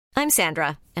I'm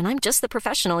Sandra, and I'm just the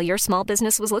professional your small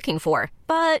business was looking for.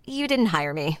 But you didn't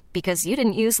hire me because you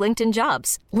didn't use LinkedIn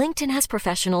Jobs. LinkedIn has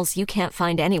professionals you can't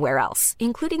find anywhere else,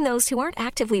 including those who aren't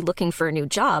actively looking for a new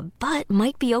job, but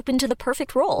might be open to the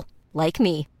perfect role, like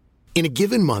me. In a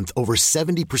given month, over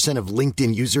 70% of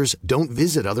LinkedIn users don't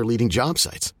visit other leading job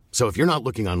sites. So if you're not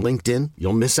looking on LinkedIn,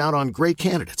 you'll miss out on great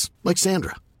candidates like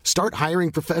Sandra. Start hiring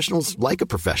professionals like a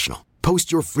professional.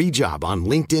 Post your free job on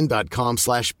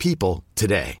linkedin.com/people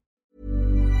today.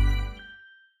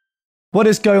 What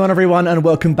is going on, everyone, and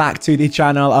welcome back to the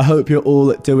channel. I hope you're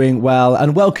all doing well,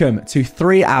 and welcome to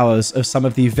 3 hours of some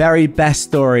of the very best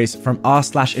stories from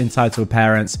r/Entitled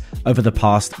Parents over the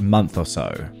past month or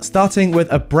so. Starting with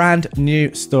a brand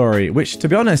new story, which, to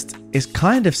be honest, is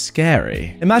kind of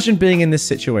scary. Imagine being in this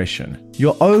situation.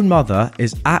 Your own mother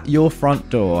is at your front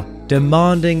door,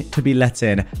 demanding to be let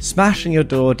in, smashing your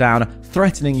door down,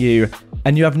 threatening you,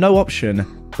 and you have no option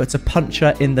but to punch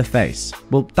her in the face.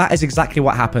 Well, that is exactly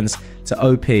what happens to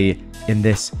OP in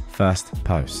this first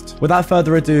post. Without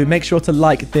further ado, make sure to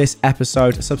like this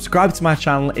episode, subscribe to my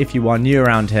channel if you are new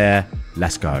around here.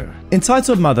 Let's go.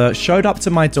 Entitled mother showed up to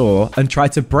my door and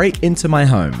tried to break into my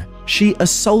home. She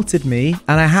assaulted me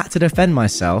and I had to defend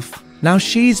myself. Now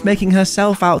she's making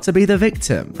herself out to be the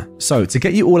victim. So to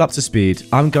get you all up to speed,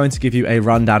 I'm going to give you a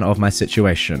rundown of my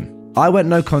situation. I went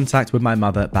no contact with my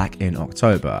mother back in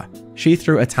October. She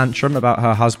threw a tantrum about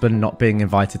her husband not being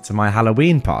invited to my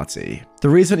Halloween party. The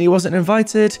reason he wasn't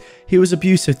invited? He was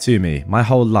abusive to me my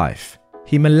whole life.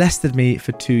 He molested me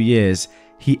for 2 years.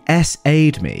 He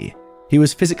SA'd me. He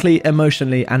was physically,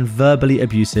 emotionally, and verbally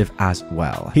abusive as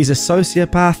well. He's a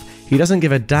sociopath. He doesn't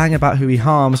give a dang about who he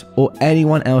harms or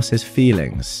anyone else's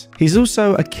feelings. He's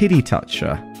also a kiddie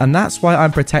toucher, and that's why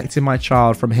I'm protecting my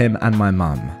child from him and my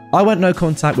mum. I went no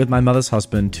contact with my mother's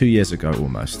husband 2 years ago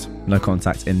almost. No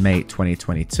contact in May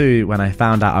 2022 when I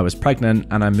found out I was pregnant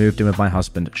and I moved in with my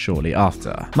husband shortly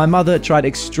after. My mother tried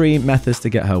extreme methods to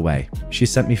get her way. She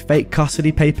sent me fake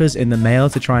custody papers in the mail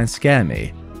to try and scare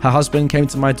me. Her husband came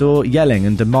to my door yelling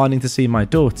and demanding to see my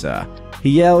daughter. He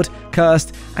yelled,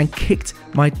 cursed, and kicked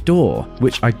my door,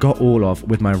 which I got all of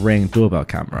with my Ring doorbell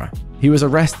camera. He was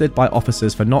arrested by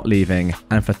officers for not leaving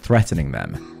and for threatening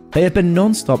them. They have been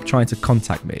non-stop trying to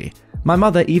contact me. My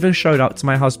mother even showed up to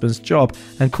my husband's job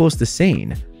and caused a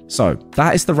scene. So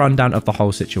that is the rundown of the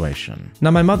whole situation. Now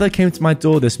my mother came to my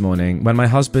door this morning when my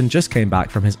husband just came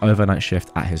back from his overnight shift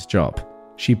at his job.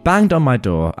 She banged on my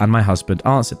door and my husband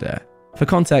answered it. For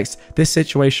context, this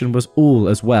situation was all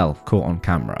as well caught on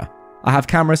camera. I have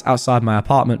cameras outside my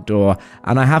apartment door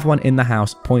and I have one in the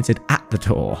house pointed at the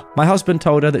door. My husband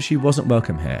told her that she wasn't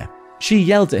welcome here. She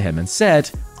yelled at him and said,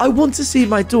 "I want to see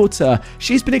my daughter.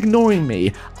 She's been ignoring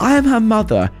me. I am her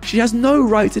mother. She has no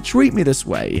right to treat me this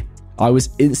way." I was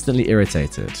instantly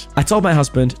irritated. I told my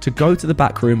husband to go to the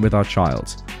back room with our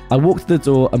child. I walked to the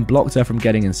door and blocked her from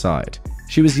getting inside.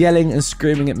 She was yelling and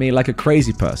screaming at me like a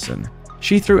crazy person.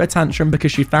 She threw a tantrum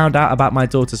because she found out about my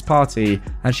daughter's party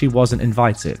and she wasn't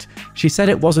invited. She said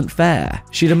it wasn't fair.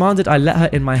 She demanded I let her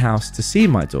in my house to see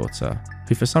my daughter,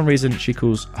 who for some reason she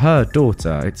calls her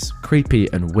daughter. It's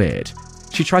creepy and weird.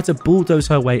 She tried to bulldoze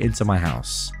her way into my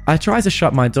house. I tried to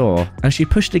shut my door and she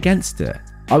pushed against it.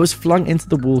 I was flung into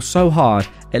the wall so hard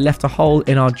it left a hole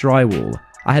in our drywall.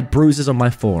 I had bruises on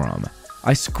my forearm.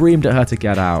 I screamed at her to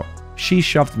get out. She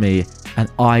shoved me and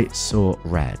I saw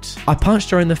red. I punched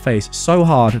her in the face so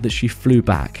hard that she flew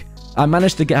back. I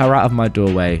managed to get her out of my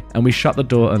doorway and we shut the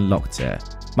door and locked it.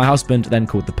 My husband then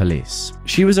called the police.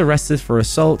 She was arrested for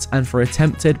assault and for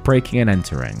attempted breaking and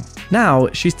entering. Now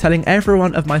she's telling every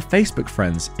one of my Facebook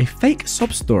friends a fake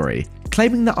sob story,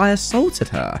 claiming that I assaulted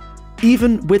her.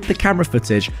 Even with the camera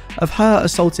footage of her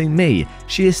assaulting me,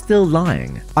 she is still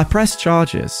lying. I pressed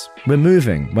charges. We're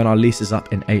moving when our lease is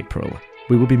up in April.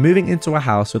 We will be moving into a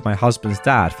house with my husband's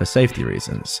dad for safety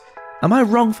reasons. Am I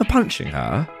wrong for punching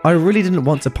her? I really didn't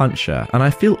want to punch her, and I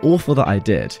feel awful that I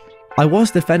did. I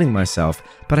was defending myself,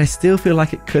 but I still feel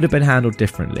like it could have been handled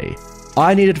differently.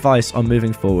 I need advice on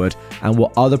moving forward and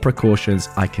what other precautions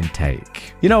I can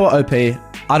take. You know what, OP?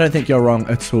 I don't think you're wrong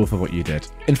at all for what you did.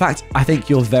 In fact, I think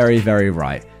you're very, very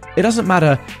right. It doesn't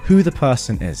matter who the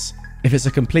person is. If it's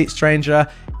a complete stranger,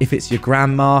 if it's your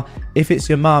grandma, if it's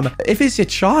your mum, if it's your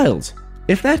child.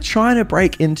 If they're trying to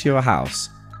break into your house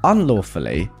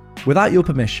unlawfully, without your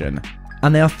permission,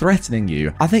 and they are threatening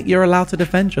you, I think you're allowed to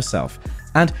defend yourself.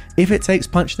 And if it takes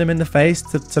punching them in the face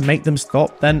to make them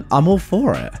stop, then I'm all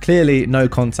for it. Clearly, no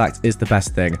contact is the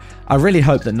best thing. I really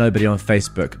hope that nobody on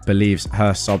Facebook believes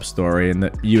her sob story and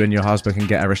that you and your husband can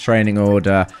get a restraining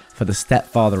order for the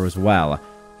stepfather as well.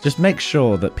 Just make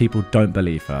sure that people don't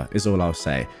believe her, is all I'll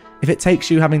say. If it takes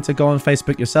you having to go on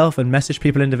Facebook yourself and message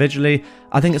people individually,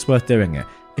 I think it's worth doing it.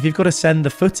 If you've got to send the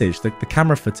footage, the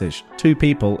camera footage, to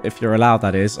people, if you're allowed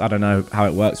that is, I don't know how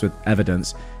it works with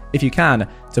evidence, if you can,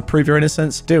 to prove your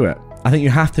innocence, do it. I think you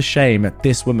have to shame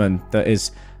this woman that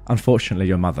is unfortunately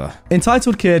your mother.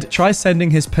 Entitled kid tries sending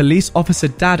his police officer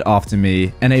dad after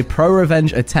me in a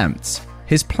pro-revenge attempt.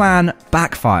 His plan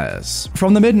backfires.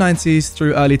 From the mid-90s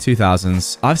through early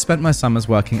 2000s, I've spent my summers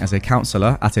working as a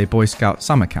counsellor at a Boy Scout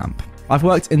summer camp. I've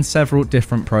worked in several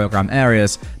different program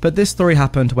areas, but this story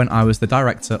happened when I was the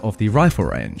director of the rifle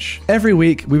range. Every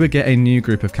week, we would get a new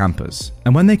group of campers,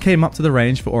 and when they came up to the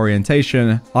range for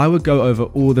orientation, I would go over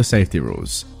all the safety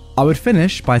rules. I would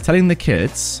finish by telling the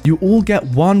kids, you all get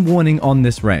one warning on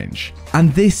this range,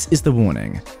 and this is the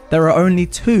warning. There are only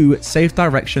 2 safe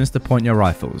directions to point your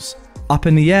rifles. Up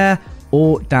in the air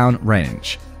or down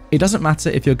range. It doesn't matter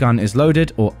if your gun is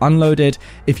loaded or unloaded.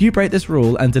 If you break this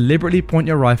rule and deliberately point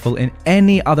your rifle in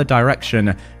any other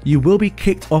direction, you will be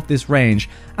kicked off this range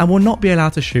and will not be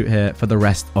allowed to shoot here for the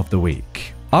rest of the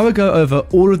week. I would go over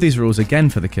all of these rules again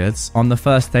for the kids on the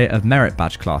first day of merit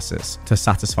badge classes to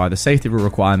satisfy the safety rule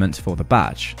requirements for the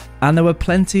badge. And there were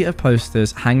plenty of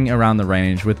posters hanging around the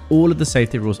range with all of the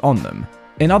safety rules on them.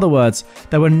 In other words,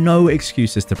 there were no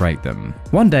excuses to break them.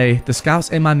 One day, the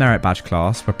scouts in my merit badge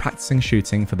class were practicing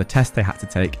shooting for the test they had to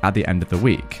take at the end of the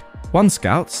week. One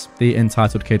scout, the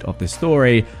entitled kid of this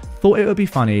story, thought it would be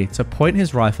funny to point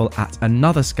his rifle at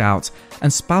another scout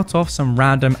and spout off some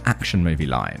random action movie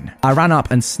line. I ran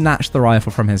up and snatched the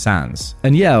rifle from his hands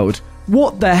and yelled,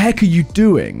 "What the heck are you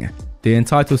doing?" The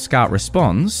entitled scout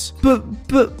responds, But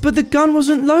the gun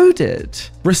wasn't loaded.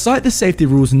 Recite the safety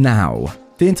rules now.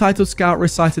 The entitled scout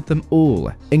recited them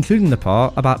all, including the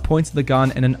part about pointing the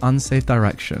gun in an unsafe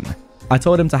direction. I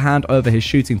told him to hand over his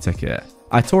shooting ticket.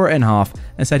 I tore it in half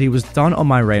and said he was done on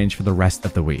my range for the rest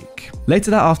of the week.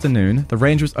 Later that afternoon, the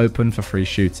range was open for free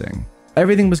shooting.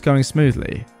 Everything was going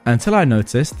smoothly, until I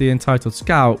noticed the entitled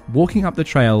scout walking up the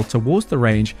trail towards the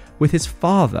range with his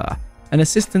father, an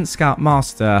assistant scout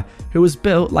master who was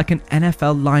built like an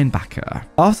NFL linebacker.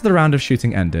 After the round of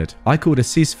shooting ended, I called a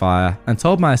ceasefire and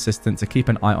told my assistant to keep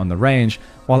an eye on the range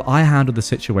while I handled the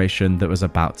situation that was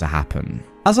about to happen.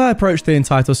 As I approached the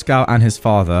entitled scout and his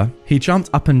father, he jumped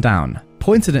up and down,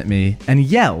 pointed at me and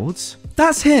yelled,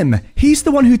 "That's him! He's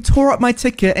the one who tore up my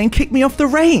ticket and kicked me off the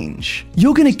range!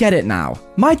 You're gonna get it now.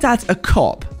 My dad's a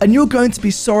cop, and you're going to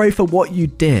be sorry for what you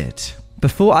did."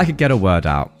 Before I could get a word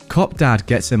out, Cop Dad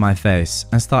gets in my face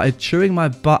and started chewing my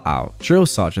butt out, drill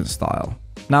sergeant style.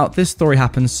 Now, this story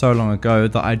happened so long ago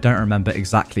that I don't remember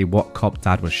exactly what Cop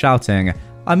Dad was shouting.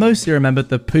 I mostly remembered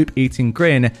the poop-eating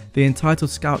grin the entitled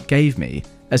scout gave me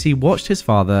as he watched his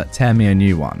father tear me a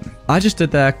new one. I just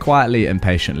stood there quietly and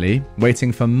patiently,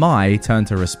 waiting for my turn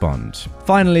to respond.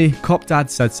 Finally, Cop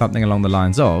Dad said something along the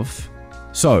lines of,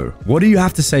 "So, what do you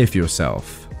have to say for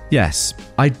yourself?" "Yes,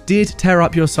 I did tear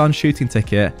up your son's shooting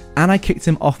ticket and I kicked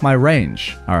him off my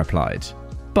range," I replied.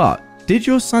 "But did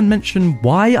your son mention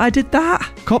why I did that?"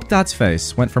 Cop Dad's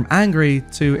face went from angry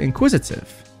to inquisitive.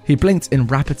 He blinked in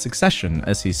rapid succession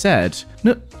as he said,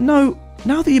 No,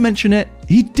 now that you mention it,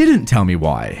 he didn't tell me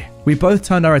why." We both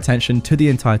turned our attention to the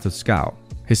entitled scout.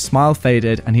 His smile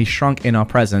faded and he shrunk in our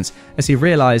presence as he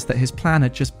realized that his plan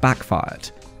had just backfired.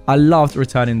 I loved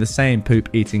returning the same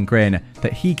poop-eating grin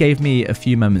that he gave me a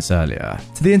few moments earlier.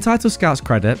 To the entitled scout's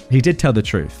credit, he did tell the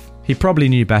truth. He probably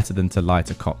knew better than to lie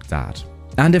to Cop Dad.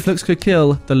 And if looks could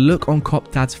kill, the look on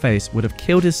Cop Dad's face would have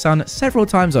killed his son several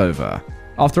times over.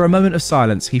 After a moment of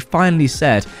silence, he finally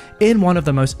said, in one of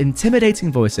the most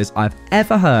intimidating voices I've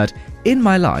ever heard in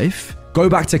my life, "Go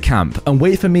back to camp and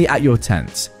wait for me at your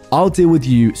tent. I'll deal with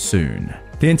you soon."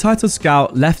 The entitled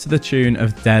scout left to the tune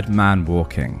of Dead Man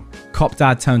Walking. Cop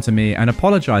Dad turned to me and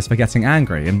apologized for getting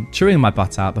angry and chewing my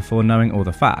butt out before knowing all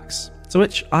the facts, to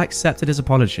which I accepted his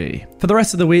apology. For the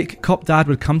rest of the week, Cop Dad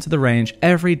would come to the range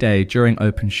every day during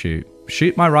open shoot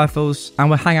my rifles, and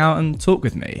would hang out and talk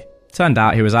with me. Turned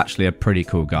out he was actually a pretty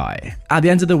cool guy. At the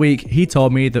end of the week, he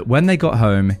told me that when they got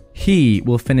home, he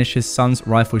will finish his son's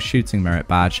rifle shooting merit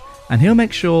badge, and he'll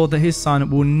make sure that his son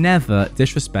will never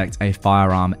disrespect a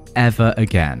firearm ever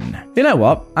again. You know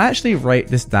what? I actually rate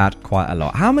this dad quite a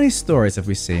lot. How many stories have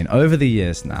we seen over the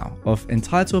years now of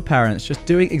entitled parents just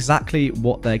doing exactly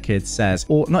what their kid says,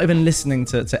 or not even listening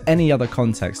to any other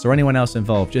context or anyone else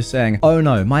involved, just saying, "Oh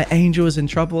no, my angel is in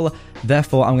trouble,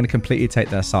 therefore I'm going to completely take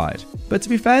their side." But to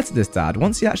be fair to this dad,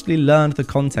 once he actually learned the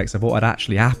context of what had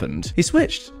actually happened, he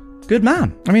switched. Good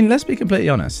man. I mean, let's be completely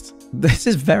honest. This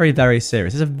is very, very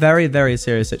serious. It's a very, very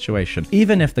serious situation.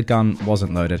 Even if the gun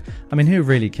wasn't loaded, I mean, who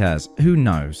really cares? Who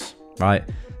knows, right?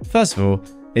 First of all,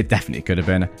 It definitely could have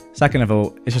been. Second of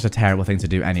all, it's just a terrible thing to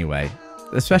do anyway.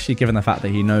 Especially given the fact that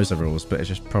he knows the rules, but is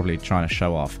just probably trying to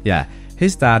show off. Yeah,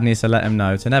 his dad needs to let him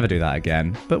know to never do that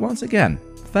again. But once again,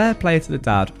 fair play to the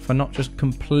dad for not just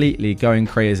completely going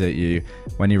crazy at you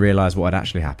when you realise what had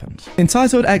actually happened.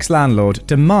 Entitled ex-landlord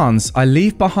demands I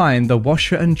leave behind the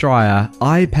washer and dryer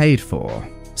I paid for.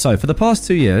 So for the past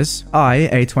 2 years, I,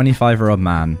 a 25-year-old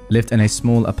man, lived in a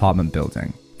small apartment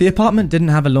building. The apartment didn't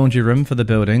have a laundry room for the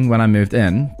building when I moved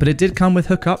in, but it did come with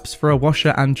hookups for a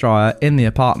washer and dryer in the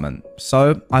apartment,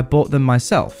 so I bought them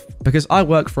myself, because I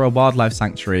work for a wildlife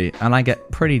sanctuary and I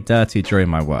get pretty dirty during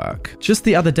my work. Just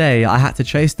the other day, I had to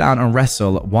chase down and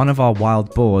wrestle one of our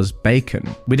wild boars, Bacon.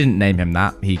 We didn't name him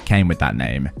that, he came with that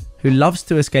name, who loves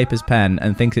to escape his pen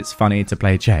and thinks it's funny to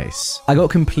play chase. I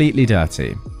got completely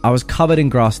dirty. I was covered in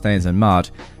grass stains and mud,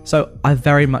 so I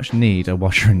very much need a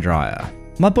washer and dryer.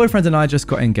 My boyfriend and I just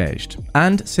got engaged,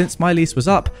 and since my lease was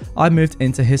up, I moved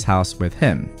into his house with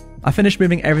him. I finished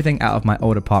moving everything out of my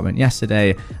old apartment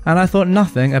yesterday, and I thought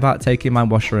nothing about taking my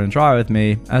washer and dryer with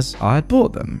me as I had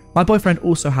bought them. My boyfriend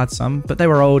also had some, but they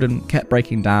were old and kept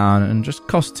breaking down and just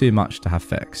cost too much to have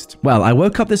fixed. Well, I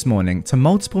woke up this morning to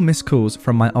multiple missed calls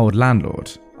from my old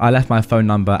landlord. I left my phone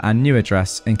number and new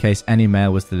address in case any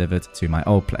mail was delivered to my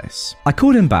old place. I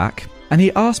called him back, and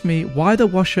he asked me why the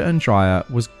washer and dryer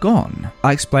was gone.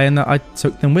 I explained that I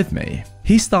took them with me.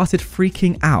 He started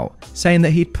freaking out, saying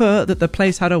that he'd put that the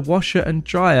place had a washer and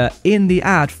dryer in the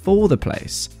ad for the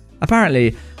place.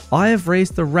 Apparently, I have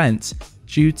raised the rent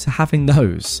due to having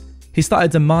those. He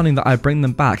started demanding that I bring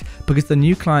them back because the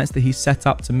new clients that he set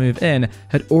up to move in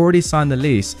had already signed the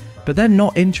lease, but they're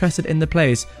not interested in the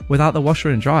place without the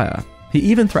washer and dryer. He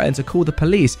even threatened to call the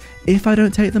police if I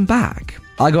don't take them back.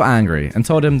 I got angry and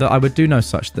told him that I would do no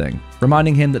such thing,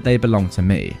 reminding him that they belong to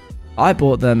me. I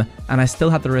bought them and I still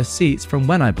have the receipts from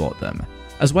when I bought them,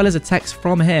 as well as a text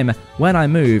from him when I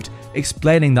moved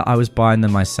explaining that I was buying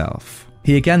them myself.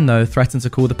 He again though threatened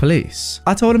to call the police.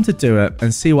 I told him to do it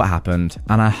and see what happened,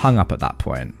 and I hung up at that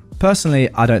point. Personally,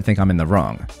 I don't think I'm in the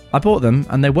wrong. I bought them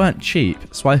and they weren't cheap,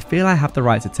 so I feel I have the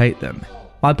right to take them.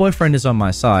 My boyfriend is on my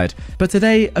side, but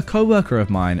today a co-worker of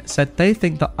mine said they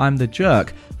think that I'm the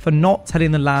jerk for not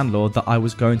telling the landlord that I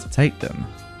was going to take them.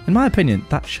 In my opinion,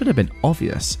 that should have been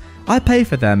obvious. I pay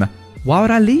for them, why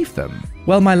would I leave them?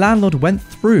 Well, my landlord went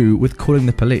through with calling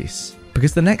the police,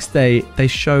 because the next day they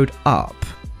showed up.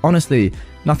 Honestly,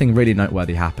 nothing really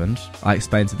noteworthy happened. I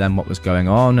explained to them what was going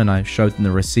on and I showed them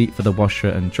the receipt for the washer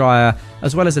and dryer,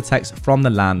 as well as a text from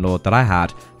the landlord that I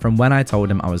had from when I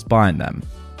told him I was buying them.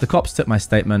 The cops took my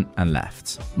statement and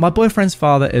left. My boyfriend's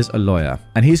father is a lawyer,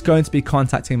 and he's going to be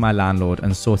contacting my landlord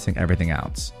and sorting everything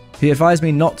out. He advised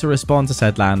me not to respond to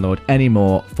said landlord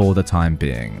anymore for the time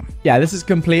being. Yeah, this is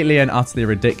completely and utterly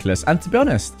ridiculous, and to be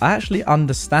honest, I actually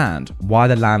understand why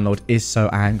the landlord is so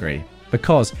angry,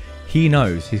 because he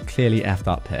knows he's clearly effed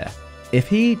up here. If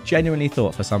he genuinely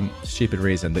thought for some stupid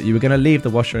reason that you were going to leave the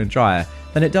washer and dryer,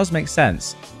 then it does make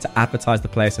sense to advertise the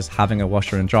place as having a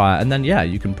washer and dryer, and then yeah,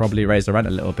 you can probably raise the rent a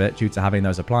little bit due to having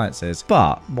those appliances.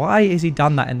 But why has he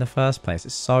done that in the first place?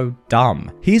 It's so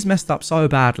dumb. He's messed up so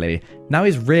badly, now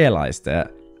he's realised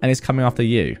it, and he's coming after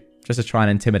you, just to try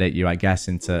and intimidate you, I guess,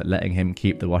 into letting him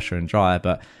keep the washer and dryer.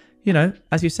 But, you know,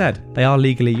 as you said, they are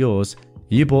legally yours.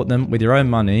 You bought them with your own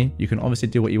money, you can obviously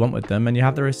do what you want with them, and you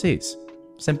have the receipts.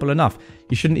 Simple enough.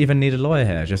 You shouldn't even need a lawyer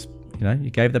here. Just, you know, you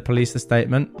gave the police the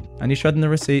statement and you showed them the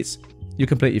receipts. You're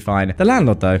completely fine. The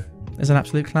landlord, though, is an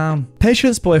absolute clown.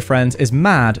 Patient's boyfriend is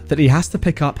mad that he has to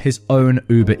pick up his own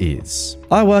Uber Eats.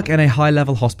 I work in a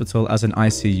high-level hospital as an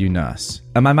ICU nurse,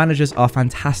 and my managers are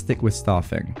fantastic with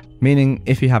staffing. Meaning,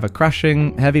 if you have a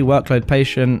crashing, heavy workload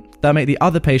patient, they'll make the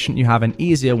other patient you have an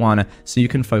easier one so you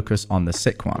can focus on the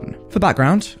sick one. For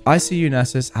background, ICU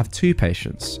nurses have 2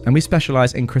 patients, and we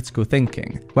specialize in critical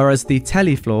thinking, whereas the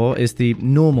tele floor is the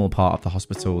normal part of the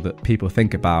hospital that people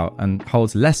think about and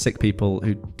holds less sick people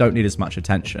who don't need as much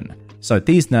attention. So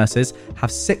these nurses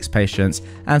have 6 patients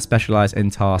and specialize in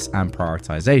tasks and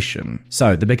prioritization.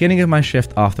 So the beginning of my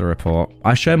shift after report,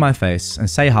 I show my face and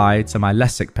say hi to my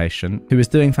less sick patient who is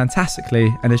doing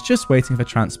fantastically and is just waiting for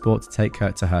transport to take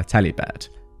her to her telebed.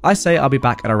 I say I'll be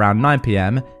back at around 9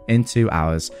 PM in 2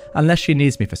 hours, unless she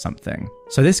needs me for something.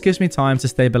 So this gives me time to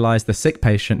stabilize the sick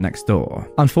patient next door.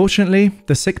 Unfortunately,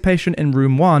 the sick patient in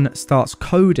room 1 starts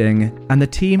coding and the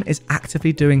team is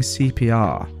actively doing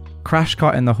CPR. Crash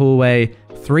cart in the hallway,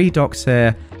 3 docs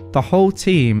here, the whole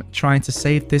team trying to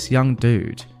save this young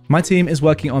dude. My team is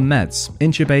working on meds,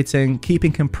 intubating,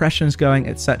 keeping compressions going,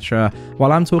 etc.,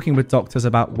 while I'm talking with doctors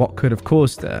about what could have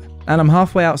caused it. And I'm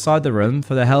halfway outside the room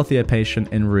for the healthier patient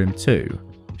in room 2.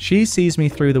 She sees me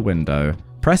through the window,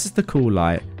 presses the call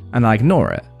light, and I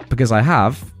ignore it because I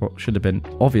have, what should have been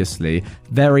obviously,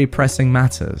 very pressing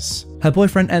matters. Her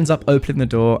boyfriend ends up opening the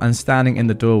door and standing in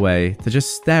the doorway to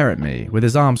just stare at me with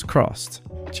his arms crossed.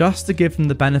 Just to give them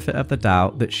the benefit of the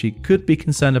doubt that she could be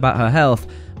concerned about her health,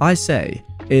 I say,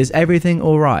 "Is everything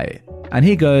alright?" And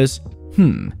he goes,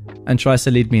 and tries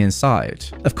to lead me inside.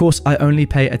 Of course, I only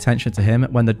pay attention to him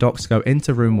when the docs go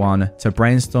into room 1 to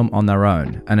brainstorm on their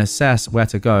own and assess where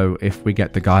to go if we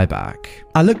get the guy back.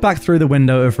 I look back through the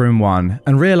window of room 1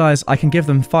 and realize I can give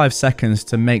them 5 seconds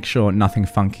to make sure nothing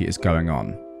funky is going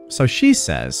on. So she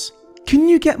says, "Can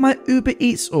you get my Uber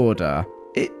Eats order?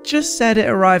 It just said it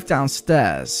arrived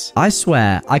downstairs." I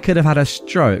swear I could have had a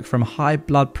stroke from high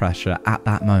blood pressure at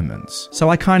that moment. So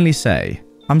I kindly say,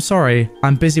 "I'm sorry,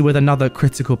 I'm busy with another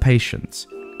critical patient.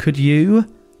 Could you?"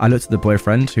 I looked at the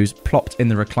boyfriend who's plopped in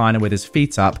the recliner with his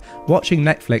feet up, watching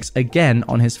Netflix again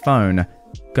on his phone.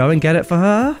 "Go and get it for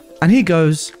her?" And he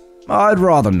goes, "I'd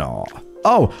rather not."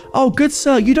 Oh, good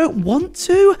sir, you don't want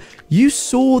to? You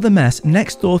saw the mess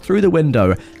next door through the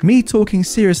window, me talking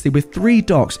seriously with 3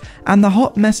 docs, and the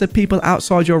hot mess of people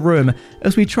outside your room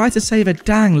as we try to save a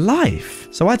dang life.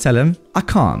 So I tell him, I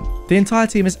can't. The entire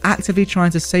team is actively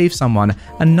trying to save someone,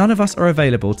 and none of us are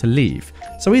available to leave.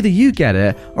 So either you get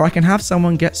it, or I can have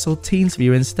someone get saltines for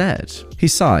you instead. He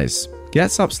sighs,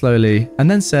 gets up slowly, and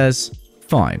then says,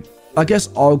 "Fine, I guess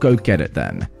I'll go get it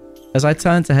then," as I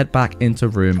turn to head back into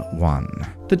room 1.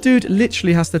 The dude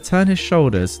literally has to turn his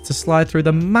shoulders to slide through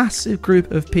the massive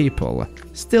group of people.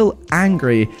 Still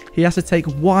angry, he has to take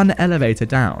 1 elevator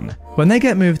down. When they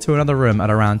get moved to another room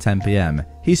at around 10 p.m,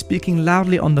 he's speaking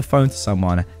loudly on the phone to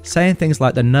someone, saying things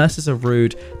like the nurses are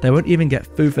rude, they won't even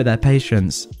get food for their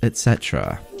patients,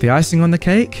 etc. The icing on the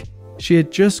cake? She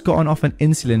had just gotten off an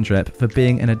insulin drip for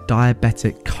being in a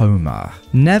diabetic coma.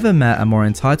 Never met a more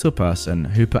entitled person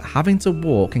who put having to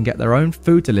walk and get their own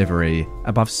food delivery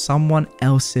above someone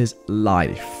else's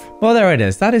life. Well, there it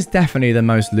is. That is definitely the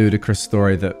most ludicrous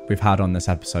story that we've had on this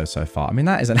episode so far. I mean,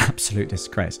 that is an absolute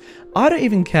disgrace. I don't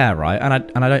even care, right? And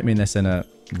I don't mean this in a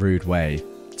rude way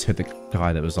to the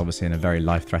guy that was obviously in a very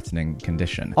life-threatening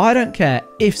condition. I don't care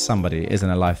if somebody is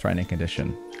in a life-threatening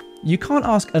condition. You can't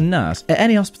ask a nurse at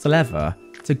any hospital ever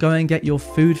to go and get your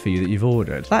food for you that you've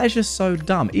ordered. That is just so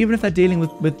dumb. Even if they're dealing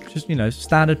with just,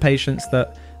 standard patients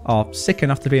that are sick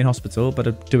enough to be in hospital but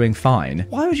are doing fine.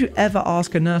 Why would you ever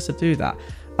ask a nurse to do that?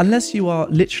 Unless you are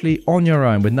literally on your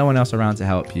own with no one else around to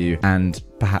help you, and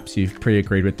perhaps you've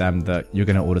pre-agreed with them that you're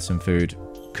going to order some food.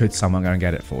 Could someone go and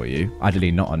get it for you? Ideally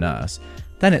not a nurse.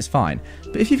 Then it's fine.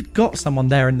 But if you've got someone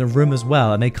there in the room as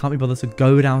well and they can't be bothered to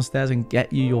go downstairs and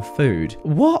get you your food,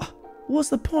 what's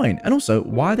the point? And also,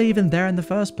 why are they even there in the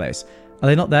first place? Are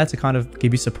they not there to kind of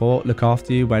give you support, look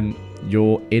after you when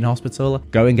you're in hospital?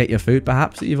 Go and get your food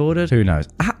perhaps that you've ordered? Who knows?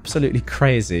 Absolutely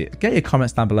crazy. Get your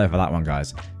comments down below for that one,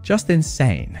 guys. Just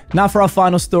insane. Now for our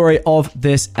final story of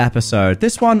this episode.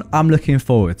 This one I'm looking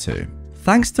forward to.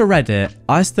 Thanks to Reddit,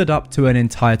 I stood up to an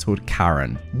entitled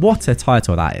Karen. What a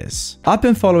title that is. I've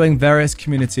been following various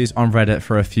communities on Reddit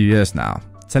for a few years now.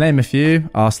 To name a few,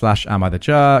 r/am I the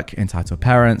jerk,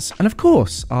 EntitledParents, and of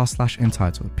course,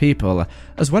 r/EntitledPeople,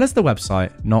 as well as the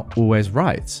website Not Always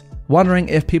Right. Wondering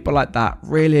if people like that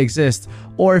really exist,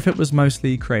 or if it was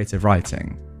mostly creative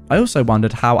writing. I also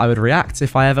wondered how I would react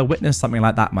if I ever witnessed something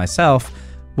like that myself.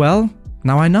 Well,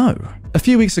 now I know. A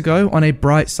few weeks ago, on a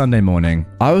bright Sunday morning,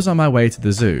 I was on my way to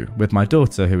the zoo with my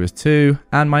daughter, who is 2,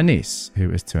 and my niece,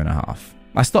 who is 2.5.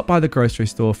 I stopped by the grocery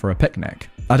store for a picnic.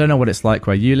 I don't know what it's like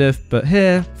where you live, but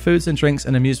here, foods and drinks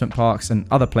and amusement parks and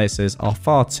other places are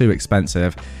far too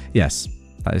expensive. Yes,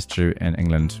 that is true in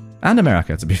England and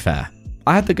America, to be fair.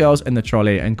 I had the girls in the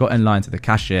trolley and got in line to the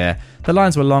cashier. The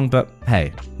lines were long, but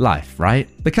hey, life, right?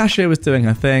 The cashier was doing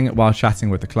her thing while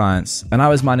chatting with the clients, and I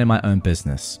was minding my own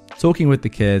business, talking with the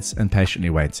kids and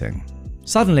patiently waiting.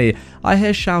 Suddenly, I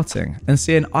hear shouting and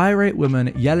see an irate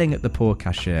woman yelling at the poor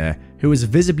cashier, who was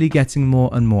visibly getting more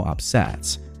and more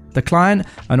upset. The client,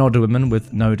 an older woman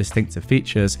with no distinctive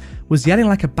features, was yelling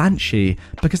like a banshee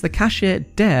because the cashier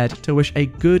dared to wish a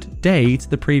good day to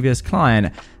the previous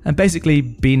client and basically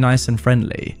be nice and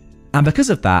friendly. And because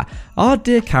of that, our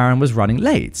dear Karen was running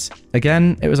late.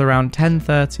 Again, it was around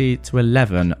 10:30 to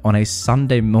 11 on a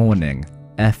Sunday morning.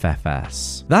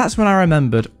 FFS. That's when I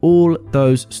remembered all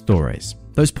those stories.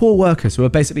 Those poor workers who are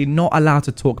basically not allowed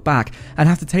to talk back and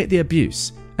have to take the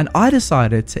abuse. And I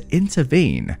decided to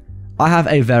intervene. I have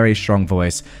a very strong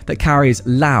voice that carries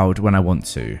loud when I want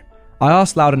to. I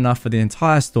asked loud enough for the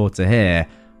entire store to hear,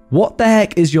 "What the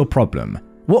heck is your problem?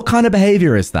 What kind of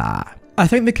behavior is that?" I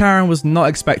think the Karen was not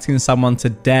expecting someone to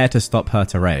dare to stop her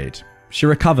tirade. She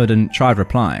recovered and tried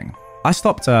replying. I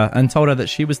stopped her and told her that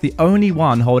she was the only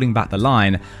one holding back the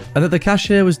line and that the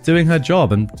cashier was doing her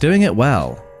job and doing it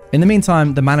well. In the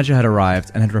meantime, the manager had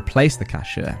arrived and had replaced the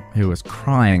cashier, who was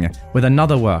crying, with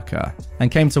another worker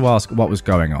and came to ask what was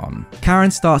going on.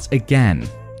 Karen starts again.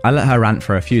 I let her rant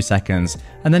for a few seconds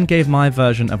and then gave my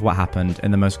version of what happened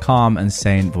in the most calm and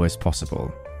sane voice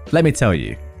possible. Let me tell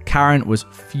you, Karen was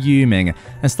fuming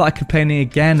and started complaining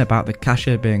again about the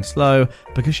cashier being slow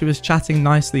because she was chatting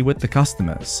nicely with the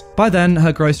customers. By then,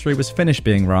 her grocery was finished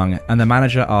being rung and the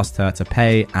manager asked her to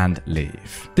pay and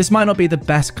leave. This might not be the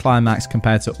best climax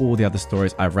compared to all the other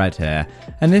stories I've read here,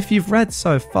 and if you've read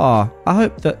so far, I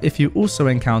hope that if you also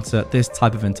encounter this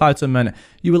type of entitlement,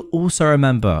 you will also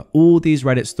remember all these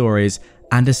Reddit stories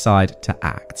and decide to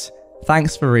act.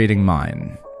 Thanks for reading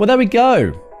mine. Well, there we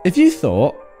go. If you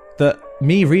thought that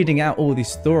me reading out all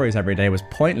these stories every day was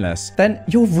pointless, then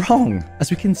you're wrong, as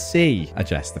we can see. A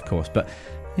jest, of course, but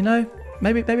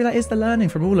maybe that is the learning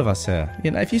from all of us here.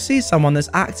 If you see someone that's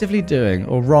actively doing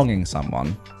or wronging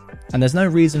someone and there's no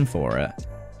reason for it,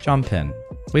 jump in.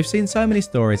 We've seen so many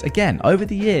stories, again, over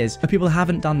the years, where people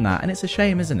haven't done that, and it's a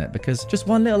shame, isn't it? Because just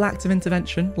one little act of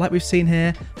intervention, like we've seen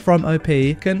here from OP,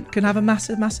 can have a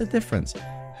massive difference.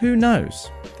 Who knows?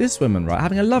 This woman, right,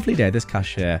 having a lovely day, this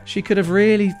cashier, she could have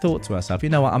really thought to herself, you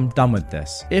know what, I'm done with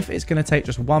this. If it's going to take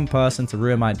just one person to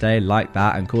ruin my day like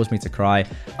that and cause me to cry,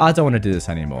 I don't want to do this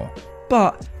anymore.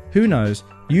 But who knows?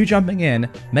 You jumping in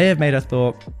may have made her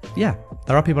thought, yeah,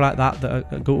 there are people like that are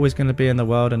always going to be in the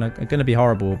world and are going to be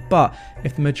horrible. But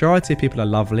if the majority of people are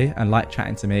lovely and like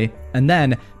chatting to me, and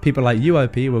then people like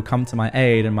UOP will come to my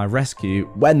aid and my rescue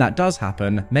when that does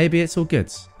happen, maybe it's all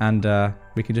good. And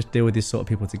we can just deal with these sort of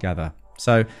people together.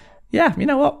 So yeah, you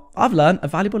know what? I've learned a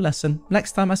valuable lesson.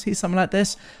 Next time I see something like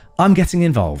this, I'm getting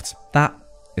involved. That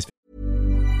is...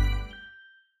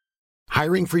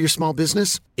 Hiring for your small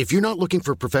business? If you're not looking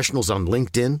for professionals on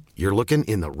LinkedIn, you're looking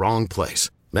in the wrong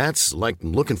place. That's like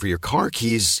looking for your car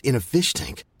keys in a fish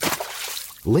tank.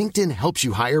 LinkedIn helps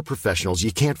you hire professionals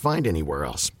you can't find anywhere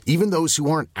else, even those who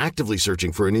aren't actively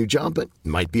searching for a new job but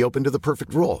might be open to the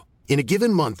perfect role. In a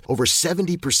given month, over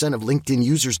 70% of LinkedIn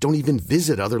users don't even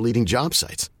visit other leading job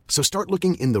sites. So start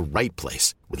looking in the right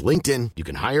place. With LinkedIn, you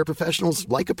can hire professionals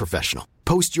like a professional.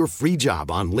 Post your free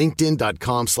job on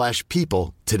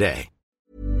linkedin.com/people today.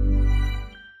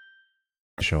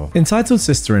 Sure. Entitled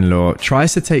sister-in-law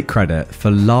tries to take credit for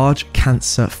large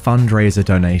cancer fundraiser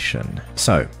donation.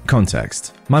 So,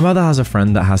 context. My mother has a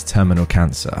friend that has terminal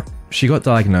cancer. She got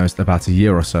diagnosed about a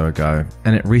year or so ago,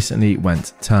 and it recently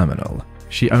went terminal.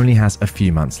 She only has a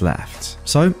few months left.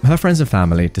 So, her friends and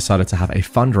family decided to have a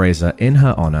fundraiser in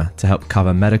her honor to help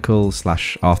cover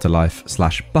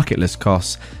medical/afterlife/bucket list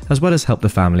costs, as well as help the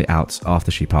family out after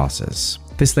she passes.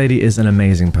 This lady is an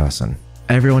amazing person.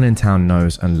 Everyone in town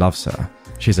knows and loves her.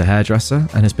 She's a hairdresser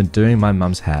and has been doing my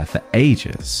mum's hair for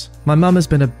ages. My mum has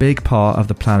been a big part of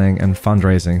the planning and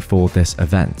fundraising for this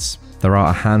event. There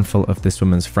are a handful of this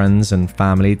woman's friends and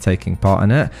family taking part in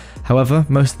it. However,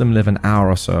 most of them live an hour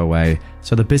or so away,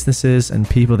 so the businesses and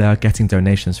people they are getting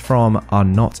donations from are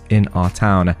not in our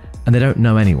town and they don't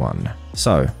know anyone.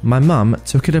 So, my mum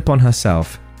took it upon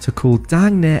herself to call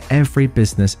dang near every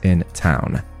business in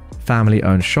town.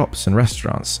 Family-owned shops and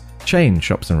restaurants, chain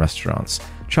shops and restaurants,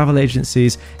 travel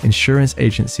agencies, insurance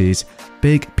agencies,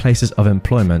 big places of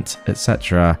employment,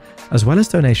 etc., as well as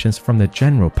donations from the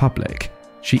general public.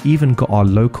 She even got our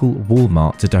local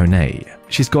Walmart to donate.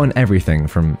 She's gotten everything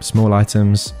from small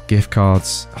items, gift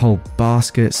cards, whole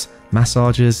baskets,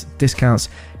 massages, discounts.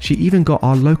 She even got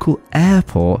our local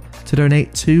airport to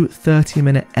donate 2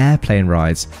 30-minute airplane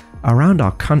rides around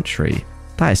our country.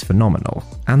 That is phenomenal.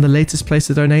 And the latest place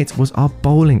to donate was our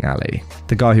bowling alley.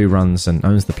 The guy who runs and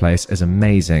owns the place is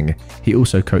amazing. He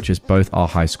also coaches both our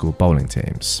high school bowling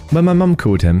teams. When my mum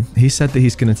called him, he said that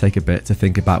he's going to take a bit to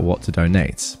think about what to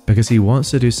donate because he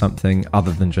wants to do something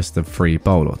other than just a free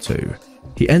bowl or two.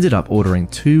 He ended up ordering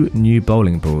 2 new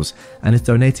bowling balls and is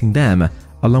donating them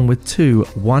along with 2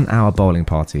 one-hour bowling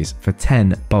parties for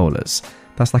 10 bowlers.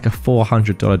 That's like a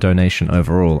 $400 donation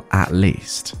overall, at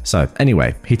least. So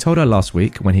anyway, he told her last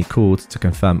week when he called to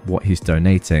confirm what he's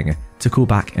donating to call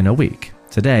back in a week,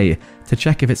 today, to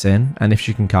check if it's in and if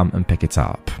she can come and pick it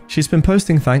up. She's been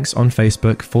posting thanks on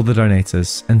Facebook for the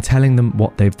donators and telling them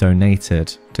what they've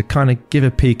donated to kind of give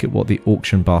a peek at what the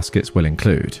auction baskets will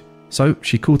include. So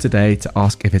she called today to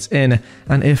ask if it's in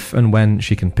and if and when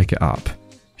she can pick it up.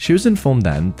 She was informed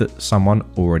then that someone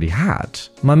already had.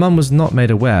 My mum was not made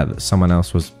aware that someone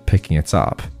else was picking it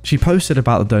up. She posted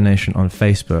about the donation on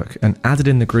Facebook and added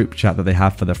in the group chat that they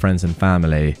have for their friends and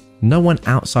family. No one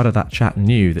outside of that chat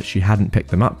knew that she hadn't picked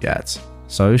them up yet.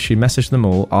 So she messaged them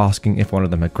all asking if one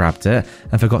of them had grabbed it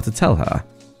and forgot to tell her.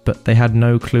 But they had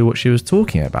no clue what she was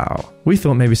talking about. We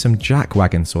thought maybe some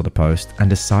jackwagon saw the post and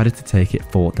decided to take it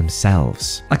for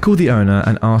themselves. I called the owner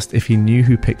and asked if he knew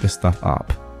who picked the stuff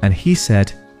up, and he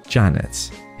said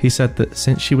Janet. He said that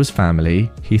since she was family,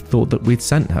 he thought that we'd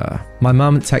sent her. My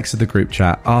mum texted the group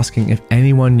chat asking if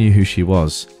anyone knew who she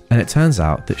was, and it turns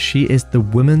out that she is the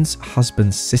woman's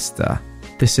husband's sister.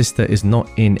 This sister is not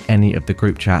in any of the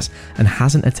group chats and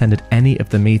hasn't attended any of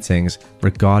the meetings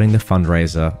regarding the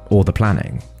fundraiser or the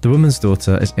planning. The woman's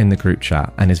daughter is in the group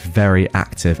chat and is very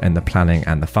active in the planning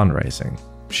and the fundraising.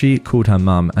 She called her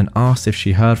mum and asked if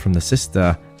she heard from the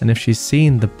sister and if she's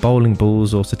seen the bowling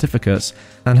balls or certificates,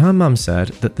 and her mum said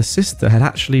that the sister had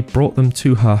actually brought them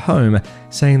to her home,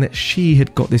 saying that she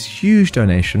had got this huge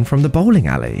donation from the bowling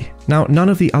alley. Now, none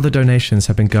of the other donations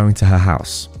have been going to her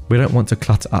house. We don't want to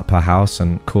clutter up her house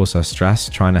and cause her stress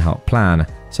trying to help plan,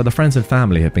 so the friends and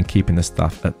family have been keeping the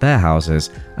stuff at their houses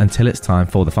until it's time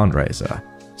for the fundraiser.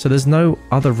 So there's no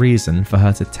other reason for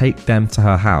her to take them to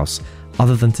her house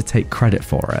other than to take credit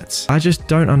for it. I just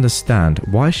don't understand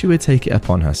why she would take it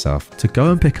upon herself to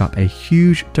go and pick up a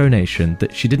huge donation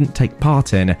that she didn't take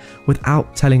part in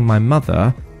without telling my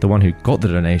mother, the one who got the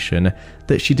donation,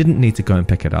 that she didn't need to go and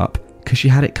pick it up because she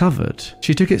had it covered.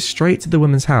 She took it straight to the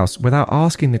women's house without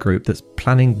asking the group that's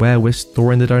planning where we're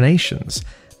storing the donations.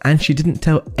 And she didn't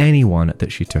tell anyone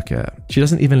that she took it. She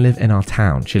doesn't even live in our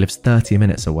town. She lives 30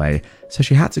 minutes away, so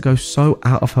she had to go so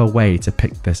out of her way to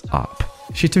pick this up.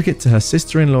 She took it to her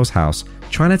sister-in-law's house,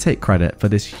 trying to take credit for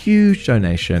this huge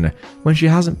donation when she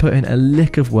hasn't put in a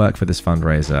lick of work for this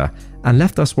fundraiser, and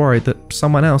left us worried that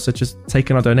someone else had just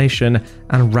taken our donation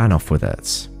and ran off with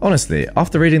it. Honestly,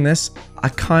 after reading this, I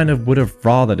kind of would have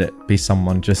rathered it be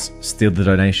someone just steal the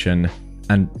donation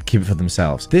and keep it for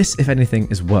themselves. This, if anything,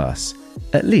 is worse.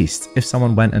 At least if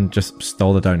someone went and just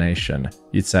stole the donation,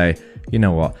 you'd say, you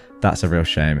know what, that's a real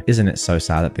shame. Isn't it so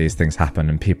sad that these things happen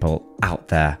and people out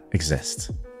there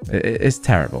exist? It's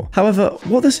terrible. However,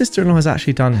 what the sister-in-law has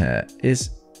actually done here is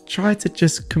try to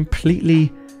just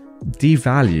completely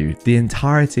devalue the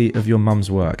entirety of your mum's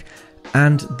work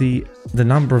and the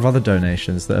number of other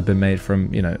donations that have been made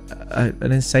from,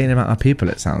 an insane amount of people,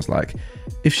 it sounds like.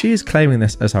 If she is claiming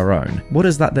this as her own, what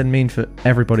does that then mean for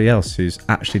everybody else who's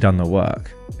actually done the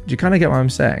work? Do you kind of get what I'm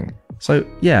saying? So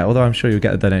yeah, although I'm sure you'll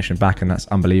get the donation back and that's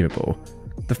unbelievable,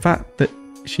 the fact that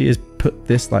she has put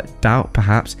this doubt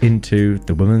perhaps into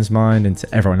the woman's mind,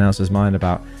 into everyone else's mind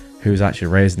about who's actually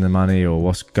raising the money or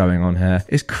what's going on here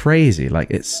is crazy.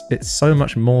 It's so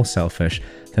much more selfish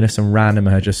than if some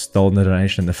randomer had just stolen the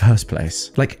donation in the first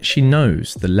place. She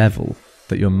knows the level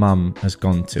that your mum has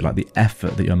gone to, the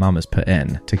effort that your mum has put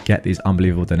in to get these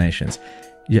unbelievable donations.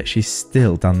 Yet she's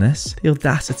still done this. The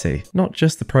audacity. Not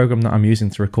just the program that I'm using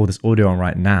to record this audio on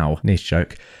right now, niche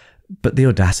joke, but the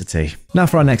audacity. Now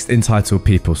for our next entitled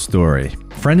people story.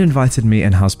 Friend invited me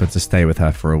and husband to stay with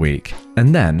her for a week,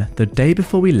 and then the day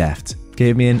before we left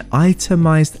gave me an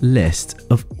itemized list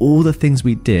of all the things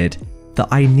we did that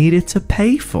I needed to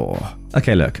pay for.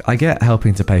 Okay, look, I get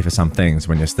helping to pay for some things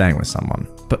when you're staying with someone,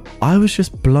 but I was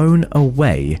just blown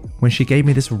away when she gave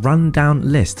me this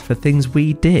rundown list for things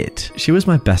we did. She was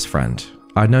my best friend.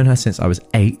 I'd known her since I was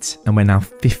 8 and we're now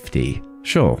 50.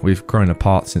 Sure, we've grown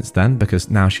apart since then because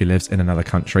now she lives in another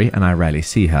country and I rarely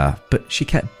see her, but she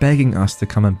kept begging us to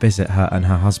come and visit her and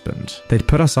her husband. They'd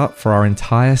put us up for our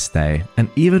entire stay and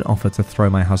even offered to throw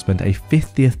my husband a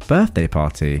 50th birthday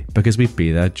party because we'd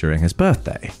be there during his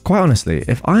birthday. Quite honestly,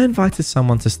 if I invited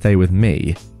someone to stay with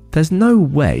me, there's no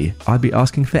way I'd be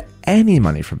asking for any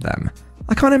money from them.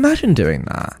 I can't imagine doing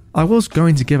that. I was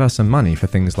going to give her some money for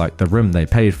things like the room they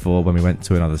paid for when we went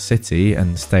to another city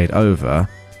and stayed over,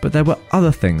 but there were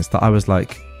other things that I was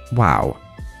like, wow,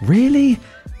 really?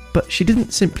 But she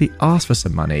didn't simply ask for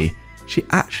some money. She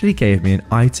actually gave me an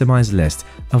itemized list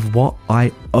of what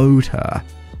I owed her.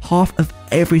 Half of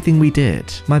everything we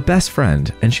did. My best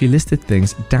friend, and she listed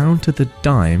things down to the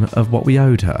dime of what we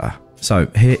owed her. So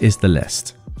here is the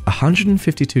list.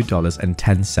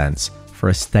 $152.10 for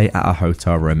a stay at a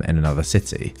hotel room in another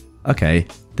city. Okay,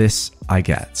 this I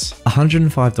get.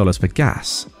 $105 for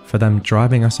gas, for them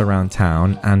driving us around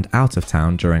town and out of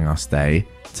town during our stay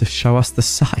to show us the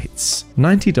sights.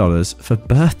 $90 for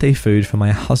birthday food for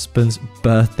my husband's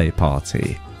birthday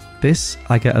party. This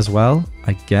I get as well,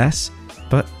 I guess,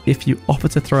 but if you offer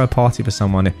to throw a party for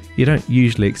someone, you don't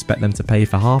usually expect them to pay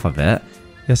for half of it.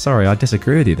 Yeah, sorry, I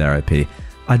disagree with you there, OP.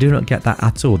 I do not get that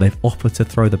at all. They've offered to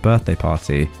throw the birthday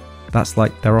party. that's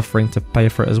like they're offering to pay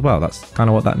for it as well. That's kind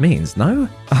of what that means, no?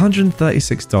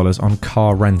 $136 on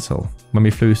car rental. When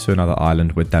we flew to another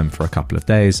island with them for a couple of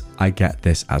days, I get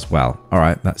this as well. All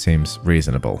right, that seems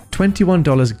reasonable.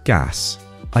 $21 gas,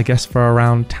 I guess for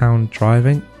around town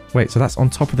driving. Wait, so that's on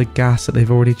top of the gas that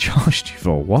they've already charged you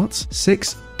for, what?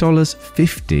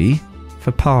 $6.50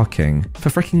 for parking. For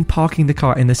freaking parking the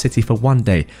car in the city for one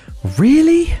day.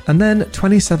 Really? And then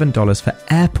 $27 for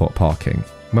airport parking,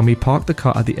 when we parked the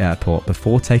car at the airport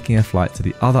before taking a flight to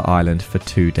the other island for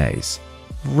 2 days.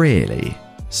 Really?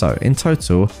 So in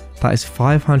total, that is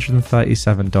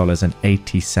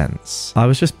 $537.80. I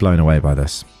was just blown away by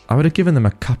this. I would have given them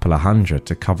a couple of $100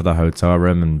 to cover the hotel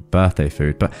room and birthday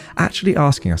food, but actually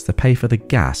asking us to pay for the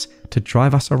gas to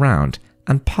drive us around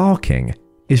and parking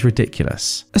is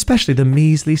ridiculous. Especially the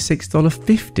measly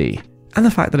 $6.50. And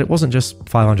the fact that it wasn't just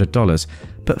 $500,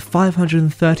 but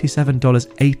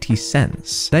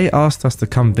 $537.80. They asked us to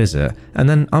come visit, and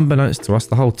then unbeknownst to us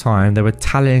the whole time, they were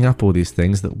tallying up all these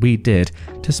things that we did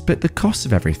to split the cost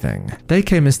of everything. They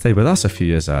came and stayed with us a few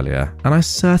years earlier, and I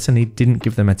certainly didn't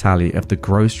give them a tally of the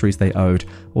groceries they owed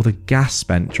or the gas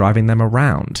spent driving them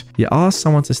around. You ask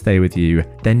someone to stay with you,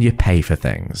 then you pay for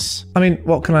things. I mean,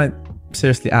 what can I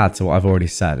seriously add to what I've already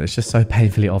said? It's just so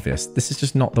painfully obvious. This is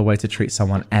just not the way to treat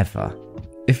someone ever.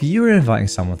 If you were inviting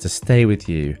someone to stay with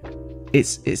you,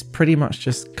 it's pretty much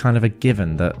just kind of a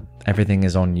given that everything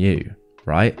is on you,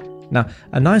 right? Now,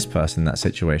 a nice person in that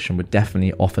situation would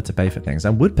definitely offer to pay for things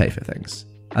and would pay for things.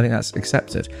 I think that's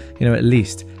accepted. You know, at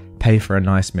least pay for a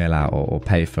nice meal out or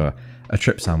pay for a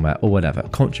trip somewhere or whatever.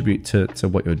 Contribute to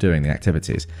what you're doing, the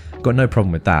activities. Got no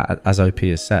problem with that. As OP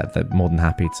has said, they're more than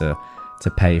happy to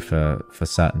pay for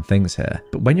certain things here.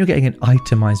 But when you're getting an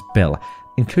itemized bill,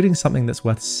 including something that's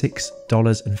worth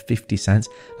 $6.50,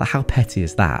 like how petty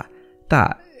is that?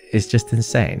 That is just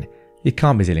insane. You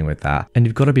can't be dealing with that, and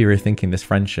you've got to be rethinking this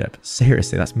friendship.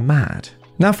 Seriously, that's mad.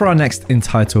 Now for our next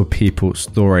Entitled People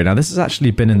story. Now this has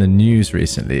actually been in the news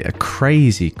recently, a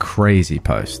crazy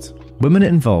post. Women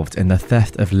involved in the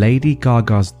theft of Lady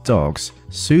Gaga's dogs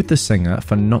sued the singer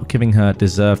for not giving her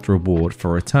deserved reward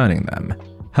for returning them.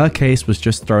 Her case was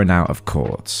just thrown out of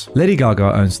court. Lady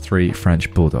Gaga owns 3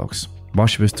 French bulldogs. While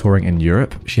she was touring in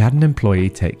Europe, she had an employee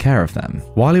take care of them.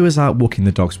 While he was out walking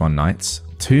the dogs one night,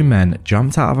 2 men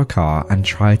jumped out of a car and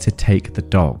tried to take the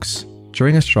dogs.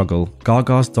 During a struggle,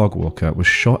 Gaga's dog walker was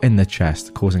shot in the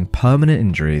chest, causing permanent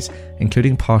injuries,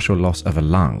 including partial loss of a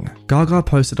lung. Gaga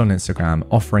posted on Instagram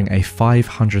offering a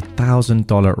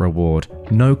 $500,000 reward,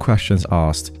 no questions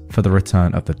asked, for the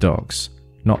return of the dogs.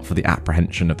 Not for the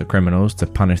apprehension of the criminals to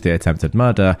punish the attempted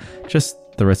murder, just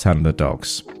the return of the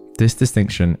dogs. This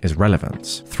distinction is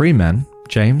relevant. 3 men,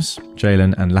 James,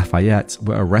 Jalen and Lafayette,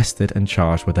 were arrested and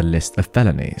charged with a list of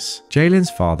felonies. Jalen's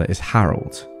father is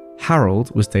Harold. Harold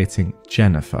was dating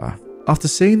Jennifer. After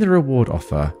seeing the reward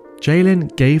offer,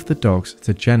 Jalen gave the dogs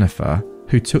to Jennifer,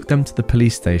 who took them to the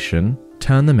police station,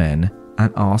 turned them in,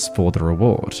 and asked for the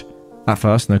reward. At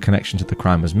first, no connection to the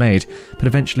crime was made, but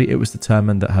eventually it was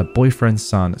determined that her boyfriend's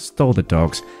son stole the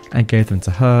dogs and gave them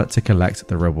to her to collect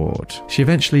the reward. She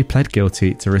eventually pled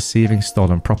guilty to receiving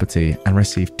stolen property and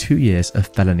received 2 years of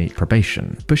felony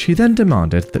probation. But she then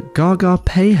demanded that Gaga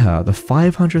pay her the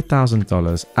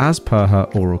 $500,000 as per her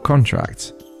oral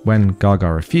contract. When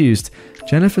Gaga refused,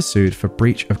 Jennifer sued for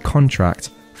breach of contract,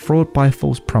 fraud by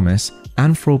false promise,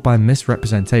 and fraud by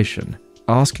misrepresentation,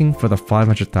 asking for the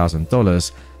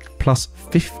 $500,000 plus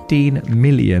 $15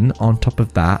 million on top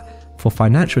of that for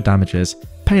financial damages,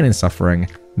 pain and suffering,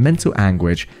 mental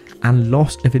anguish, and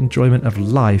loss of enjoyment of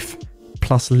life,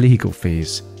 plus legal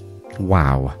fees.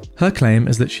 Wow. Her claim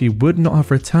is that she would not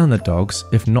have returned the dogs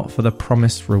if not for the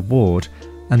promised reward,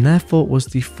 and therefore was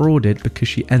defrauded because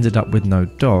she ended up with no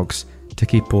dogs. To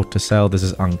keep or to sell, this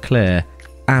is unclear,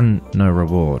 and no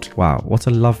reward. Wow, what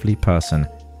a lovely person.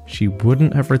 She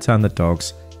wouldn't have returned the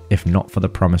dogs if not for the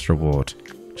promised reward.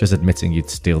 Just admitting you'd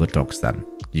steal the dogs then,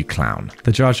 you clown.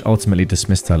 The judge ultimately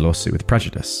dismissed her lawsuit with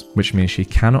prejudice, which means she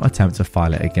cannot attempt to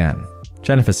file it again.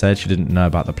 Jennifer said she didn't know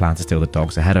about the plan to steal the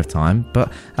dogs ahead of time,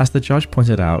 but as the judge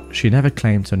pointed out, she never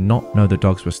claimed to not know the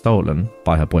dogs were stolen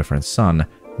by her boyfriend's son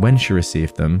when she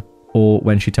received them or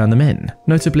when she turned them in.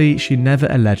 Notably, she never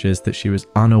alleges that she was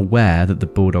unaware that the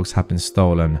bulldogs had been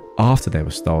stolen after they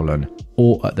were stolen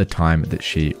or at the time that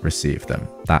she received them.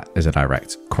 That is a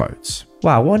direct quote.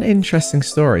 Wow, what an interesting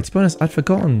story. To be honest, I'd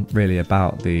forgotten really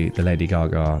about the Lady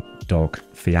Gaga dog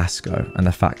fiasco and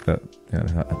the fact that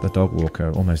the dog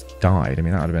walker almost died. I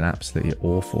mean, that would have been absolutely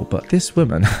awful. But this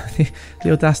woman,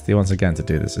 the audacity once again to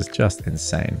do this is just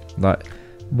insane. Like,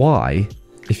 why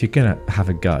if you're going to have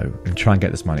a go and try and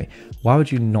get this money, why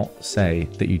would you not say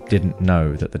that you didn't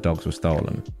know that the dogs were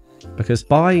stolen? Because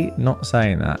by not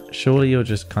saying that, surely you're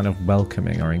just kind of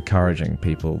welcoming or encouraging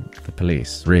people, the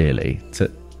police, really,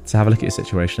 to have a look at your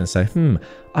situation and say,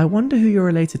 I wonder who you're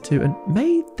related to, and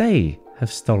may they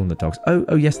have stolen the dogs.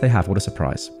 Oh, yes, they have. What a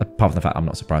surprise. Apart from the fact I'm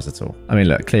not surprised at all. I mean,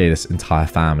 look, clearly this entire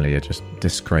family are just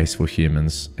disgraceful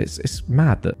humans. It's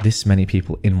mad that this many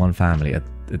people in one family are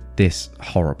this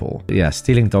horrible. Yeah,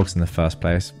 stealing dogs in the first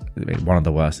place, one of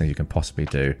the worst things you can possibly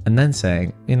do. And then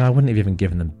saying, I wouldn't have even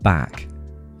given them back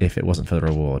if it wasn't for the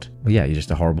reward. Well, yeah, you're just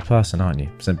a horrible person, aren't you?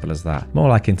 Simple as that. More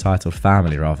like entitled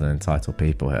family rather than entitled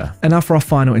people here. And now for our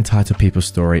final entitled people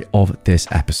story of this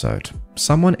episode.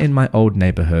 Someone in my old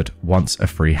neighborhood wants a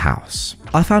free house.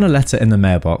 I found a letter in the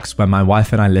mailbox when my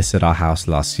wife and I listed our house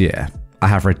last year. I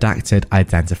have redacted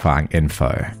identifying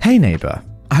info. Hey neighbor,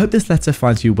 I hope this letter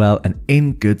finds you well and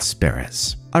in good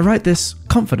spirits. I write this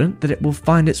confident that it will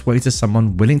find its way to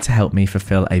someone willing to help me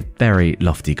fulfill a very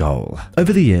lofty goal.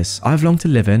 Over the years, I've longed to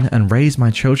live in and raise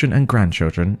my children and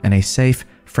grandchildren in a safe,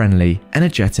 friendly,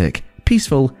 energetic,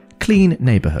 peaceful, clean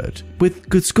neighborhood with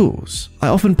good schools. I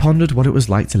often pondered what it was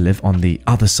like to live on the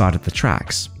other side of the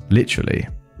tracks, literally.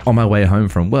 On my way home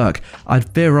from work, I'd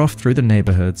veer off through the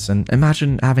neighborhoods and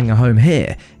imagine having a home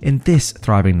here in this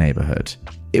thriving neighborhood.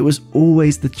 It was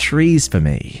always the trees for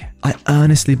me. I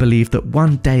earnestly believed that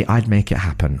one day I'd make it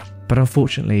happen, but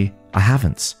unfortunately, I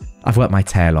haven't. I've worked my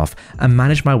tail off and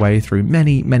managed my way through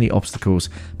many, many obstacles,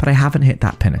 but I haven't hit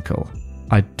that pinnacle.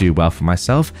 I do well for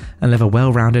myself and live a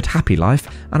well-rounded, happy life,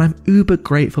 and I'm uber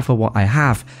grateful for what I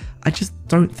have. I just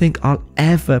don't think I'll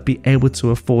ever be able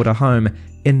to afford a home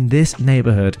in this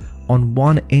neighborhood on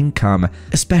one income,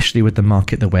 especially with the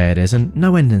market the way it is and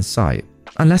no end in sight,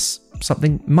 unless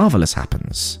something marvelous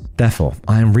happens. Therefore,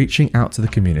 I am reaching out to the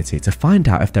community to find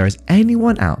out if there is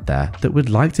anyone out there that would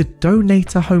like to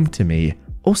donate a home to me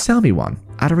or sell me one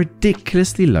at a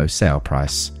ridiculously low sale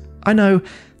price. I know,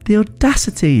 the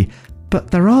audacity, but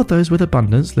there are those with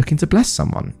abundance looking to bless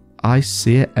someone. I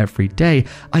see it every day.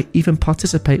 I even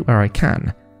participate where I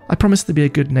can. I promise to be a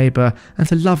good neighbor and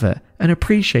to love it and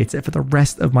appreciate it for the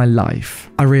rest of my life.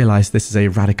 I realize this is a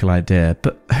radical idea,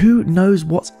 but who knows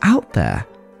what's out there?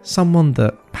 Someone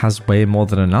that has way more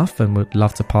than enough and would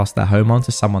love to pass their home on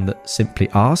to someone that simply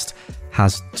asked,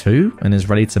 has two and is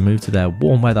ready to move to their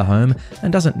warm weather home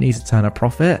and doesn't need to turn a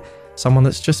profit. Someone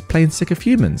that's just plain sick of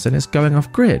humans and is going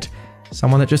off grid.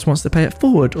 Someone that just wants to pay it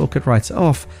forward or could write it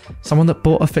off. Someone that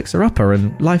bought a fixer-upper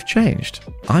and life changed.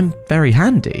 I'm very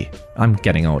handy. I'm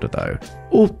getting older though.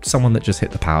 Or someone that just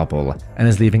hit the Powerball and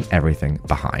is leaving everything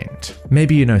behind.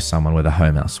 Maybe you know someone with a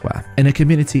home elsewhere, in a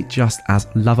community just as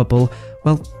lovable.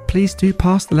 Well, please do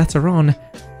pass the letter on.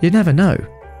 You never know.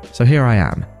 So here I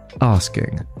am,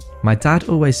 asking. My dad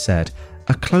always said,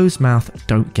 a closed mouth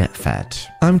don't get fed.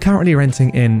 I'm currently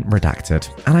renting in Redacted,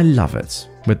 and I love it,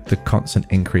 with the constant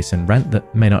increase in rent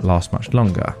that may not last much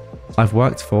longer. I've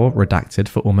worked for Redacted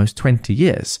for almost 20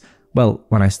 years. Well,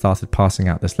 when I started passing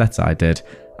out this letter, I did.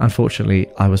 Unfortunately,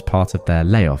 I was part of their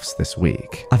layoffs this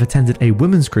week. I've attended a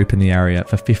women's group in the area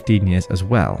for 15 years as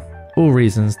well. All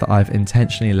reasons that I've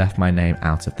intentionally left my name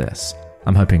out of this.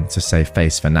 I'm hoping to save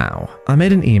face for now. I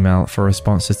made an email for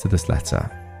responses to this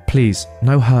letter. Please,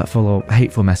 no hurtful or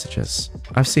hateful messages.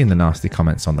 I've seen the nasty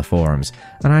comments on the forums,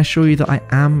 and I assure you that I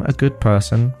am a good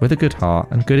person with a good heart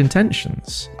and good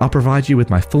intentions. I'll provide you with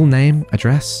my full name,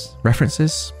 address,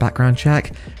 references, background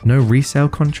check, no resale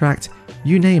contract,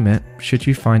 you name it, should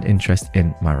you find interest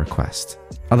in my request.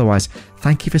 Otherwise,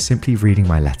 thank you for simply reading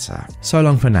my letter. So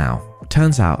long for now.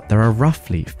 Turns out there are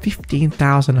roughly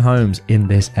 15,000 homes in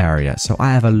this area, so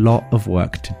I have a lot of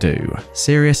work to do.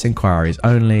 Serious inquiries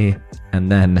only, and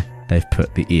then they've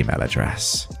put the email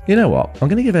address. You know what? I'm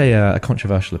going to give a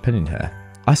controversial opinion here.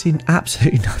 I see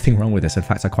absolutely nothing wrong with this. In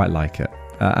fact, I quite like it.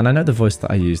 And I know the voice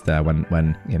that I used there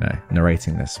when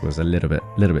narrating this was a little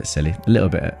bit silly, a little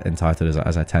bit entitled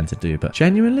as I tend to do. But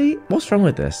genuinely, what's wrong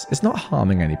with this? It's not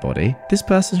harming anybody. This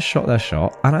person shot their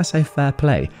shot, and I say fair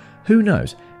play. Who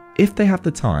knows? If they have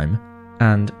the time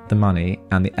and the money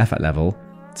and the effort level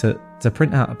to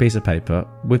print out a piece of paper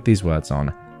with these words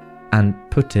on and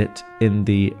put it in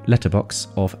the letterbox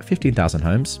of 15,000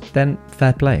 homes, then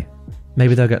fair play.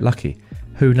 Maybe they'll get lucky.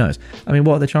 Who knows? I mean,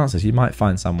 what are the chances? You might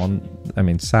find someone, I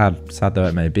mean, sad though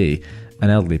it may be, an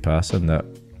elderly person that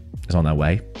is on their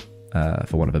way,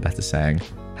 for want of a better saying,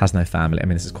 has no family. I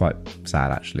mean, this is quite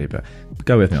sad actually, but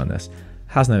go with me on this.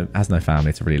 Has no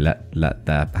family to really let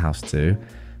their house to.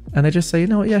 And they just say, you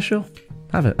know what, yeah, sure,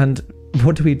 have it. And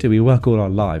What do? We work all our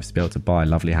lives to be able to buy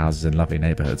lovely houses in lovely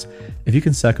neighborhoods. If you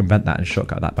can circumvent that and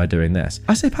shortcut that by doing this,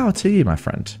 I say power to you, my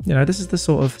friend. You know, this is the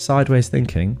sort of sideways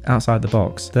thinking outside the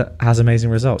box that has amazing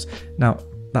results. Now,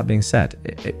 that being said,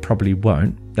 it probably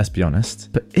won't, let's be honest.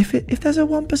 But if there's a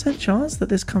 1% chance that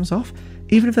this comes off,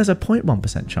 even if there's a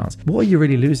 0.1% chance, what are you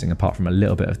really losing apart from a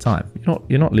little bit of time?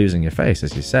 You're not losing your face,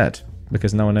 as you said,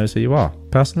 because no one knows who you are.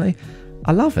 Personally,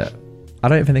 I love it. I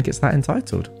don't even think it's that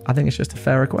entitled. I think it's just a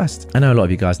fair request. I know a lot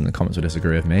of you guys in the comments will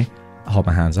disagree with me. I hold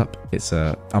my hands up. It's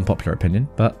an unpopular opinion,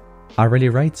 but I really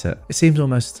rate it. It seems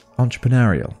almost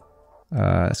entrepreneurial.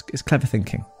 It's clever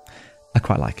thinking. I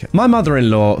quite like it. My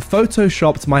mother-in-law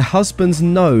photoshopped my husband's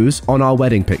nose on our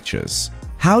wedding pictures.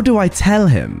 How do I tell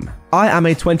him? I am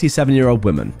a 27-year-old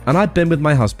woman, and I've been with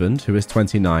my husband, who is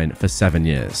 29, for 7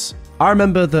 years. I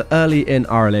remember that early in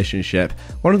our relationship,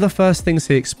 one of the first things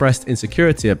he expressed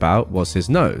insecurity about was his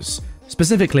nose,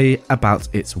 specifically about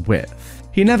its width.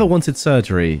 He never wanted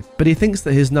surgery, but he thinks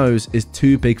that his nose is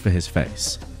too big for his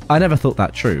face. I never thought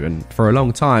that true, and for a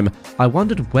long time, I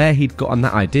wondered where he'd gotten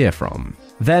that idea from.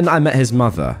 Then I met his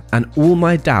mother, and all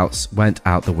my doubts went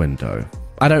out the window.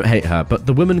 I don't hate her, but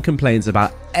the woman complains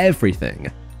about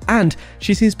everything, and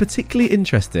she seems particularly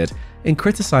interested in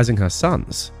criticizing her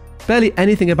sons. Barely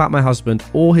anything about my husband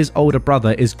or his older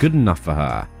brother is good enough for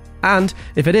her. And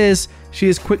if it is, she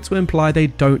is quick to imply they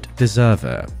don't deserve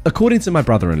it. According to my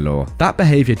brother-in-law, that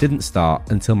behavior didn't start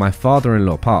until my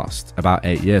father-in-law passed about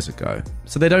 8 years ago,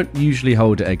 so they don't usually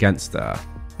hold it against her.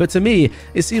 But to me,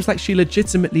 it seems like she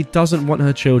legitimately doesn't want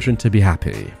her children to be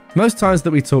happy. Most times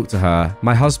that we talk to her,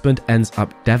 my husband ends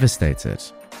up devastated.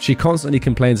 She constantly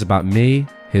complains about me,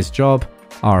 his job,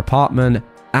 our apartment,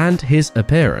 and his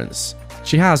appearance.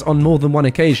 She has, on more than one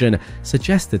occasion,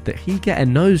 suggested that he get a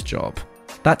nose job.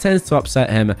 That tends to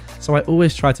upset him, so I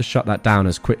always try to shut that down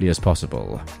as quickly as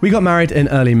possible. We got married in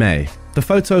early May. The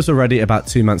photos were ready about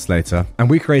 2 months later, and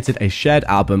we created a shared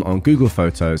album on Google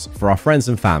Photos for our friends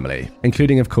and family,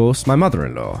 including, of course, my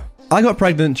mother-in-law. I got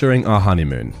pregnant during our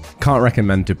honeymoon. Can't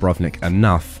recommend Dubrovnik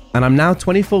enough, and I'm now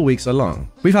 24 weeks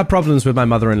along. We've had problems with my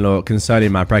mother-in-law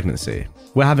concerning my pregnancy.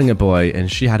 We're having a boy,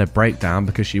 and she had a breakdown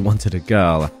because she wanted a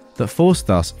girl that forced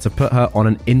us to put her on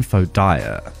an info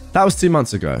diet. That was 2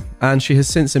 months ago, and she has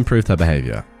since improved her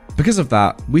behavior. Because of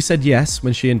that, we said yes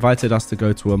when she invited us to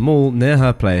go to a mall near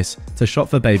her place to shop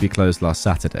for baby clothes last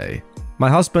Saturday. My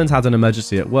husband had an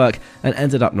emergency at work and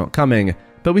ended up not coming,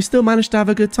 but we still managed to have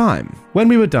a good time. When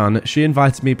we were done, she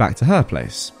invited me back to her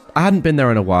place. I hadn't been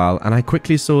there in a while, and I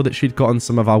quickly saw that she'd gotten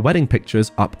some of our wedding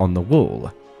pictures up on the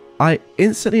wall. I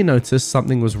instantly noticed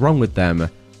something was wrong with them,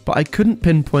 but I couldn't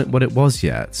pinpoint what it was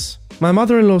yet. My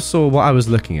mother-in-law saw what I was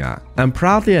looking at and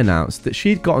proudly announced that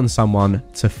she'd gotten someone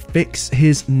to fix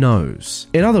his nose.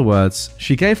 In other words,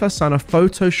 she gave her son a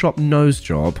Photoshop nose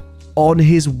job on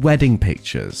his wedding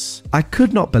pictures. I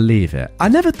could not believe it. I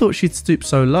never thought she'd stoop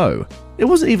so low. It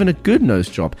wasn't even a good nose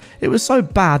job. It was so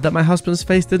bad that my husband's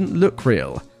face didn't look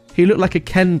real. He looked like a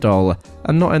Ken doll,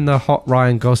 and not in the hot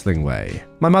Ryan Gosling way.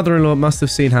 My mother-in-law must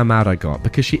have seen how mad I got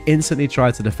because she instantly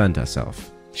tried to defend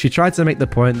herself. She tried to make the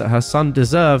point that her son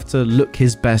deserved to look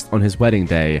his best on his wedding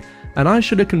day, and I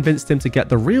should have convinced him to get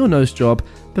the real nose job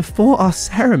before our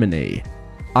ceremony.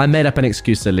 I made up an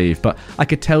excuse to leave, but I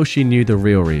could tell she knew the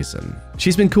real reason.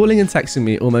 She's been calling and texting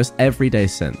me almost every day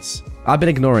since. I've been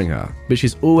ignoring her, but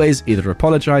she's always either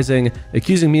apologizing,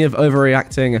 accusing me of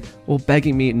overreacting, or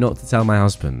begging me not to tell my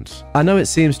husband. I know it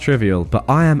seems trivial, but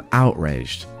I am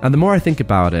outraged, and the more I think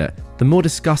about it, the more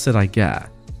disgusted I get.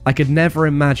 I could never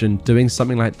imagine doing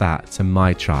something like that to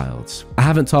my child. I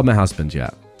haven't told my husband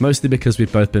yet, mostly because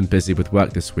we've both been busy with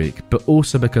work this week, but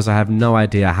also because I have no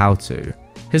idea how to.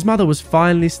 His mother was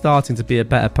finally starting to be a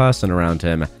better person around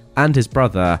him and his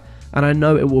brother, and I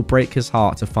know it will break his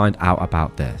heart to find out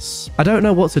about this. I don't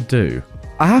know what to do.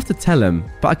 I have to tell him,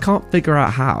 but I can't figure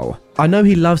out how. I know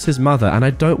he loves his mother, and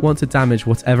I don't want to damage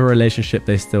whatever relationship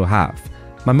they still have.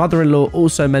 My mother-in-law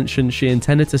also mentioned she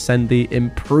intended to send the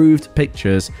improved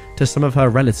pictures to some of her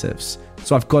relatives,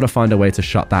 so I've got to find a way to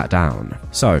shut that down.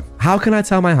 So, how can I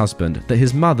tell my husband that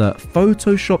his mother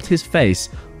photoshopped his face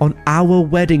on our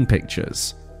wedding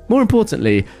pictures? More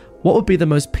importantly, what would be the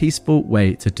most peaceful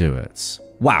way to do it?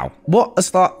 Wow, what a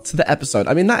start to the episode.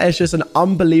 I mean, that is just an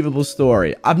unbelievable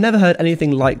story. I've never heard anything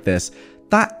like this.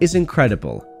 That is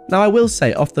incredible. Now, I will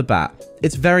say off the bat,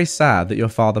 it's very sad that your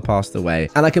father passed away,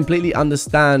 and I completely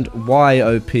understand why,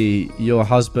 OP, your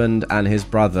husband and his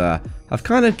brother have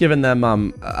kind of given their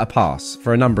mum a pass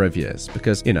for a number of years,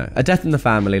 because, you know, a death in the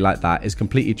family like that is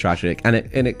completely tragic, and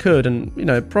it could, and, you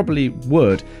know, probably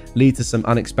would lead to some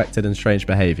unexpected and strange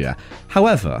behavior.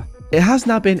 However, it has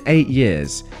now been 8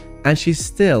 years, and she's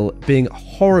still being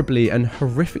horribly and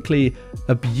horrifically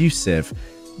abusive.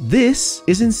 This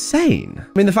is insane.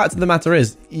 I mean, the fact of the matter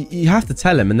is, you have to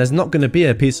tell him, and there's not going to be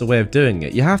a peaceful way of doing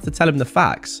it. You have to tell him the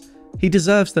facts. He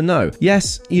deserves to know.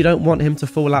 Yes, you don't want him to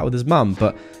fall out with his mum,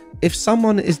 but if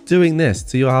someone is doing this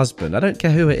to your husband, I don't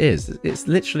care who it is, it's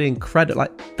literally incredible.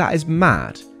 Like, that is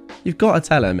mad. You've got to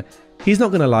tell him. He's not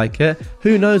going to like it.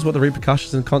 Who knows what the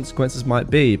repercussions and consequences might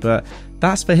be, but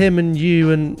that's for him and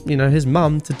you and, his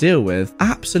mum to deal with.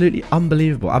 Absolutely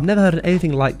unbelievable. I've never heard of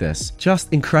anything like this.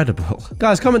 Just incredible.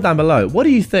 Guys, comment down below. What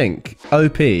do you think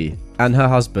OP and her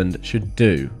husband should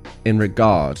do in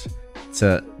regard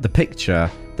to the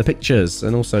pictures,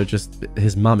 and also just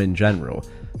his mum in general?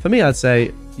 For me, I'd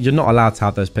say you're not allowed to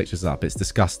have those pictures up. It's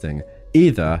disgusting.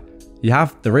 Either you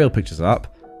have the real pictures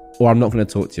up, or I'm not going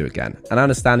to talk to you again. And I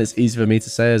understand it's easy for me to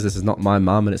say, as this is not my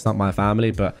mum and it's not my family,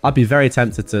 but I'd be very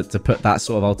tempted to put that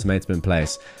sort of ultimatum in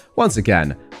place. Once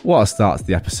again, what a start to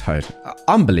the episode.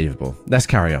 Unbelievable. Let's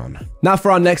carry on. Now for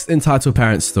our next Entitled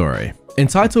Parents story.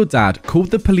 Entitled Dad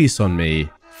called the police on me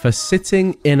for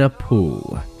sitting in a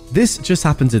pool. This just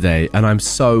happened today and I'm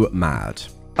so mad.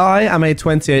 I am a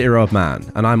 28-year-old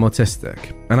man and I'm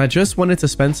autistic, and I just wanted to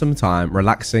spend some time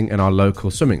relaxing in our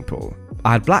local swimming pool.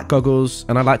 I had black goggles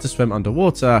and I like to swim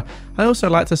underwater. I also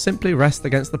like to simply rest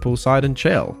against the poolside and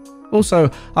chill. Also,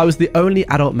 I was the only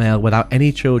adult male without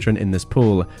any children in this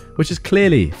pool, which is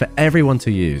clearly for everyone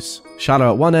to use.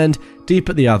 Shallow at one end, deep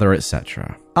at the other,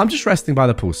 etc. I'm just resting by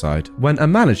the poolside when a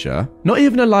manager, not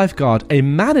even a lifeguard, a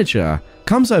manager,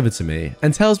 comes over to me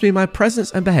and tells me my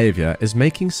presence and behaviour is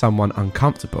making someone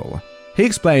uncomfortable. He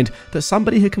explained that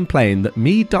somebody had complained that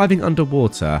me diving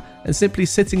underwater and simply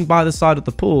sitting by the side of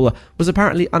the pool was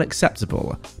apparently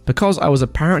unacceptable because I was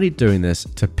apparently doing this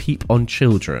to peep on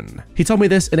children. He told me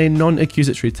this in a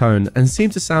non-accusatory tone and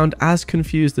seemed to sound as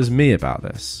confused as me about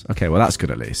this. Okay, well that's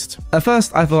good at least. At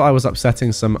first I thought I was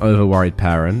upsetting some over-worried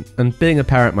parent, and being a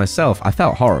parent myself, I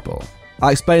felt horrible.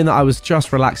 I explained that I was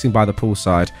just relaxing by the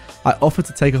poolside. I offered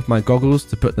to take off my goggles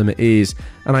to put them at ease,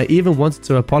 and I even wanted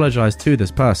to apologise to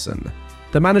this person.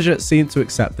 The manager seemed to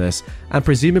accept this and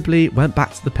presumably went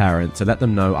back to the parent to let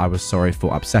them know I was sorry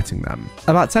for upsetting them.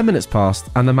 About 10 minutes passed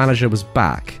and the manager was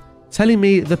back, telling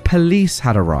me the police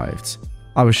had arrived.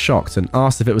 I was shocked and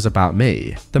asked if it was about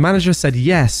me. The manager said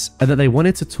yes and that they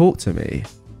wanted to talk to me.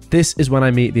 This is when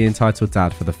I meet the entitled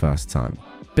dad for the first time.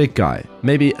 Big guy,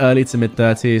 maybe early to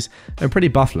mid-30s and pretty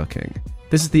buff looking.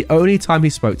 This is the only time he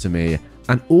spoke to me,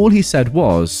 and all he said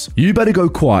was, "You better go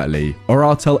quietly or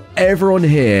I'll tell everyone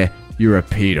here you're a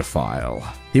paedophile."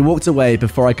 He walked away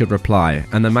before I could reply,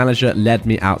 and the manager led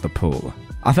me out the pool.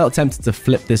 I felt tempted to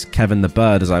flip this Kevin the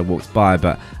Bird as I walked by,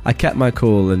 but I kept my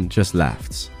cool and just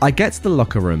left. I get to the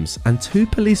locker rooms and 2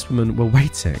 policewomen were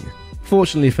waiting.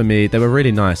 Fortunately for me, they were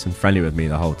really nice and friendly with me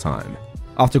the whole time.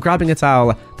 After grabbing a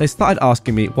towel, they started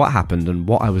asking me what happened and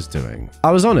what I was doing.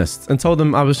 I was honest and told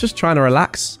them I was just trying to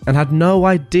relax and had no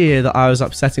idea that I was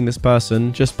upsetting this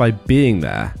person just by being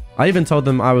there. I even told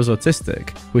them I was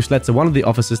autistic, which led to one of the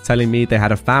officers telling me they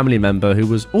had a family member who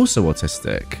was also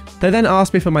autistic. They then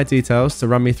asked me for my details to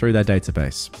run me through their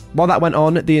database. While that went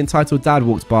on, the entitled dad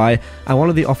walked by and one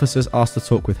of the officers asked to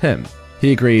talk with him.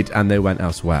 He agreed and they went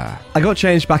elsewhere. I got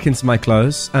changed back into my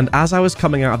clothes, and as I was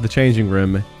coming out of the changing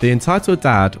room, the entitled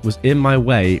dad was in my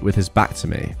way with his back to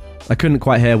me. I couldn't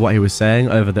quite hear what he was saying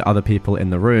over the other people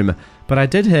in the room, but I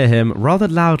did hear him rather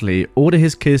loudly order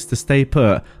his kids to stay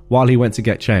put while he went to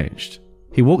get changed.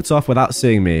 He walked off without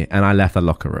seeing me and I left the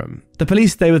locker room. The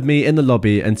police stayed with me in the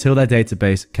lobby until their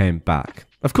database came back.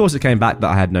 Of course it came back that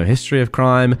I had no history of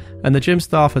crime, and the gym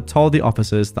staff had told the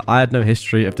officers that I had no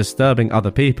history of disturbing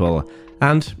other people,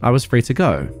 and I was free to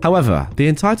go. However, the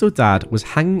entitled dad was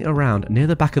hanging around near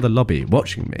the back of the lobby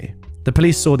watching me. The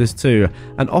police saw this too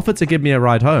and offered to give me a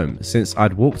ride home since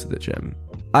I'd walked to the gym.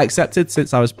 I accepted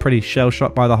since I was pretty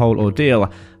shell-shocked by the whole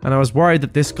ordeal, and I was worried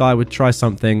that this guy would try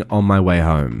something on my way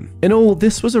home. In all,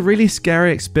 this was a really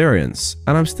scary experience,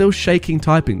 and I'm still shaking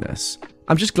typing this.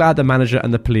 I'm just glad the manager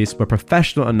and the police were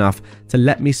professional enough to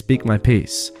let me speak my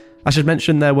piece. I should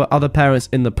mention there were other parents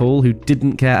in the pool who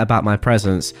didn't care about my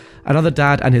presence. Another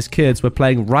dad and his kids were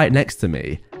playing right next to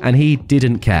me, and he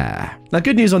didn't care. Now,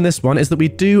 good news on this one is that we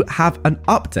do have an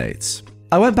update.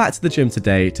 I went back to the gym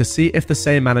today to see if the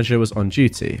same manager was on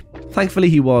duty. Thankfully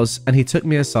he was, and he took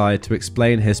me aside to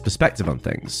explain his perspective on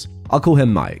things. I'll call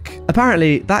him Mike.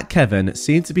 Apparently, that Kevin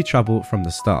seemed to be trouble from the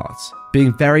start,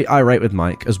 being very irate with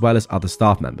Mike as well as other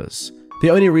staff members. The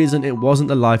only reason it wasn't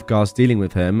the lifeguards dealing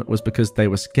with him was because they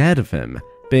were scared of him.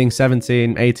 Being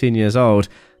 17, 18 years old,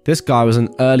 this guy was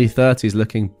an early 30s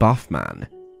looking buff man.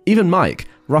 Even Mike,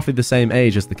 roughly the same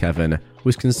age as the Kevin,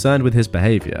 was concerned with his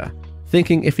behaviour,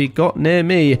 thinking if he got near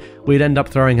me, we'd end up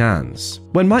throwing hands.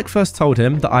 When Mike first told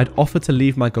him that I'd offered to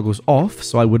leave my goggles off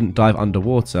so I wouldn't dive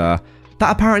underwater,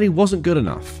 that apparently wasn't good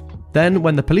enough. Then,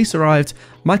 when the police arrived,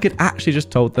 Mike had actually just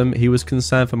told them he was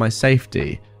concerned for my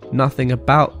safety, nothing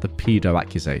about the pedo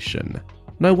accusation.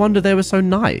 No wonder they were so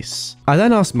nice. I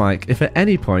then asked Mike if at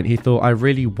any point he thought I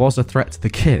really was a threat to the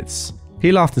kids.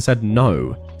 He laughed and said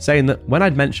no, saying that when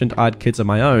I'd mentioned I had kids of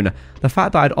my own, the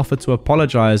fact that I'd offered to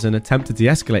apologise and attempt to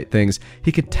de-escalate things,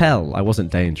 he could tell I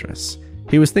wasn't dangerous.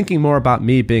 He was thinking more about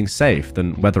me being safe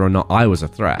than whether or not I was a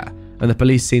threat, and the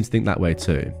police seemed to think that way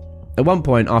too. At one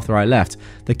point after I left,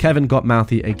 the Kevin got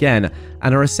mouthy again,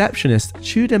 and a receptionist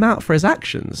chewed him out for his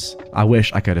actions. I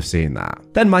wish I could have seen that.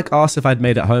 Then Mike asked if I'd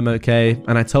made it home okay,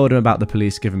 and I told him about the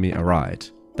police giving me a ride.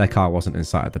 Their car wasn't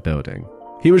inside the building.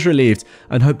 He was relieved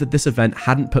and hoped that this event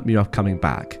hadn't put me off coming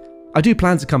back. I do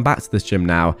plan to come back to this gym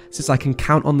now, since I can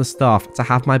count on the staff to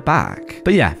have my back.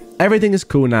 But yeah, everything is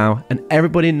cool now, and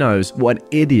everybody knows what an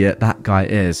idiot that guy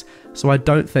is, so I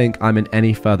don't think I'm in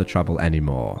any further trouble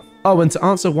anymore. Oh, and to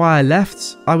answer why I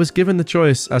left, I was given the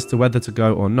choice as to whether to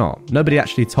go or not. Nobody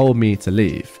actually told me to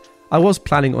leave. I was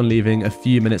planning on leaving a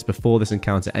few minutes before this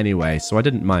encounter anyway, so I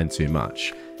didn't mind too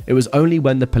much. It was only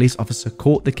when the police officer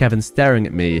caught the Kevin staring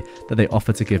at me that they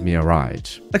offered to give me a ride.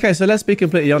 Okay, so let's be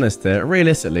completely honest here.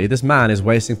 Realistically, this man is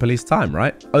wasting police time,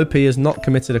 right? OP has not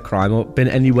committed a crime or been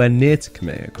anywhere near to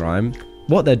committing a crime.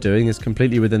 What they're doing is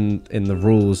completely within the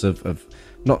rules of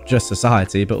not just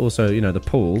society, but also, the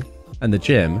pool and the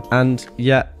gym, and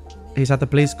yet he's had the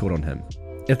police called on him.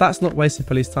 If that's not wasting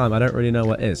police time, I don't really know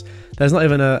what is. There's not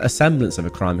even a semblance of a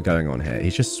crime going on here.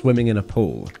 He's just swimming in a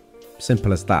pool.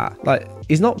 Simple as that. Like,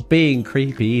 he's not being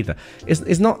creepy either.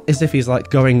 It's not as if he's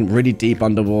like going really deep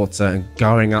underwater and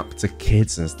going up to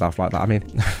kids and stuff like that. I mean,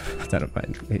 I don't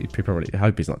know, mate. People really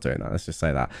hope he's not doing that. Let's just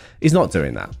say that. He's not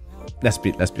doing that. Let's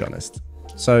be honest.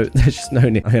 So there's just no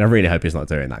need. I mean, I really hope he's not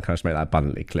doing that. Can I just make that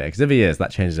abundantly clear? Because if he is,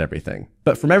 that changes everything.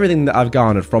 But from everything that I've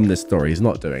garnered from this story, he's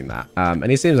not doing that. And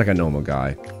he seems like a normal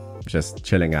guy, just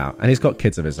chilling out. And he's got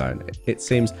kids of his own. It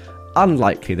seems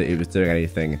unlikely that he was doing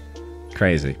anything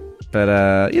crazy.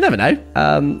 But you never know.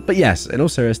 But yes, in all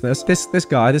seriousness, this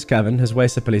guy, this Kevin, has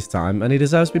wasted police time and he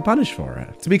deserves to be punished for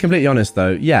it. To be completely honest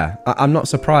though, yeah, I'm not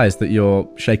surprised that you're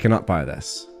shaken up by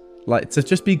this. Like, to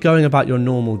just be going about your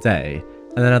normal day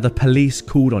and then have the police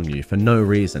called on you for no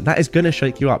reason, that is going to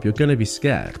shake you up. You're going to be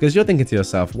scared because you're thinking to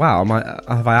yourself, wow,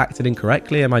 have I acted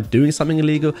incorrectly? Am I doing something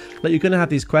illegal? Like, you're going to have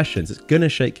these questions. It's going to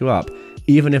shake you up,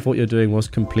 even if what you're doing was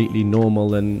completely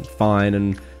normal and fine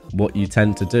and what you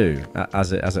tend to do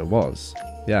as it was.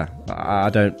 Yeah, I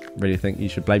don't really think you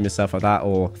should blame yourself for that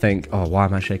or think, oh, why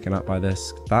am I shaken up by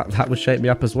this? That would shake me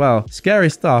up as well. Scary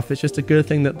stuff. It's just a good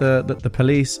thing that the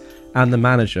police and the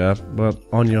manager were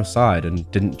on your side and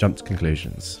didn't jump to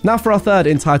conclusions. Now for our third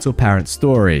entitled parent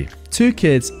story. 2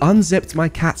 kids unzipped my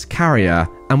cat's carrier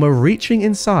and were reaching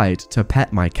inside to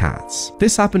pet my cats.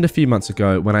 This happened a few months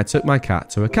ago when I took my cat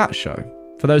to a cat show.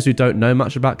 For those who don't know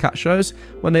much about cat shows,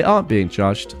 when they aren't being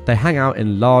judged, they hang out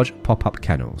in large pop-up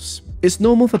kennels. It's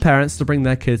normal for parents to bring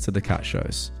their kids to the cat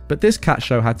shows, but this cat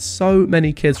show had so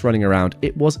many kids running around,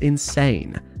 it was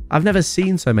insane. I've never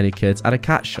seen so many kids at a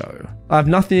cat show. I have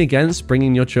nothing against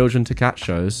bringing your children to cat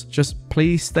shows, just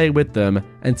please stay with them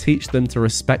and teach them to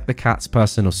respect the cat's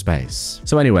personal space.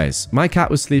 So anyways, my cat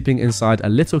was sleeping inside a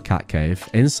little cat cave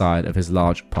inside of his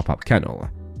large pop-up kennel.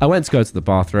 I went to go to the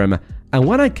bathroom, and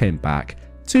when I came back,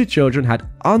 2 children had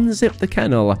unzipped the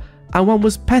kennel and one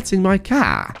was petting my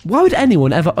cat. Why would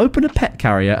anyone ever open a pet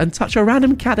carrier and touch a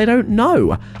random cat they don't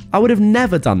know? I would have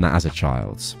never done that as a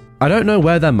child. I don't know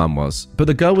where their mum was, but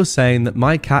the girl was saying that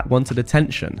my cat wanted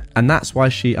attention and that's why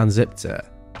she unzipped it.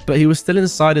 But he was still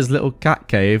inside his little cat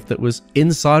cave that was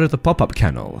inside of the pop-up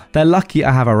kennel. They're lucky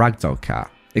I have a ragdoll cat.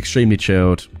 Extremely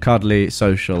chilled, cuddly,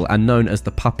 social, and known as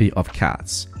the puppy of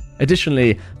cats.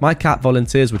 Additionally, my cat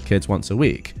volunteers with kids once a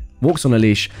week, walks on a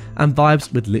leash, and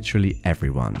vibes with literally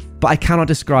everyone. But I cannot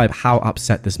describe how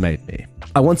upset this made me.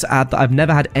 I want to add that I've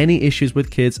never had any issues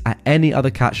with kids at any other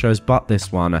cat shows but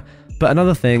this one. But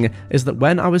another thing is that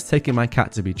when I was taking my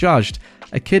cat to be judged,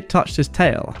 a kid touched his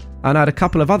tail, and I had a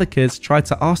couple of other kids try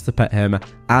to ask to pet him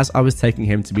as I was taking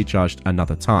him to be judged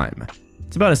another time.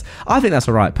 To be honest, I think that's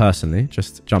alright personally,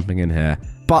 just jumping in here.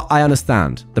 But I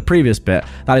understand, the previous bit,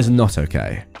 that is not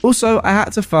okay. Also, I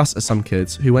had to fuss at some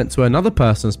kids who went to another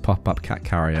person's pop-up cat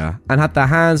carrier and had their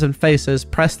hands and faces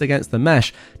pressed against the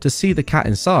mesh to see the cat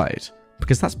inside,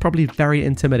 because that's probably very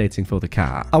intimidating for the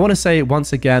cat. I want to say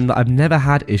once again that I've never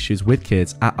had issues with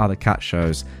kids at other cat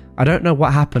shows. I don't know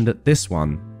what happened at this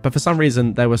one, but for some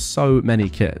reason there were so many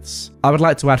kids. I would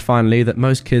like to add finally that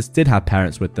most kids did have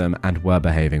parents with them and were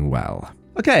behaving well.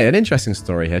 Okay, an interesting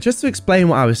story here. Just to explain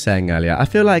what I was saying earlier, I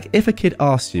feel like if a kid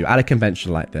asks you at a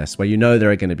convention like this, where you know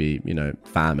there are going to be,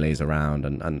 families around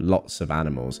and lots of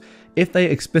animals, if they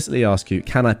explicitly ask you,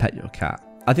 can I pet your cat?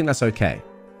 I think that's okay.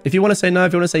 If you want to say no,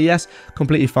 if you want to say yes,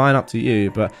 completely fine, up to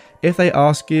you. But if they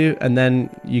ask you and then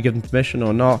you give them permission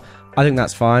or not, I think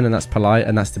that's fine and that's polite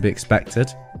and that's to be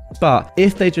expected. But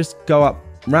if they just go up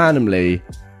randomly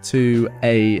to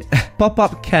a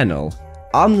pop-up kennel,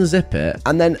 unzip it,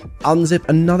 and then unzip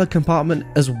another compartment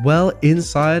as well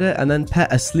inside it, and then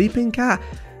pet a sleeping cat,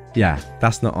 yeah,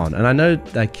 that's not on. And I know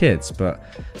they're kids, but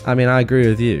I mean, I agree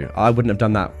with you. I wouldn't have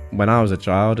done that when I was a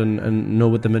child, and nor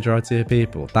would the majority of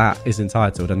people. That is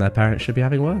entitled, and their parents should be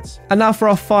having words. And now for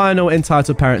our final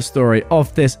entitled parent story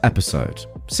of this episode.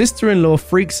 Sister-in-law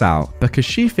freaks out because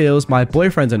she feels my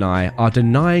boyfriend and I are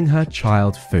denying her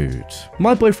child food.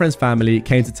 My boyfriend's family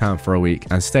came to town for a week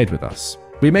and stayed with us.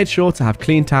 We made sure to have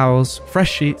clean towels,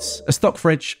 fresh sheets, a stock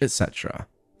fridge, etc.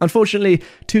 Unfortunately,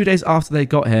 2 days after they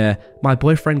got here, my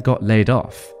boyfriend got laid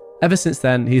off. Ever since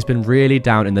then, he's been really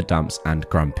down in the dumps and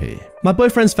grumpy. My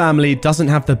boyfriend's family doesn't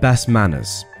have the best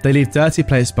manners. They leave dirty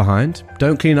plates behind,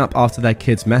 don't clean up after their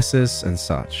kids' messes and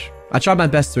such. I tried my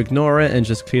best to ignore it and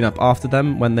just clean up after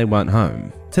them when they weren't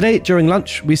home. Today, during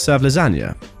lunch, we served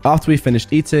lasagna. After we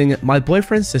finished eating, my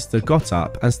boyfriend's sister got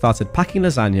up and started packing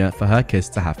lasagna for her kids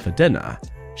to have for dinner.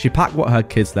 She packed what her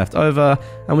kids left over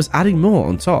and was adding more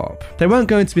on top. They weren't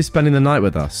going to be spending the night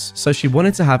with us, so she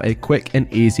wanted to have a quick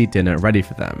and easy dinner ready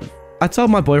for them. I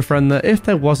told my boyfriend that if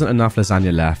there wasn't enough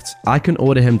lasagna left, I can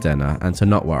order him dinner and to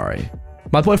not worry.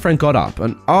 My boyfriend got up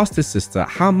and asked his sister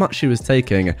how much she was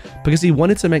taking because he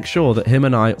wanted to make sure that him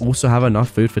and I also have enough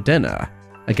food for dinner.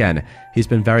 Again, he's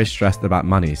been very stressed about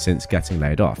money since getting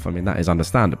laid off. I mean, that is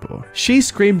understandable. She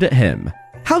screamed at him,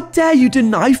 "How dare you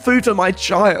deny food for my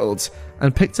child?"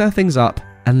 and picked her things up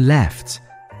and left.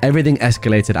 Everything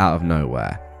escalated out of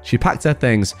nowhere. She packed her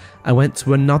things and went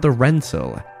to another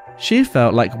rental. She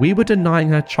felt like we were denying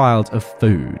her child of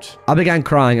food. I began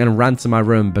crying and ran to my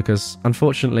room because,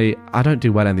 unfortunately, I don't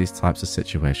do well in these types of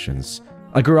situations.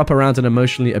 I grew up around an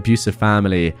emotionally abusive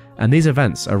family, and these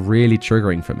events are really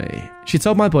triggering for me. She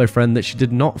told my boyfriend that she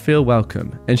did not feel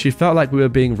welcome, and she felt like we were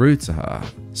being rude to her.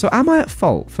 So am I at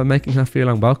fault for making her feel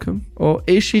unwelcome? Or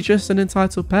is she just an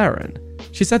entitled parent?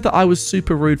 She said that I was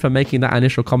super rude for making that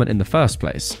initial comment in the first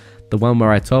place, the one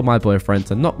where I told my boyfriend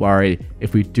to not worry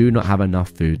if we do not have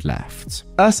enough food left.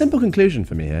 A simple conclusion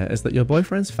for me here is that your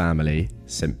boyfriend's family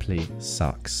simply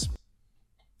sucks.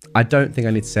 I don't think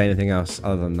I need to say anything else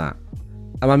other than that.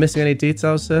 Am I missing any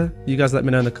details here? You guys let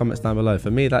me know in the comments down below. For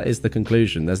me, that is the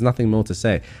conclusion. There's nothing more to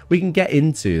say. We can get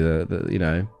into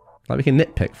we can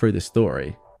nitpick through this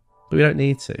story, but we don't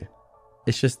need to.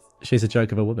 It's just, she's a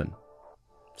joke of a woman.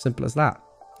 Simple as that.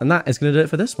 And that is going to do it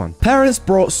for this one. Parents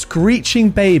brought screeching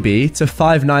baby to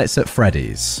Five Nights at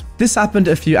Freddy's. This happened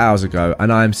a few hours ago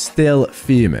and I am still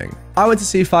fuming. I went to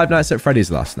see Five Nights at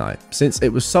Freddy's last night since it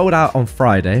was sold out on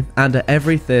Friday and at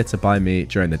every theatre by me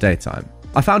during the daytime.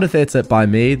 I found a theatre by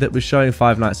me that was showing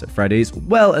Five Nights at Freddy's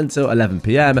well until 11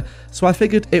 PM, so I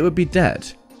figured it would be dead.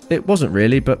 It wasn't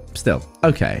really, but still.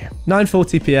 Okay,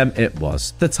 9:40 PM it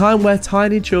was. The time where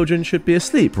tiny children should be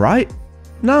asleep, right?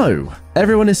 No.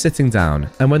 Everyone is sitting down,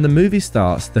 and when the movie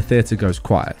starts, the theatre goes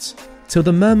quiet, till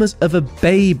the murmurs of a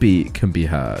baby can be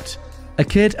heard. A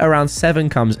kid around 7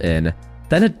 comes in,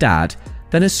 then a dad,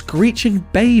 then a screeching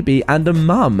baby and a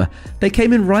mum. They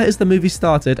came in right as the movie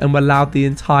started and were loud the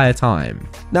entire time.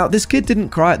 Now, this kid didn't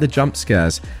cry at the jump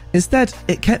scares. Instead,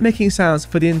 it kept making sounds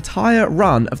for the entire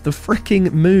run of the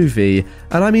freaking movie,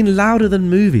 and I mean louder than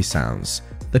movie sounds.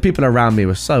 The people around me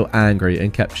were so angry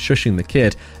and kept shushing the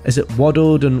kid as it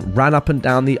waddled and ran up and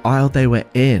down the aisle they were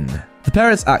in. The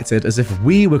parents acted as if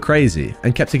we were crazy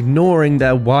and kept ignoring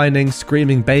their whining,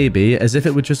 screaming baby as if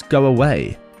it would just go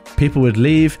away. People would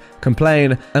leave,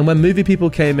 complain, and when movie people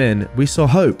came in, we saw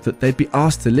hope that they'd be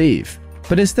asked to leave.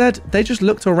 But instead, they just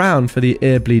looked around for the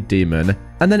earbleed demon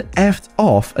and then effed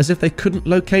off as if they couldn't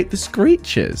locate the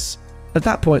screeches. At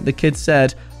that point, the kid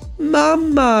said,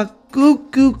 "Mama, goo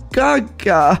goo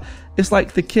gaga." It's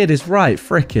like the kid is right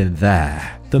frickin'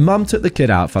 there. The mum took the kid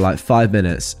out for like 5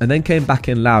 minutes and then came back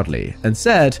in loudly and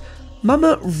said,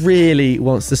 "Mama really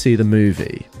wants to see the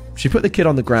movie." She put the kid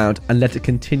on the ground and let it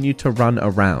continue to run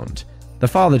around. The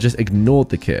father just ignored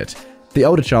the kid. The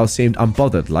older child seemed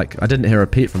unbothered, like I didn't hear a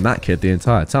peep from that kid the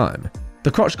entire time.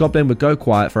 The crotch goblin would go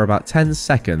quiet for about 10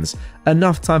 seconds,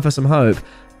 enough time for some hope,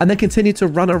 and then continue to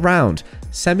run around,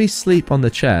 semi-sleep on the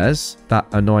chairs, that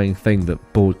annoying thing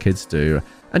that bald kids do,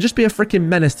 and just be a freaking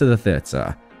menace to the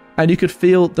theatre. And you could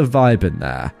feel the vibe in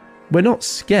there. We're not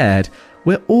scared,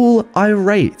 we're all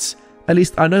irate. At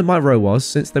least I know my row was,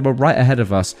 since they were right ahead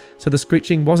of us, so the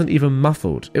screeching wasn't even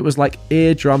muffled. It was like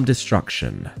eardrum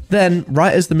destruction. Then,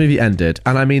 right as the movie ended,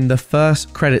 and I mean the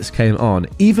first credits came on,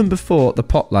 even before the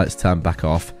pop lights turned back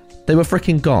off, they were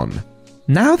freaking gone.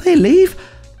 Now they leave?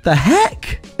 The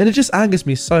heck? And it just angers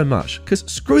me so much, because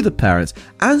screw the parents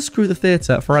and screw the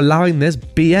theatre for allowing this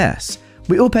BS.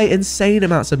 We all pay insane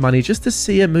amounts of money just to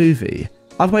see a movie.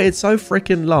 I've waited so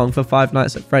freaking long for Five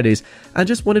Nights at Freddy's and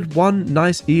just wanted one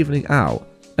nice evening out.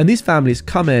 And these families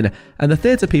come in and the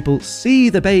theatre people see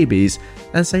the babies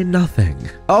and say nothing.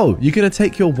 Oh, you're going to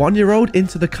take your 1-year-old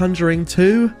into The Conjuring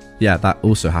too? Yeah, that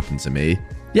also happened to me.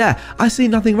 Yeah, I see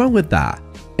nothing wrong with that.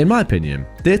 In my opinion,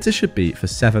 theatre should be for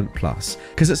 7+,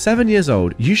 because at 7 years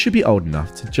old, you should be old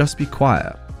enough to just be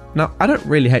quiet. Now, I don't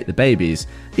really hate the babies,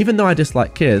 even though I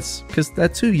dislike kids, because they're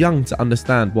too young to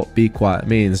understand what be quiet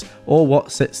means, or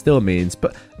what sit still means,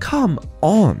 but come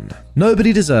on.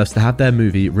 Nobody deserves to have their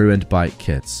movie ruined by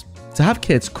kids. To have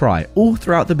kids cry all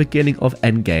throughout the beginning of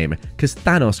Endgame because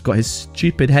Thanos got his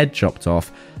stupid head chopped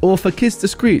off, or for kids to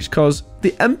screech because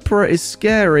the Emperor is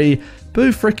scary,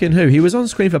 boo frickin' who, he was on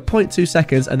screen for 0.2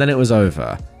 seconds and then it was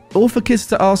over. Or for kids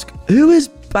to ask, who is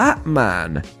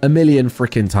Batman? A million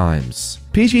frickin' times.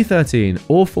 PG-13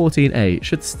 or 14A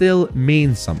should still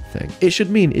mean something. It should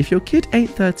mean if your kid ain't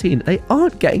 13, they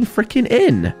aren't getting frickin'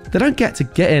 in. They don't get to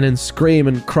get in and scream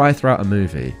and cry throughout a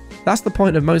movie. That's the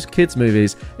point of most kids'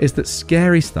 movies, is that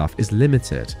scary stuff is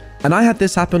limited. And I had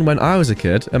this happen when I was a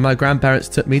kid and my grandparents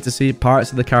took me to see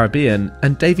Pirates of the Caribbean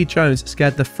and Davy Jones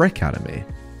scared the frick out of me.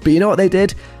 But you know what they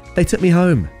did? They took me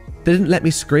home. They didn't let me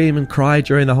scream and cry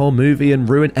during the whole movie and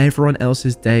ruin everyone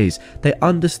else's days. They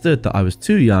understood that I was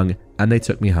too young and they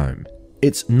took me home.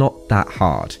 It's not that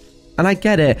hard. And I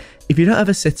get it, if you don't have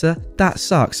a sitter, that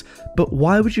sucks. But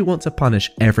why would you want to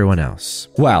punish everyone else?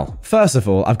 Well, first of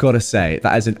all, I've got to say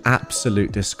that is an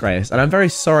absolute disgrace. And I'm very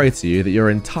sorry to you that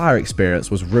your entire experience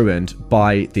was ruined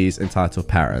by these entitled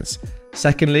parents.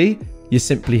 Secondly, you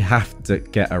simply have to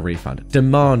get a refund.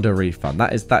 Demand a refund.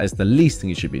 That is the least thing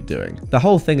you should be doing. The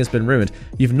whole thing has been ruined.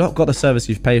 You've not got the service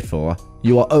you've paid for.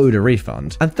 You are owed a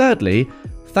refund. And thirdly,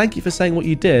 thank you for saying what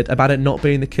you did about it not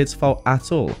being the kid's fault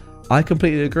at all. I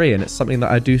completely agree, and it's something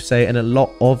that I do say in a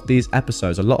lot of these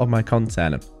episodes, a lot of my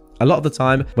content. A lot of the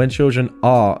time when children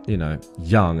are,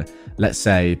 young, let's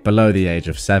say below the age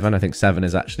of 7, I think 7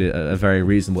 is actually a very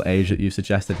reasonable age that you've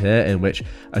suggested here, in which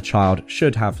a child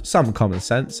should have some common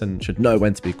sense and should know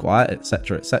when to be quiet,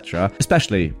 etc., etc.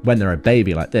 Especially when they're a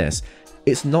baby like this.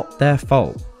 It's not their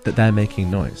fault that they're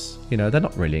making noise. They're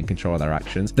not really in control of their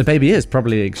actions. The baby is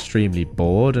probably extremely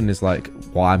bored and is like,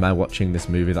 why am I watching this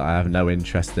movie that I have no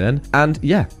interest in? And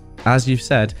yeah, as you've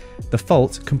said, the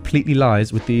fault completely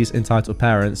lies with these entitled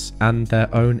parents and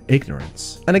their own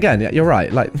ignorance. And again, you're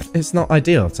right, it's not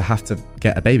ideal to have to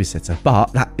get a babysitter,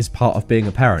 but that is part of being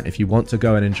a parent. If you want to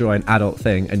go and enjoy an adult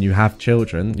thing and you have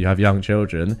children, you have young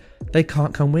children, they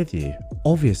can't come with you.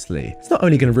 Obviously. It's not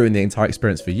only going to ruin the entire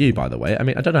experience for you, by the way. I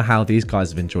mean, I don't know how these guys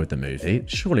have enjoyed the movie.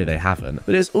 Surely they haven't.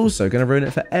 But it's also going to ruin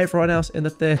it for everyone else in the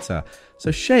theatre.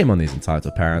 So shame on these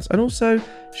entitled parents, and also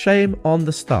shame on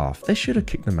the staff. They should have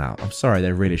kicked them out. I'm sorry,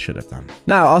 they really should have done.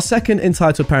 Now, our second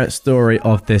entitled parent story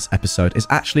of this episode is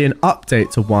actually an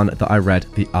update to one that I read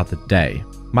the other day.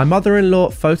 My mother-in-law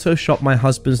photoshopped my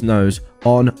husband's nose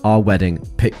on our wedding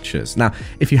pictures. Now,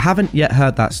 if you haven't yet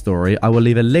heard that story, I will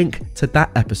leave a link to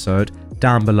that episode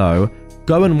down below.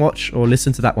 Go and watch or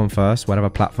listen to that one first, whatever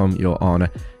platform you're on.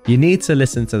 You need to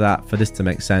listen to that for this to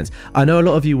make sense. I know a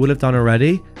lot of you will have done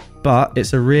already, but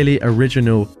it's a really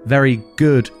original, very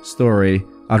good story.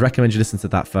 I'd recommend you listen to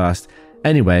that first.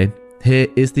 Anyway, here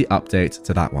is the update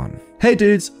to that one. Hey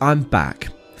dudes, I'm back.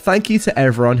 Thank you to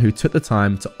everyone who took the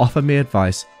time to offer me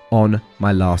advice on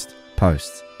my last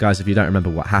post. Guys, if you don't remember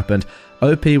what happened,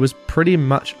 OP was pretty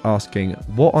much asking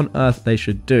what on earth they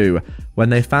should do when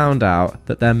they found out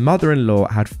that their mother-in-law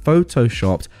had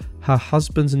photoshopped her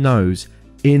husband's nose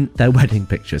in their wedding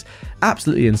pictures.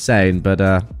 Absolutely insane, but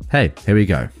hey, here we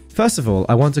go. First of all,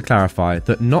 I want to clarify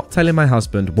that not telling my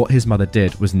husband what his mother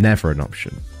did was never an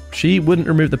option. She wouldn't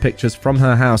remove the pictures from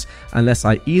her house unless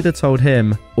I either told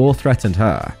him or threatened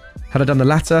her. Had I done the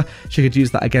latter, she could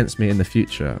use that against me in the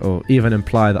future, or even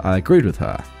imply that I agreed with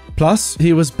her. Plus,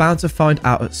 he was bound to find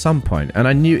out at some point, and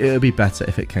I knew it would be better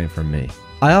if it came from me.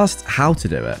 I asked how to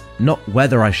do it, not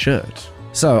whether I should.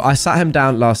 So I sat him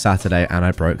down last Saturday and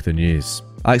I broke the news.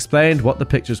 I explained what the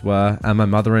pictures were and my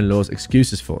mother-in-law's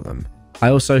excuses for them. I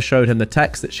also showed him the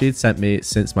text that she'd sent me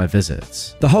since my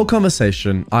visit. The whole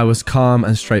conversation, I was calm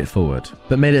and straightforward,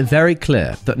 but made it very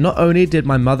clear that not only did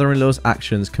my mother-in-law's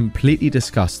actions completely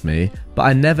disgust me, but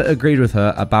I never agreed with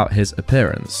her about his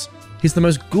appearance. He's the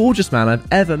most gorgeous man I've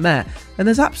ever met, and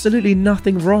there's absolutely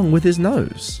nothing wrong with his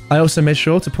nose. I also made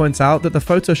sure to point out that the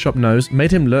Photoshop nose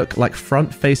made him look like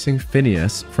front-facing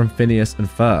Phineas from Phineas and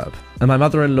Ferb. And my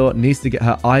mother-in-law needs to get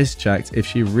her eyes checked if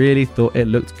she really thought it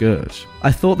looked good.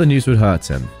 I thought the news would hurt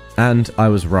him, and I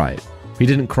was right. He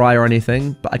didn't cry or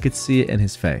anything, but I could see it in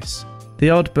his face. The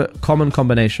odd but common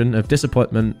combination of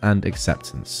disappointment and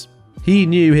acceptance. He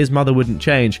knew his mother wouldn't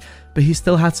change, but he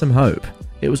still had some hope.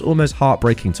 It was almost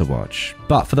heartbreaking to watch.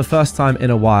 But for the first time in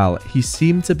a while, he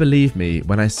seemed to believe me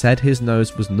when I said his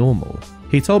nose was normal.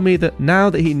 He told me that now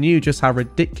that he knew just how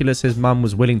ridiculous his mum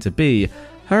was willing to be,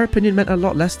 her opinion meant a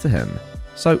lot less to him.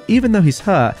 So even though he's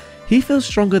hurt, he feels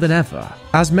stronger than ever.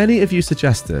 As many of you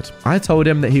suggested, I told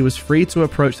him that he was free to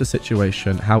approach the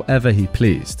situation however he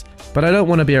pleased. But I don't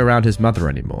want to be around his mother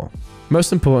anymore.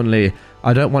 Most importantly,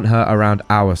 I don't want her around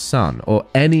our son or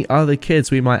any other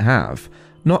kids we might have.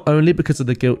 Not only because of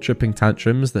the guilt-tripping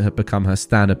tantrums that have become her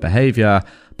standard behaviour,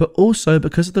 but also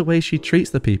because of the way she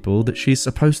treats the people that she's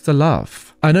supposed to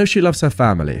love. I know she loves her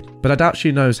family, but I doubt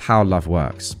she knows how love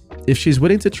works. If she's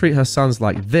willing to treat her sons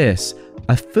like this,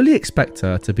 I fully expect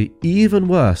her to be even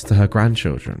worse to her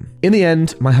grandchildren. In the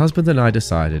end, my husband and I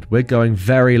decided we're going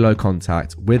very low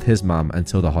contact with his mum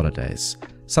until the holidays.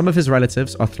 Some of his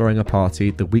relatives are throwing a party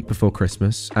the week before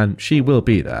Christmas, and she will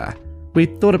be there. We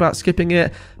thought about skipping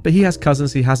it, but he has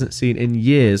cousins he hasn't seen in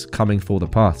years coming for the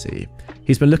party.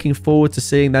 He's been looking forward to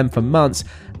seeing them for months,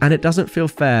 and it doesn't feel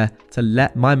fair to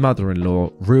let my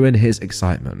mother-in-law ruin his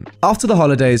excitement. After the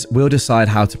holidays, we'll decide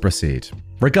how to proceed.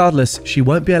 Regardless, she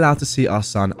won't be allowed to see our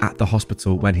son at the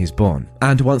hospital when he's born.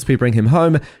 And once we bring him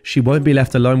home, she won't be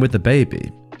left alone with the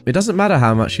baby. It doesn't matter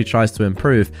how much she tries to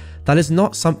improve, that is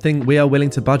not something we are willing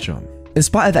to budge on. In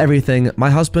spite of everything, my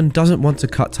husband doesn't want to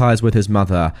cut ties with his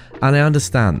mother, and I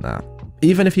understand that.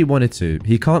 Even if he wanted to,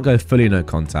 he can't go fully no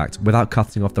contact without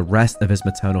cutting off the rest of his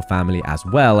maternal family as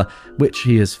well, which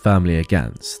he is firmly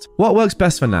against. What works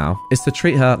best for now is to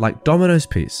treat her like Domino's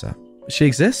Pizza. She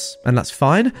exists, and that's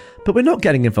fine, but we're not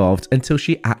getting involved until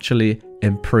she actually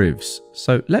improves.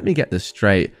 So let me get this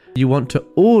straight. You want to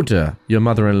order your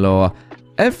mother-in-law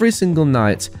every single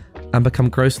night and become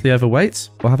grossly overweight?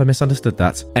 Or have I misunderstood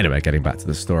that? Anyway, getting back to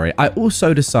the story, I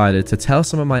also decided to tell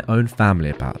some of my own family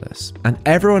about this. And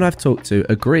everyone I've talked to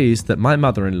agrees that my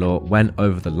mother-in-law went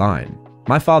over the line.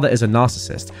 My father is a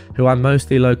narcissist who I'm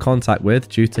mostly low contact with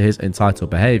due to his entitled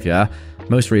behaviour.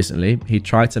 Most recently, he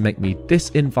tried to make me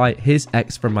disinvite his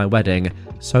ex from my wedding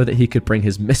so that he could bring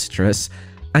his mistress.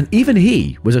 And even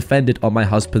he was offended on my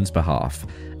husband's behalf.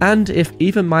 And if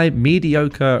even my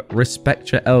mediocre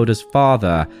respect your elders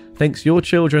father thinks your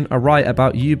children are right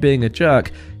about you being a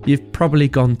jerk, you've probably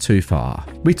gone too far.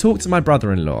 We talked to my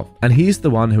brother-in-law, and he's the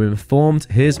one who informed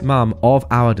his mum of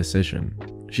our decision.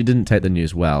 She didn't take the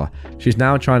news well. She's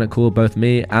now trying to call both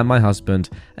me and my husband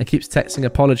and keeps texting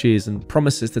apologies and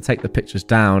promises to take the pictures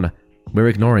down. We're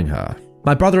ignoring her.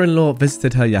 My brother-in-law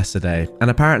visited her yesterday, and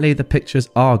apparently the pictures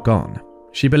are gone.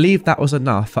 She believed that was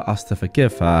enough for us to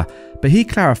forgive her, but he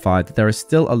clarified that there is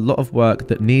still a lot of work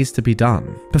that needs to be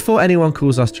done. Before anyone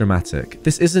calls us dramatic,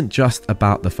 this isn't just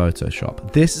about the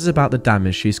Photoshop. This is about the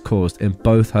damage she's caused in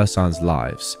both her sons'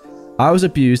 lives. I was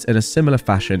abused in a similar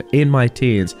fashion in my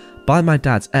teens by my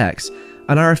dad's ex,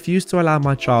 and I refuse to allow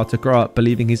my child to grow up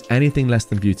believing he's anything less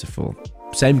than beautiful.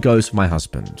 Same goes for my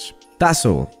husband. That's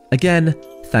all. Again,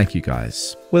 thank you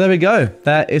guys. Well, there we go.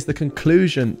 There is the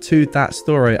conclusion to that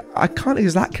story. I can't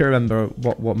exactly remember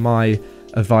what my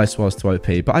advice was to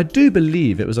OP, but I do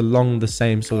believe it was along the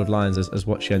same sort of lines as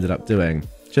what she ended up doing.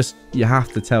 Just, you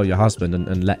have to tell your husband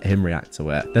and let him react to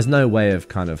it. There's no way of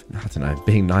kind of, I don't know,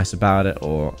 being nice about it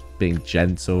or being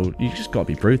gentle. You just got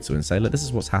to be brutal and say, look, this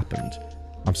is what's happened.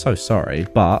 I'm so sorry,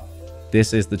 but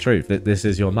this is the truth. This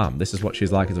is your mum. This is what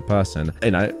she's like as a person.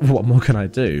 You know, what more can I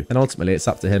do? And ultimately, it's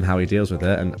up to him how he deals with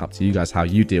it, and up to you guys how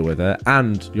you deal with it,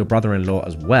 and your brother-in-law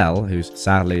as well, who's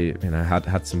sadly, you know,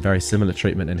 had some very similar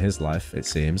treatment in his life, it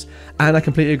seems. And I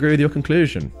completely agree with your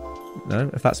conclusion. No,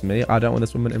 if that's me, I don't want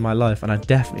this woman in my life, and I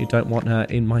definitely don't want her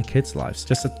in my kids' lives.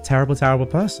 Just a terrible, terrible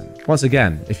person. Once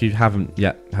again, if you haven't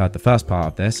yet heard the first part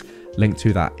of this, link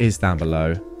to that is down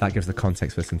below. That gives the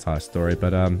context for this entire story.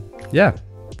 But yeah,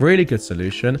 really good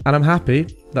solution, and I'm happy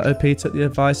that OP took the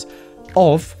advice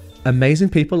of amazing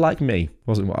people like me.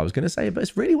 Wasn't what I was going to say, but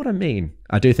it's really what I mean.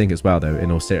 I do think as well, though,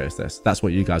 in all seriousness, that's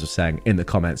what you guys were saying in the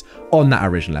comments on that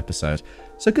original episode.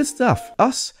 So good stuff.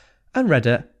 Us and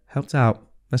Reddit helped out.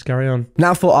 let's carry on.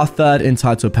 Now for our third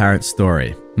entitled parent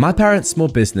story. My parents' small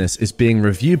business is being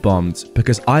review bombed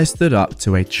because I stood up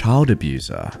to a child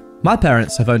abuser. My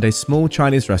parents have owned a small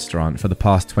Chinese restaurant for the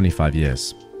past 25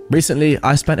 years. Recently,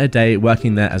 I spent a day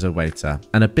working there as a waiter,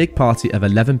 and a big party of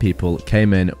 11 people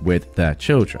came in with their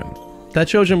children. Their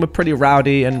children were pretty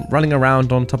rowdy and running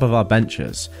around on top of our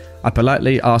benches. I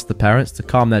politely asked the parents to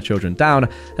calm their children down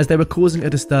as they were causing a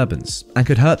disturbance and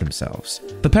could hurt themselves.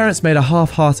 The parents made a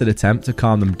half-hearted attempt to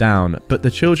calm them down, but the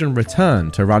children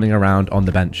returned to running around on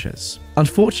the benches.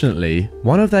 Unfortunately,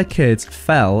 one of their kids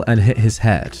fell and hit his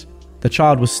head. The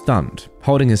child was stunned,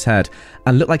 holding his head,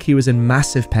 and looked like he was in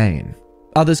massive pain.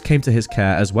 Others came to his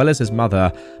care as well as his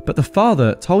mother, but the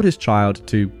father told his child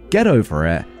to get over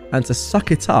it and to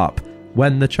suck it up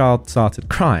when the child started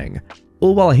crying,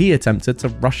 all while he attempted to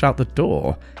rush out the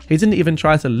door. He didn't even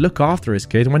try to look after his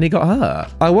kid when he got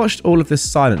hurt. I watched all of this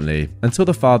silently until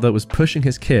the father was pushing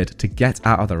his kid to get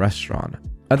out of the restaurant.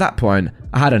 At that point,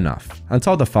 I had enough and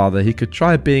told the father he could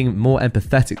try being more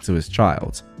empathetic to his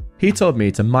child. He told me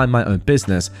to mind my own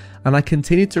business, and I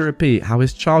continued to repeat how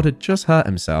his child had just hurt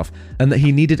himself and that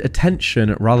he needed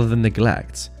attention rather than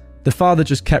neglect. The father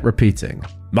just kept repeating,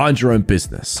 "Mind your own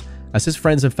business," as his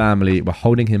friends and family were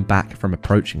holding him back from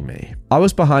approaching me. I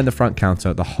was behind the front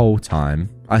counter the whole time.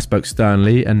 I spoke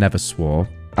sternly and never swore.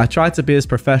 I tried to be as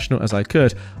professional as I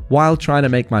could while trying to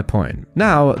make my point.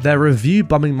 Now they're review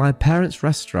bombing my parents'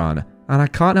 restaurant, and I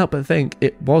can't help but think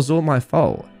it was all my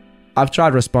fault. I've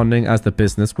tried responding as the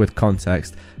business with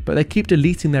context, but they keep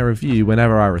deleting their review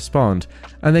whenever I respond,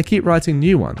 and they keep writing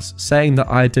new ones, saying that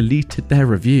I deleted their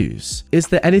reviews. Is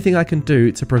there anything I can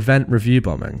do to prevent review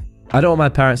bombing? I don't want my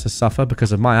parents to suffer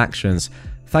because of my actions.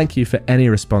 Thank you for any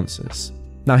responses.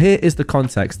 Now here is the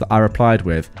context that I replied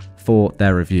with for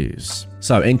their reviews.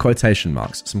 So in quotation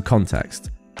marks, some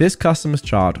context. This customer's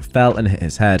child fell and hit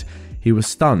his head. He was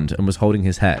stunned and was holding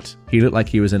his head. He looked like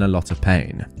he was in a lot of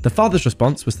pain. The father's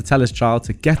response was to tell his child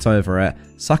to get over it,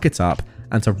 suck it up,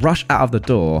 and to rush out of the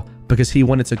door because he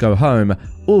wanted to go home,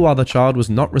 all while the child was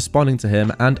not responding to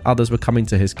him and others were coming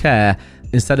to his care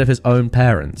instead of his own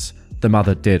parents. The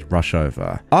mother did rush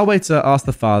over. Our waiter asked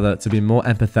the father to be more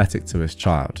empathetic to his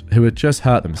child, who had just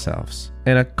hurt themselves,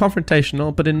 in a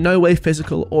confrontational but in no way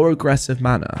physical or aggressive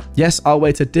manner. Yes, our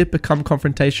waiter did become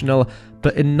confrontational,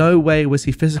 but in no way was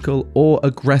he physical or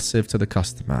aggressive to the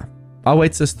customer. Our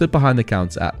waiter stood behind the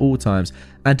counter at all times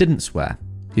and didn't swear.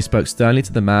 He spoke sternly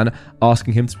to the man,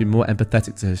 asking him to be more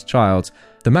empathetic to his child.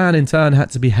 The man in turn had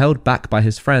to be held back by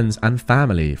his friends and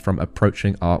family from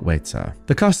approaching our waiter.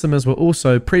 The customers were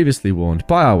also previously warned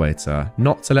by our waiter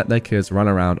not to let their kids run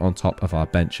around on top of our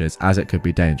benches as it could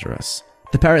be dangerous.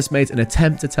 The parents made an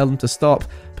attempt to tell them to stop,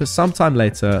 but sometime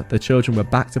later, the children were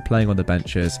back to playing on the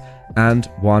benches and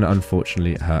one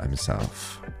unfortunately hurt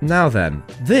himself. Now then,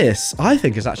 this I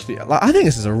think is actually, I think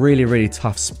this is a really, really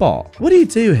tough spot. What do you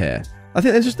do here? I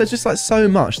think there's just like so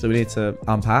much that we need to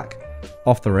unpack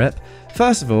off the rip.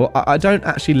 First of all, I don't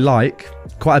actually like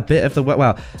quite a bit of the word.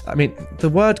 Well, I mean, the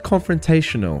word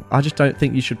confrontational, I just don't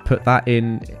think you should put that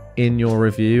in your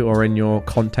review or in your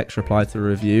context reply to the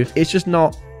review. It's just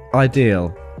not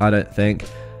ideal, I don't think.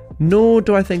 Nor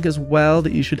do I think as well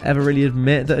that you should ever really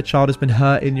admit that a child has been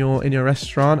hurt in your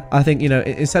restaurant. I think,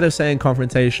 instead of saying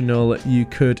confrontational, you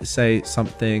could say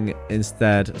something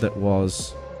instead that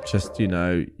was just,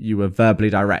 you were verbally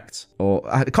direct. Or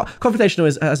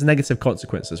confrontational has negative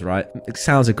consequences, right? It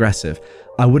sounds aggressive.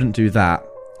 I wouldn't do that.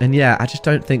 And yeah, I just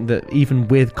don't think that even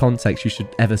with context, you should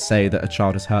ever say that a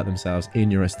child has hurt themselves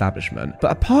in your establishment.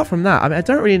 But apart from that, I mean, I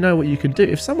don't really know what you can do.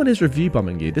 If someone is review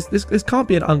bombing you, this can't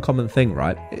be an uncommon thing,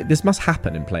 right? This must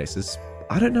happen in places.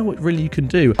 I don't know what really you can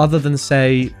do other than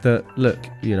say that, look,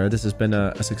 this has been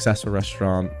a successful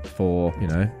restaurant for,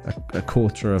 a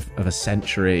quarter of a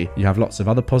century. You have lots of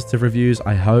other positive reviews,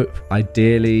 I hope.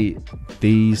 Ideally,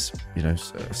 these,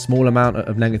 a small amount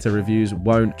of negative reviews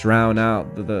won't drown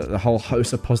out the whole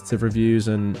host of positive reviews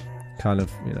and kind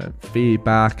of,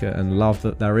 feedback and love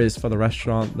that there is for the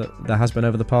restaurant that there has been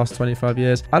over the past 25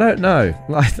 years. I don't know.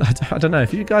 I don't know.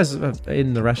 If you guys are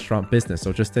in the restaurant business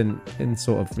or just in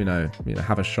sort of,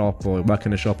 have a shop or work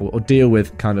in a shop or deal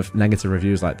with kind of negative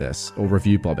reviews like this or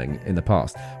review bombing in the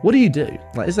past, what do you do?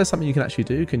 Like, is there something you can actually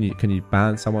do? Can you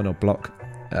ban someone or block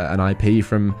an IP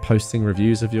from posting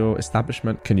reviews of your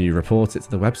establishment? Can you report it to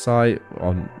the website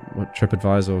on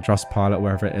TripAdvisor or Trustpilot,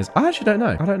 wherever it is? I actually don't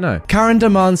know. I don't know. Karen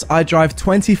demands I drive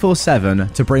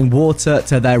 24/7 to bring water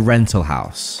to their rental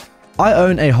house. I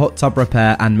own a hot tub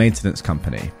repair and maintenance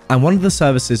company, and one of the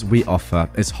services we offer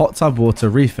is hot tub water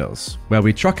refills, where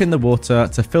we truck in the water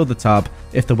to fill the tub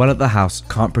if the well at the house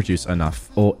can't produce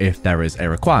enough or if there is a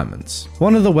requirement.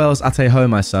 One of the wells at a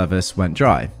home I service went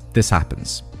dry. This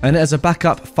happens, and it is a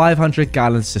backup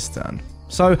 500-gallon cistern.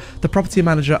 So the property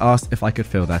manager asked if I could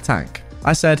fill their tank.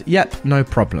 I said, yep, no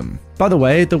problem. By the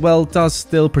way, the well does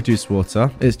still produce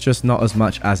water, it's just not as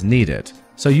much as needed.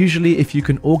 So usually if you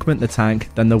can augment the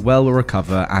tank, then the well will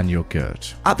recover and you're good.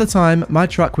 At the time, my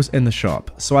truck was in the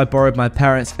shop, so I borrowed my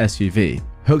parents' SUV,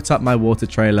 hooked up my water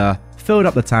trailer, filled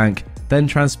up the tank, then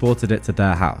transported it to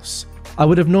their house. I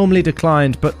would have normally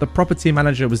declined, but the property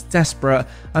manager was desperate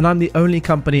and I'm the only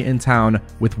company in town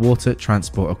with water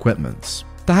transport equipment.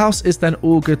 The house is then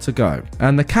all good to go,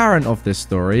 and the Karen of this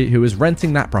story, who is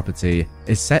renting that property,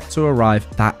 is set to arrive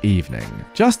that evening.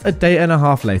 Just a day and a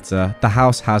half later, the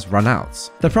house has run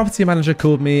out. The property manager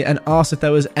called me and asked if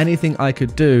there was anything I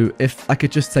could do, if I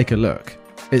could just take a look.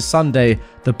 It's Sunday,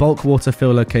 the bulk water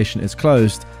fill location is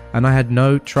closed, and I had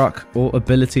no truck or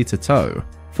ability to tow.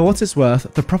 For what it's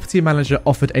worth, the property manager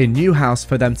offered a new house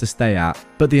for them to stay at,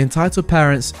 but the entitled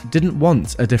parents didn't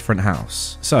want a different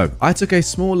house. So I took a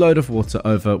small load of water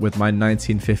over with my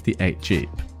 1958 Jeep.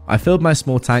 I filled my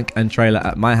small tank and trailer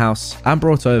at my house and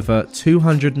brought over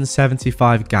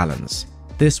 275 gallons.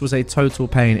 This was a total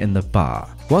pain in the butt.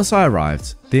 Once I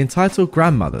arrived, the entitled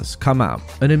grandmothers come out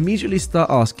and immediately start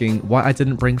asking why I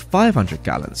didn't bring 500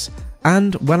 gallons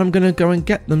and when I'm gonna go and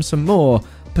get them some more,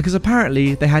 because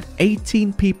apparently they had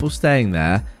 18 people staying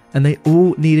there and they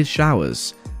all needed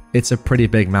showers. It's a pretty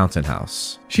big mountain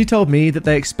house. She told me that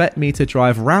they expect me to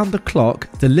drive round the clock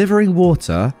delivering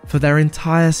water for their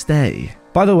entire stay.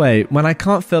 By the way, when I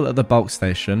can't fill at the bulk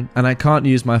station and I can't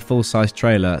use my full-size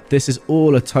trailer, this is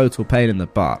all a total pain in the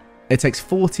butt. It takes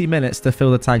 40 minutes to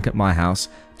fill the tank at my house,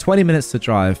 20 minutes to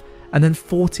drive, and then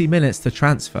 40 minutes to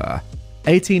transfer.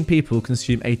 18 people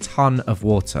consume a ton of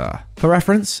water. For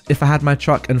reference, if I had my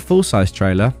truck and full-size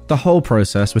trailer, the whole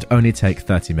process would only take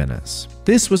 30 minutes.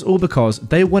 This was all because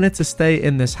they wanted to stay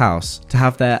in this house to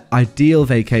have their ideal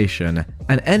vacation,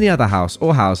 and any other house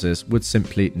or houses would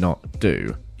simply not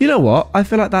do. You know what? I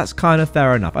feel like that's kind of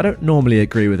fair enough. I don't normally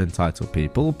agree with entitled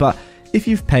people, but if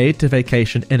you've paid to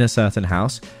vacation in a certain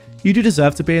house, you do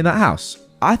deserve to be in that house.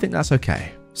 I think that's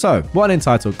okay. So, one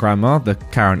entitled grandma, the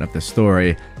Karen of the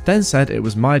story, then said it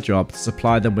was my job to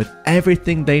supply them with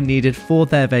everything they needed for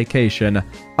their vacation,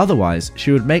 otherwise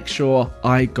she would make sure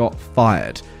I got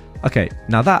fired. Okay,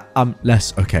 now that I'm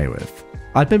less okay with.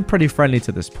 I'd been pretty friendly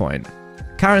to this point.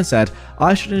 Karen said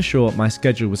I should ensure my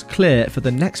schedule was clear for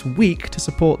the next week to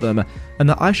support them, and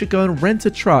that I should go and rent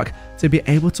a truck to be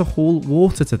able to haul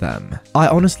water to them. I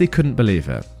honestly couldn't believe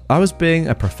it. I was being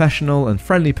a professional and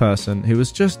friendly person who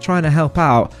was just trying to help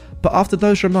out, but after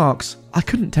those remarks, I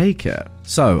couldn't take it.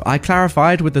 So I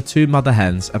clarified with the two mother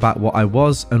hens about what I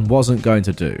was and wasn't going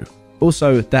to do.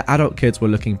 Also, their adult kids were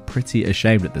looking pretty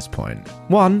ashamed at this point.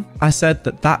 One, I said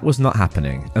that was not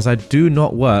happening, as I do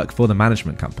not work for the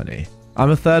management company.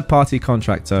 I'm a third-party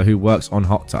contractor who works on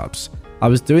hot tubs. I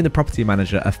was doing the property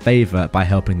manager a favour by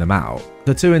helping them out.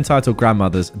 The two entitled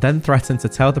grandmothers then threatened to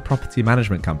tell the property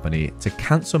management company to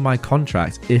cancel my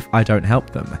contract if I don't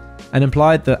help them, and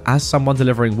implied that as someone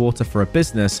delivering water for a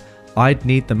business, I'd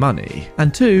need the money.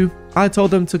 And two, I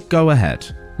told them to go ahead.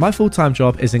 My full-time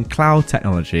job is in cloud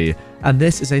technology, and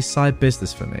this is a side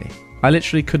business for me. I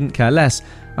literally couldn't care less,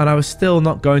 and I was still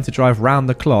not going to drive round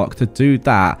the clock to do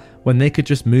that when they could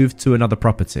just move to another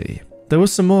property. There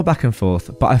was some more back and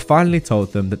forth, but I finally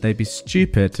told them that they'd be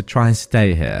stupid to try and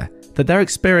stay here, that their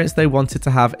experience they wanted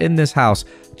to have in this house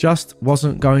just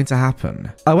wasn't going to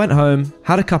happen. I went home,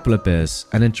 had a couple of beers,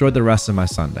 and enjoyed the rest of my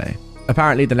Sunday.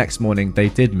 Apparently the next morning they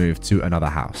did move to another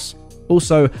house.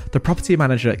 Also, the property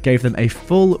manager gave them a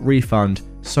full refund,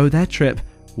 so their trip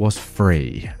was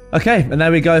free. Okay, and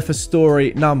there we go for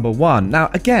story number one. Now,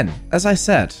 again, as I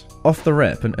said, off the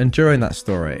rip and during that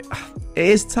story, it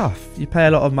is tough. You pay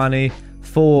a lot of money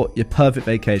for your perfect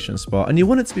vacation spot and you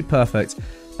want it to be perfect.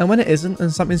 And when it isn't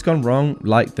and something's gone wrong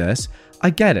like this, I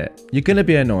get it. You're going to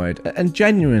be annoyed. And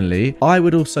genuinely, I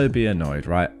would also be annoyed,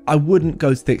 right? I wouldn't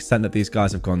go to the extent that these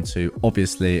guys have gone to,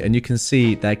 obviously. And you can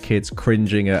see their kids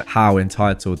cringing at how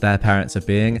entitled their parents are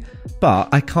being. But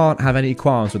I can't have any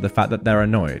qualms with the fact that they're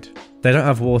annoyed. They don't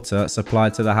have water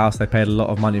supplied to the house they paid a lot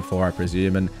of money for, I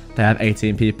presume, and they have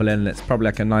 18 people in and it's probably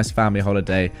like a nice family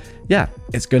holiday. Yeah,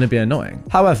 it's going to be annoying.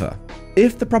 However,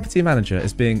 if the property manager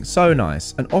is being so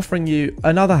nice and offering you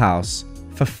another house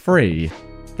for free,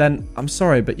 then I'm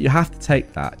sorry, but you have to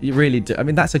take that. You really do. I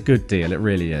mean, that's a good deal. It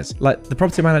really is. Like, the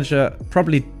property manager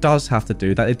probably does have to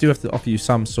do that. They do have to offer you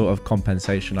some sort of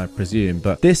compensation, I presume,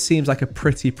 but this seems like a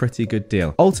pretty good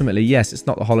deal. Ultimately, yes, it's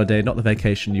not the holiday, not the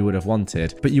vacation you would have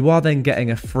wanted, but you are then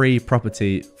getting a free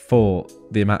property for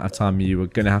the amount of time you were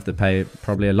going to have to pay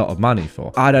probably a lot of money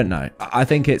for. I don't know. I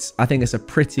think it's a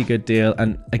pretty good deal.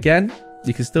 And again,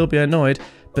 you can still be annoyed,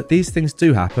 but these things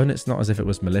do happen. It's not as if it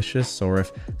was malicious or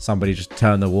if somebody just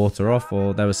turned the water off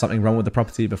or there was something wrong with the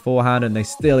property beforehand and they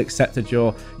still accepted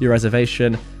your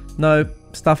reservation. No,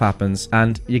 stuff happens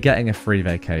and you're getting a free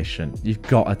vacation. You've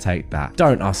got to take that.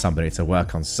 Don't ask somebody to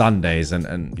work on Sundays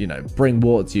and bring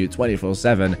water to you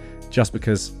 24/7 just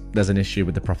because there's an issue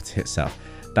with the property itself.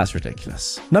 That's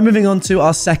ridiculous. Now moving on to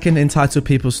our second entitled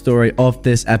people story of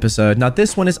this episode. Now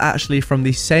this one is actually from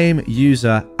the same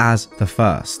user as the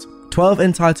first. 12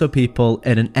 entitled people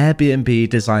in an Airbnb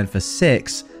designed for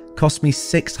 6 cost me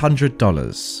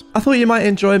 $600. I thought you might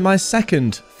enjoy my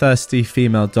second thirsty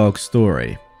female dog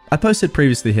story. I posted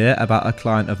previously here about a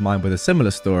client of mine with a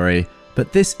similar story,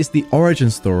 but this is the origin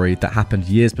story that happened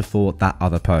years before that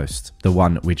other post, the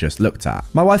one we just looked at.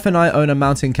 My wife and I own a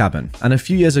mountain cabin, and a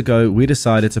few years ago we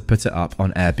decided to put it up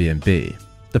on Airbnb.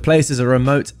 The place is a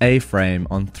remote A-frame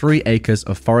on 3 acres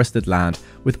of forested land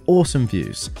with awesome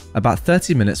views, about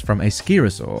 30 minutes from a ski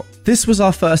resort. This was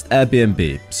our first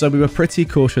Airbnb, so we were pretty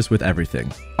cautious with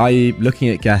everything, i.e. looking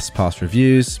at guests' past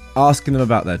reviews, asking them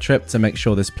about their trip to make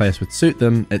sure this place would suit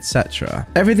them, etc.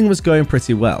 Everything was going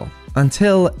pretty well,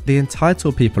 until the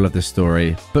entitled people of this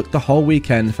story booked the whole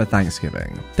weekend for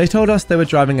Thanksgiving. They told us they were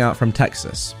driving out from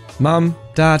Texas. Mum,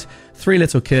 Dad, 3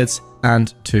 little kids,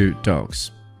 and 2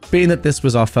 dogs. Being that this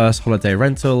was our first holiday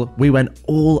rental, we went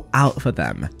all out for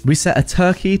them. We set a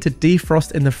turkey to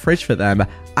defrost in the fridge for them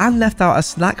and left out a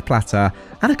snack platter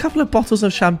and a couple of bottles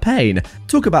of champagne.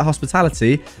 Talk about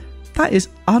hospitality. That is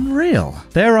unreal.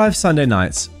 They arrive Sunday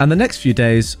nights, and the next few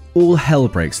days, all hell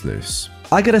breaks loose.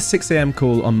 I get a 6 a.m.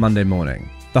 call on Monday morning.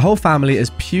 The whole family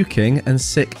is puking and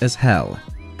sick as hell.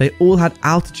 They all had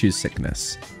altitude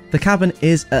sickness. The cabin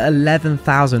is at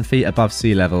 11,000 feet above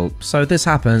sea level, so this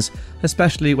happens,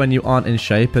 especially when you aren't in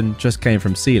shape and just came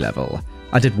from sea level.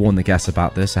 I did warn the guests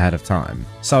about this ahead of time.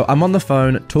 So I'm on the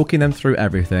phone talking them through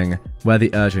everything, where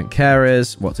the urgent care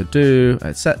is, what to do,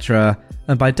 etc.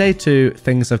 And by day 2,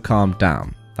 things have calmed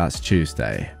down. That's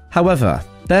Tuesday. However,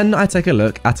 then I take a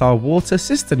look at our water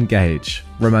cistern gauge,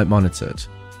 remote monitored.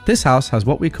 This house has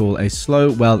what we call a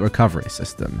slow well recovery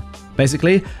system.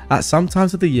 Basically, at some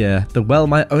times of the year, the well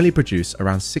might only produce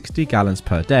around 60 gallons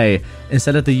per day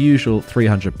instead of the usual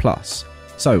 300 plus.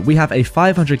 So we have a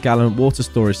 500 gallon water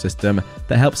storage system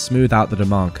that helps smooth out the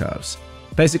demand curves.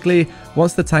 Basically,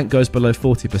 once the tank goes below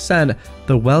 40%,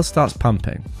 the well starts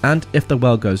pumping, and if the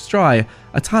well goes dry,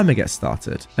 a timer gets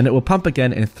started, and it will pump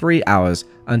again in 3 hours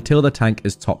until the tank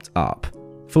is topped up.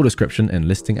 Full description in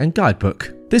listing and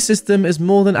guidebook. This system is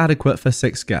more than adequate for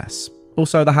 6 guests.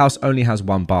 Also, the house only has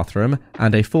 1 bathroom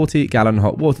and a 40-gallon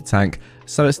hot water tank,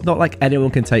 so it's not like anyone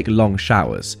can take long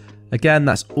showers. Again,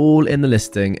 that's all in the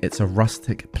listing. It's a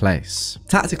rustic place.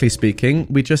 Tactically speaking,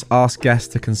 we just ask guests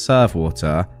to conserve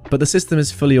water, but the system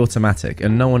is fully automatic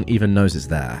and no one even knows it's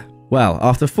there. Well,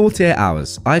 after 48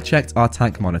 hours, I checked our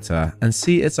tank monitor and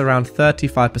see it's around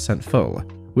 35% full,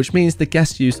 which means the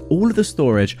guests used all of the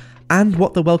storage and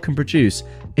what the well can produce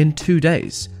in 2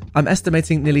 days. I'm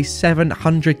estimating nearly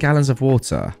 700 gallons of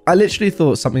water. I literally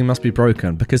thought something must be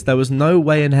broken because there was no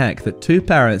way in heck that 2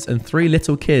 parents and 3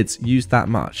 little kids used that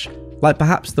much. Like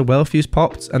perhaps the well fuse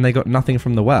popped and they got nothing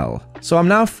from the well. So I'm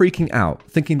now freaking out,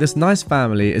 thinking this nice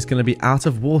family is going to be out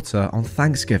of water on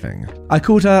Thanksgiving. I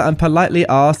called her and politely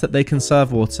asked that they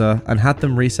conserve water and had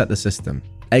them reset the system,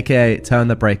 aka turn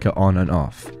the breaker on and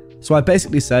off. So I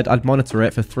basically said I'd monitor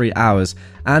it for 3 hours,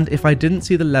 and if I didn't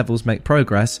see the levels make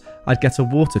progress, I'd get a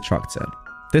water truck in.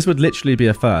 This would literally be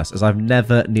a first, as I've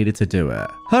never needed to do it.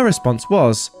 Her response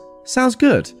was, "Sounds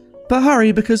good, but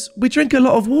hurry because we drink a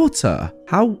lot of water."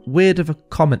 How weird of a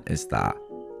comment is that?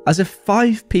 As if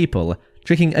 5 people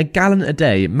drinking a gallon a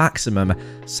day maximum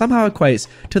somehow equates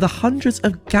to the hundreds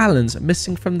of gallons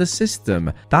missing from the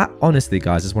system. That honestly,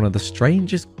 guys, is one of the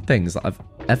strangest things that I've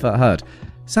ever heard.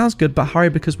 Sounds good, but hurry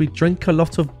because we drink a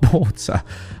lot of water.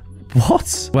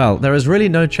 What? Well, there is really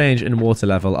no change in water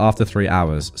level after 3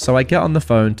 hours, so I get on the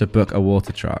phone to book a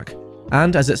water truck.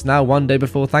 And as it's now 1 day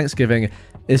before Thanksgiving,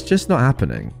 it's just not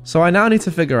happening. So I now need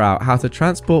to figure out how to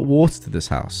transport water to this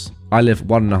house. I live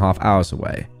 1.5 hours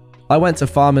away. I went to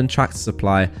Farm and Tractor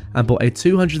Supply and bought a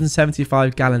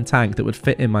 275 gallon tank that would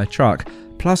fit in my truck,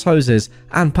 plus hoses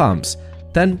and pumps.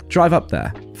 Then drive up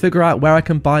there, figure out where I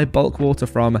can buy bulk water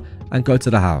from, and go to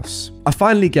the house. I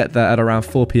finally get there at around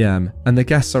 4 p.m. and the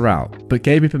guests are out, but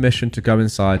gave me permission to go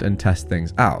inside and test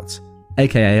things out.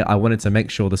 AKA, I wanted to make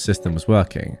sure the system was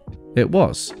working. It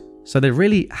was. So they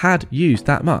really had used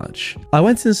that much. I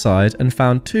went inside and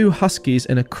found 2 huskies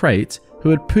in a crate who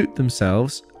had pooped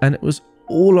themselves, and it was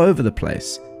all over the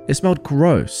place. It smelled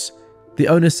gross. The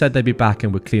owners said they'd be back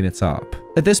and would clean it up.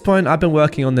 At this point, I've been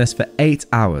working on this for 8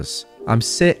 hours. I'm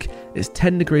sick, it's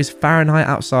 10 degrees Fahrenheit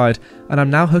outside, and I'm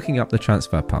now hooking up the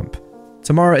transfer pump.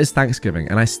 Tomorrow is Thanksgiving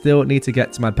and I still need to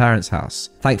get to my parents' house.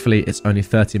 Thankfully, it's only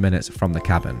 30 minutes from the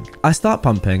cabin. I start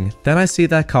pumping, then I see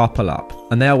their car pull up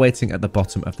and they are waiting at the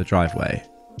bottom of the driveway.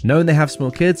 Knowing they have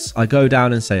small kids, I go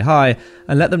down and say hi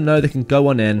and let them know they can go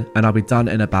on in and I'll be done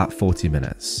in about 40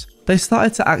 minutes. They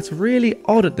started to act really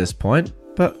odd at this point,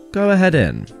 but go ahead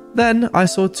in. Then I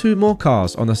saw 2 more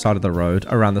cars on the side of the road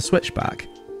around the switchback.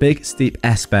 Big steep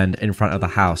S-bend in front of the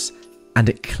house, and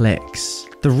it clicks.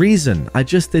 The reason I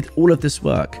just did all of this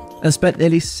work and spent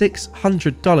nearly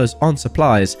 $600 on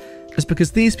supplies is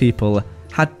because these people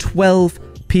had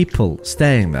 12 people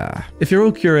staying there. If you're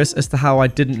all curious as to how I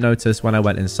didn't notice when I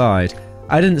went inside,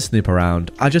 I didn't snoop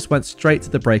around, I just went straight to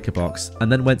the breaker box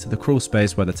and then went to the crawl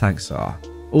space where the tanks are.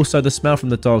 Also, the smell from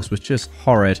the dogs was just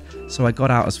horrid, so I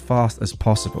got out as fast as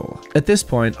possible. At this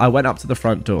point, I went up to the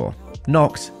front door,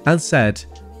 knocked, and said,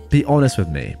 "Be honest with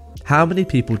me. How many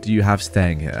people do you have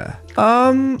staying here?"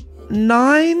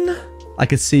 9? I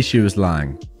could see she was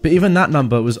lying. But even that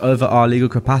number was over our legal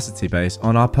capacity base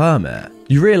on our permit.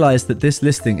 You realise that this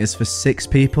listing is for 6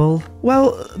 people?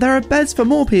 Well, there are beds for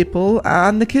more people,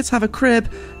 and the kids have a crib,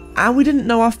 and we didn't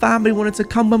know our family wanted to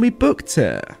come when we booked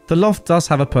it. The loft does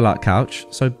have a pull-out couch,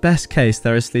 so best case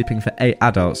there is sleeping for 8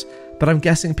 adults, but I'm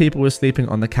guessing people were sleeping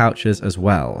on the couches as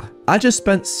well. I just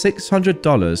spent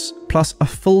 $600 plus a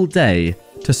full day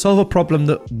to solve a problem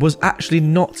that was actually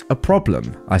not a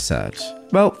problem, I said.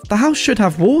 Well, the house should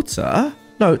have water.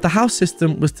 No, the house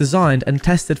system was designed and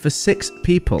tested for 6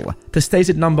 people. The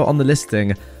stated number on the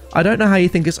listing. I don't know how you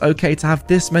think it's okay to have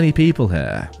this many people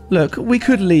here. Look, we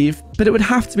could leave, but it would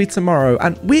have to be tomorrow,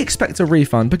 and we expect a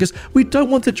refund because we don't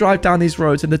want to drive down these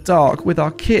roads in the dark with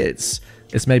our kids.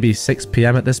 It's maybe 6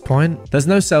 p.m. at this point. There's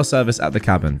no cell service at the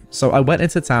cabin, so I went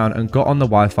into town and got on the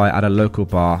Wi-Fi at a local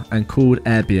bar and called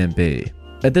Airbnb.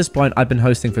 At this point, I'd been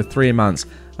hosting for 3 months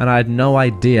and I had no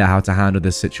idea how to handle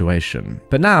this situation.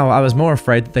 But now I was more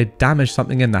afraid that they'd damaged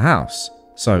something in the house.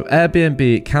 So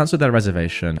Airbnb cancelled their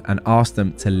reservation and asked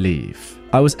them to leave.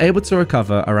 I was able to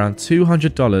recover around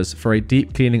 $200 for a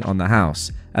deep cleaning on the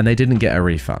house, and they didn't get a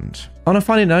refund. On a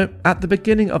funny note, at the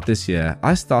beginning of this year,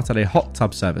 I started a hot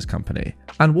tub service company,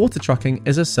 and water trucking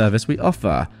is a service we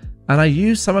offer, and I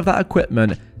used some of that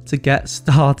equipment to get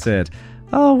started.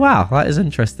 Oh wow, that is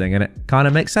interesting, and it kind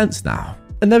of makes sense now.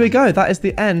 And there we go, that is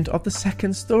the end of the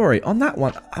second story. On that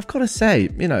one, I've got to say,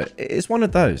 it's one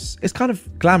of those. It's kind of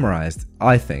glamorized,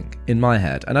 I think, in my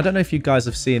head. And I don't know if you guys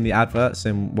have seen the adverts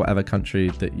in whatever country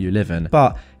that you live in,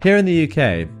 but here in the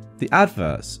UK, the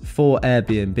adverts for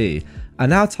Airbnb are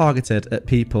now targeted at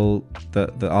people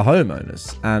that are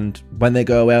homeowners. And when they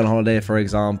go away on holiday, for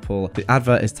example, the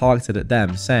advert is targeted at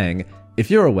them saying,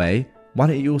 if you're away, why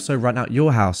don't you also rent out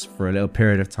your house for a little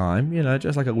period of time,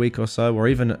 just like a week or so, or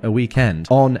even a weekend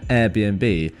on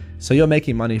Airbnb. So you're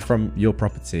making money from your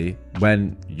property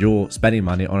when you're spending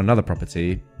money on another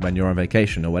property when you're on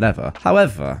vacation or whatever.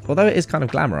 However, although it is kind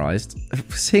of glamorized,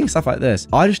 seeing stuff like this,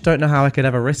 I just don't know how I could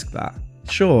ever risk that.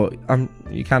 Sure,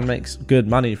 you can make good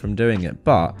money from doing it,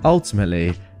 but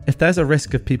ultimately, if there's a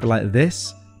risk of people like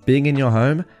this being in your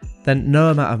home, then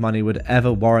no amount of money would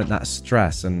ever warrant that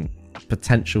stress and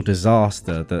potential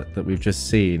disaster that we've just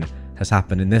seen has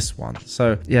happened in this one.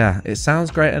 So yeah, it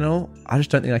sounds great and all. I just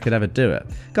don't think I could ever do it.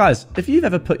 Guys, if you've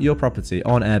ever put your property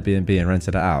on Airbnb and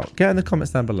rented it out, get in the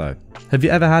comments down below. Have you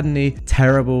ever had any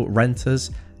terrible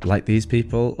renters like these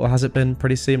people, or has it been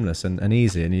pretty seamless and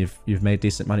easy and you've made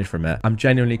decent money from it? I'm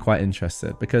genuinely quite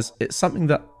interested because it's something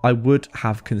that I would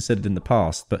have considered in the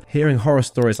past, but hearing horror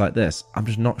stories like this, I'm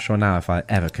just not sure now if I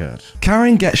ever could.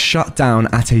 Karen gets shut down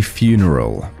at a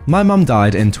funeral. My mum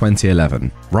died in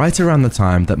 2011, right around the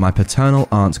time that my paternal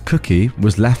aunt Cookie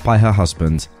was left by her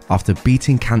husband after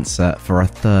beating cancer for a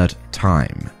 3rd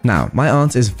time. Now, my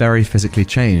aunt is very physically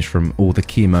changed from all the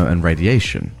chemo and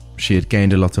radiation. She had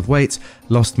gained a lot of weight,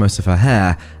 lost most of her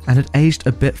hair, and had aged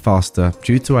a bit faster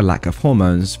due to a lack of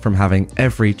hormones from having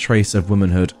every trace of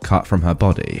womanhood cut from her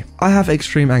body. I have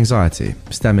extreme anxiety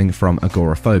stemming from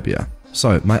agoraphobia.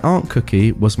 So my Aunt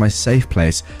Cookie was my safe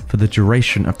place for the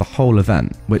duration of the whole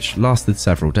event, which lasted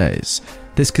several days.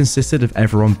 This consisted of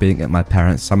everyone being at my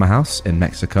parents' summer house in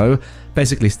Mexico,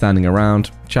 basically standing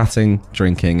around, chatting,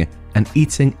 drinking, and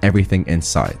eating everything in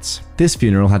sight. This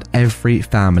funeral had every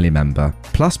family member,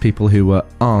 plus people who were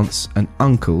aunts and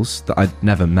uncles that I'd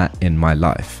never met in my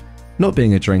life. Not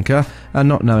being a drinker and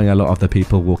not knowing a lot of the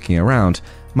people walking around,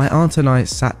 my aunt and I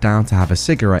sat down to have a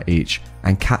cigarette each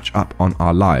and catch up on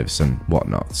our lives and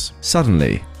whatnots.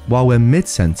 Suddenly, while we're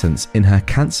mid-sentence in her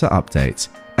cancer update,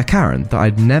 a Karen that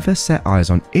I'd never set eyes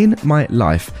on in my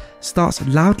life starts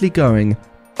loudly going,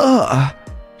 "Ugh!"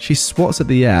 She swats at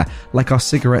the air like our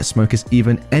cigarette smoke is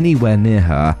even anywhere near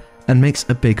her and makes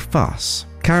a big fuss.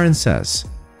 Karen says,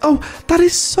 "Oh, that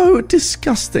is so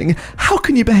disgusting. How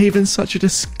can you behave in such a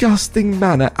disgusting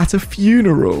manner at a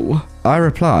funeral?" I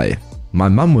reply, "My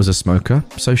mum was a smoker,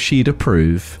 so she'd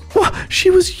approve." "What? She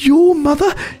was your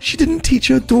mother? She didn't teach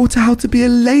her daughter how to be a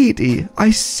lady, I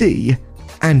see.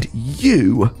 And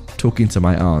you," talking to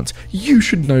my aunt, "you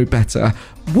should know better.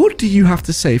 What do you have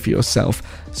to say for yourself,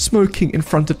 smoking in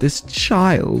front of this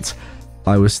child?"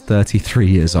 I was 33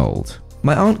 years old.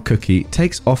 My Aunt Cookie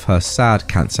takes off her sad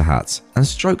cancer hat and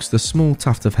strokes the small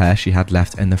tuft of hair she had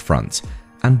left in the front,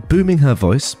 and booming her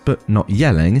voice, but not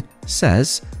yelling,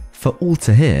 says, for all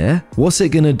to hear, "What's it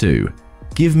gonna do?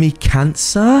 Give me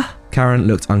cancer?" Karen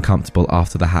looked uncomfortable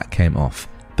after the hat came off,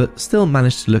 but still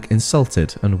managed to look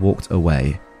insulted and walked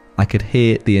away. I could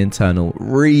hear the internal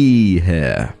 "ree"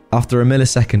 here. After a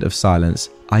millisecond of silence,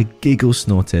 I giggle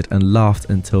snorted and laughed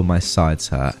until my sides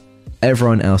hurt.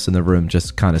 Everyone else in the room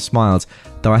just kind of smiled,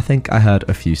 though I think I heard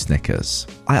a few snickers.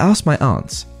 I asked my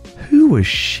aunt, "Who was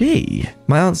she?"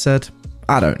 My aunt said,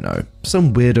 "I don't know,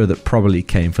 some weirdo that probably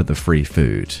came for the free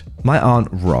food." My aunt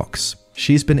rocks.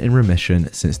 She's been in remission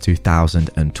since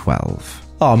 2012.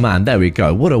 Oh man, there we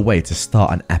go. What a way to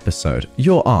start an episode.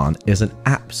 Your aunt is an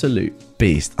absolute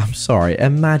beast. I'm sorry,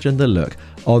 imagine the look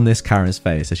on this Karen's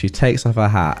face as she takes off her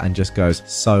hat and just goes,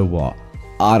 "So what?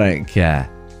 I don't care.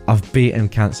 I've beaten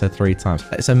cancer 3 times."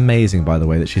 It's amazing, by the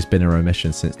way, that she's been in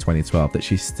remission since 2012, that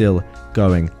she's still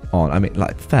going on. I mean,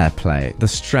 like, fair play. The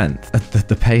strength,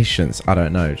 the patience, I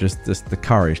don't know, just the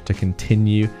courage to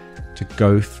continue to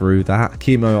go through that.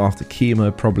 Chemo after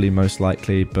chemo, probably most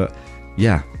likely, but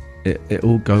yeah, it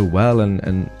all go well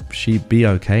and she be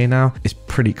okay now. It's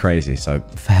pretty crazy, so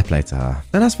fair play to her.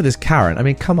 And as for this Karen, I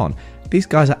mean, come on. These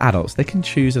guys are adults. They can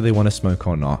choose if they want to smoke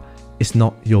or not. It's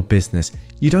not your business.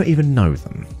 You don't even know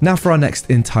them. Now for our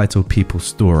next Entitled People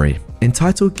story.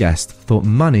 Entitled guest thought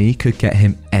money could get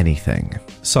him anything.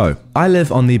 So, I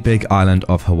live on the big island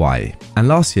of Hawaii, and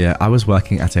last year I was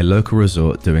working at a local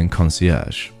resort doing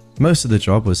concierge. Most of the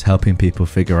job was helping people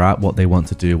figure out what they want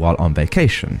to do while on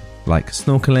vacation, like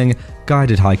snorkeling,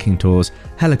 guided hiking tours,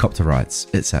 helicopter rides,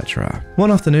 etc. One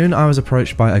afternoon, I was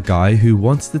approached by a guy who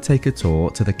wanted to take a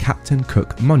tour to the Captain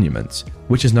Cook Monument,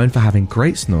 which is known for having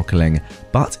great snorkeling,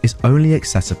 but is only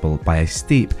accessible by a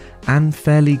steep and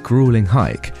fairly grueling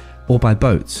hike, or by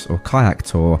boats or kayak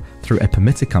tour through a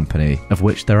permitted company, of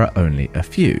which there are only a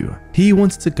few. He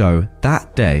wanted to go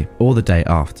that day or the day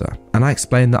after, and I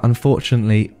explained that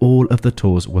unfortunately all of the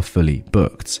tours were fully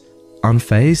booked.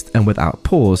 Unfazed and without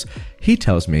pause, he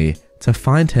tells me to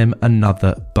find him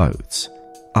another boat.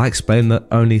 I explained that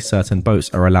only certain boats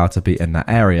are allowed to be in that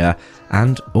area,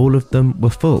 and all of them were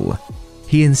full.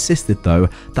 He insisted though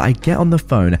that I get on the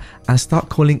phone and start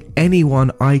calling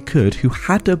anyone I could who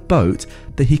had a boat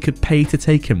that he could pay to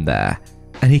take him there.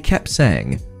 And he kept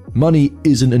saying, "Money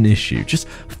isn't an issue, just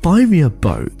find me a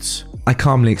boat." I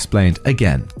calmly explained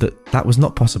again that that was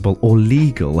not possible or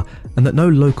legal, and that no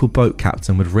local boat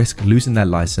captain would risk losing their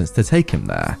license to take him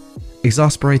there.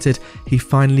 Exasperated, he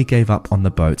finally gave up on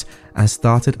the boat and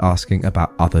started asking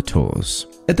about other tours.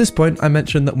 At this point, I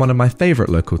mentioned that one of my favourite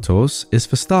local tours is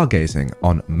for stargazing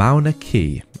on Mauna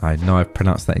Kea. I know I've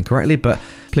pronounced that incorrectly, but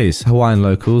please, Hawaiian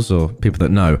locals or people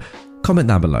that know, comment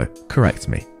down below, correct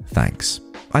me, thanks.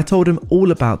 I told him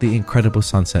all about the incredible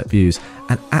sunset views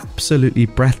and absolutely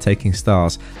breathtaking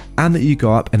stars, and that you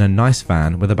go up in a nice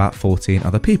van with about 14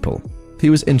 other people. He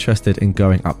was interested in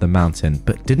going up the mountain,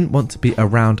 but didn't want to be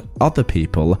around other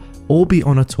people or be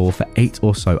on a tour for 8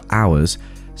 or so hours,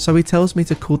 so he tells me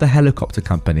to call the helicopter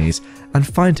companies and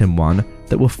find him one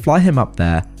that will fly him up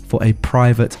there for a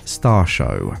private star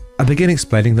show. I begin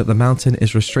explaining that the mountain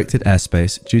is restricted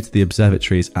airspace due to the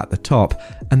observatories at the top,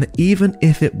 and that even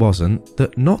if it wasn't,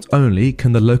 that not only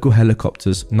can the local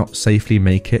helicopters not safely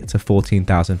make it to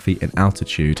 14,000 feet in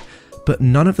altitude, but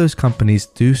none of those companies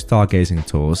do stargazing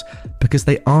tours because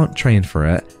they aren't trained for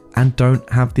it and don't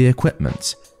have the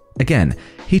equipment. Again,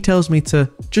 he tells me to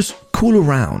just call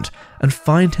around and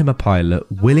find him a pilot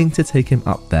willing to take him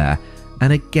up there,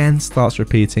 and again starts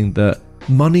repeating that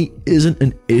money isn't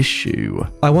an issue.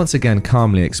 I once again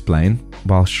calmly explain,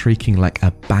 while shrieking like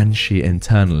a banshee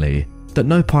internally, that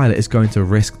no pilot is going to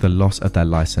risk the loss of their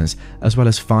license, as well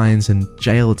as fines and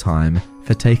jail time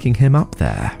for taking him up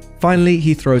there. Finally,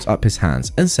 he throws up his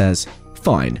hands and says,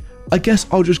 "Fine, I guess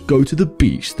I'll just go to the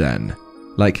beach then."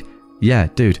 Like, yeah,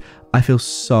 dude, I feel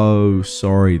so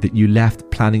sorry that you left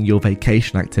planning your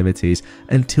vacation activities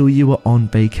until you were on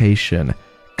vacation,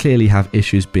 clearly have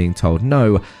issues being told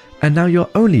no, and now your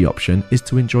only option is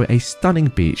to enjoy a stunning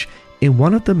beach in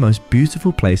one of the most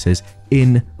beautiful places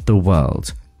in the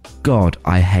world. God,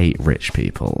 I hate rich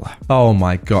people. Oh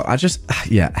my God,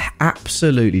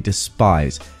 absolutely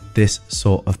despise this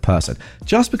sort of person.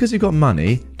 Just because you've got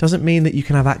money doesn't mean that you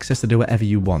can have access to do whatever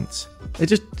you want.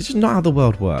 It's just not how the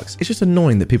world works. It's just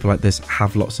annoying that people like this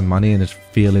have lots of money and just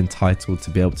feel entitled to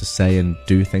be able to say and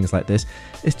do things like this.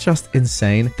 It's just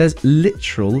insane. There's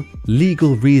literal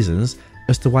legal reasons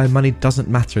as to why money doesn't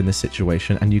matter in this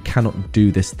situation and you cannot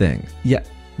do this thing. Yet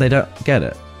they don't get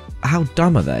it. How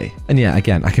dumb are they? And yeah,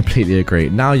 again, I completely agree.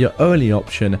 Now your only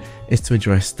option is to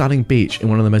enjoy a stunning beach in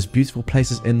one of the most beautiful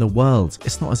places in the world.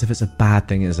 It's not as if it's a bad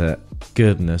thing, is it?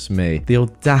 Goodness me. The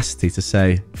audacity to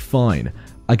say, "Fine,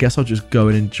 I guess I'll just go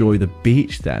and enjoy the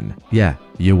beach then." Yeah,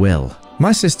 you will.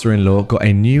 My sister-in-law got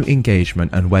a new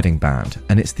engagement and wedding band,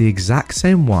 and it's the exact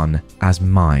same one as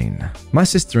mine. My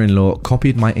sister-in-law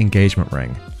copied my engagement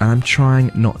ring, and I'm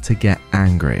trying not to get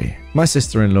angry. My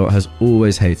sister-in-law has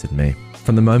always hated me.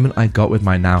 From the moment I got with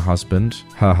my now husband,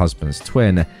 her husband's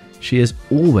twin, she has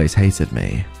always hated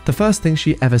me. The first thing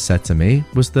she ever said to me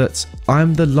was that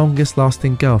I'm the longest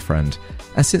lasting girlfriend,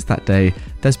 and since that day,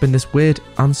 there's been this weird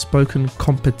unspoken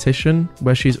competition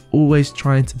where she's always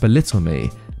trying to belittle me,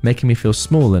 making me feel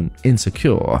small and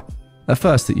insecure. At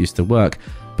first it used to work,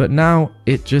 but now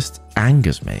it just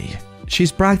angers me.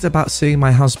 She's bragged about seeing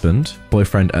my husband,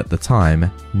 boyfriend at the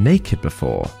time, naked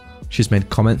before. She's made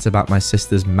comments about my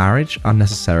sister's marriage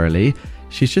unnecessarily.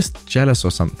 She's just jealous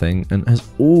or something and has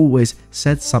always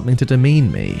said something to demean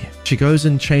me. She goes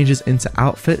and changes into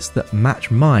outfits that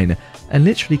match mine and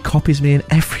literally copies me in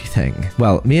everything.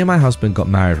 Well, me and my husband got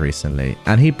married recently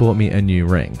and he bought me a new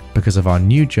ring because of our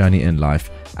new journey in life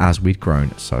as we'd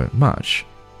grown so much.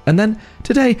 And then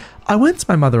today I went to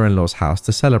my mother-in-law's house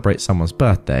to celebrate someone's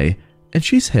birthday and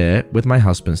she's here with my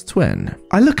husband's twin.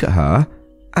 I look at her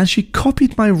and she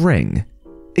copied my ring.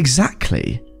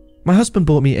 Exactly. My husband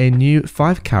bought me a new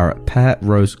 5-carat pear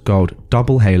rose gold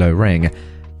double halo ring,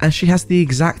 and she has the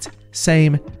exact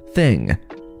same thing.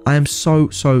 I am so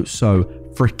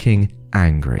freaking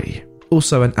angry.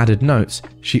 Also, an added note,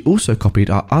 she also copied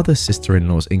our other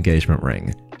sister-in-law's engagement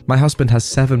ring. My husband has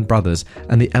 7 brothers,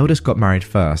 and the eldest got married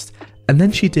first, and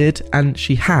then she did, and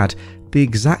she had the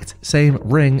exact same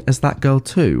ring as that girl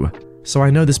too. So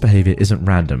I know this behavior isn't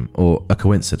random or a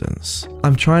coincidence.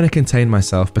 I'm trying to contain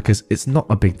myself because it's not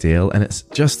a big deal and it's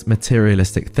just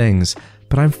materialistic things,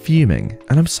 but I'm fuming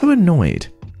and I'm so annoyed.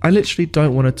 I literally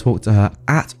don't want to talk to her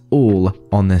at all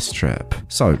on this trip.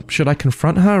 So should I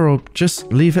confront her or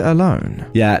just leave it alone?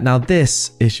 Yeah, now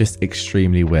this is just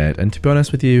extremely weird. And to be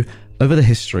honest with you, over the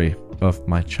history of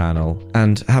my channel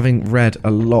and having read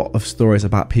a lot of stories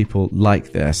about people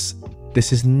like this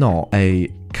is not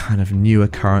a kind of new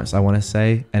occurrence, I want to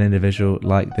say, an individual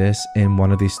like this in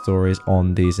one of these stories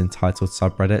on these entitled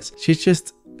subreddits. She's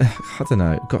just, I don't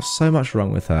know, got so much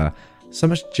wrong with her, so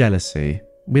much jealousy.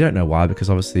 We don't know why, because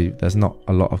obviously there's not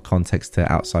a lot of context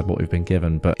to outside what we've been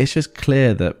given, but it's just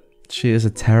clear that she is a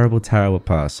terrible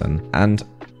person. And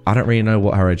I don't really know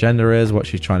what her agenda is, what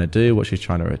she's trying to do, what she's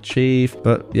trying to achieve,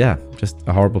 but yeah, just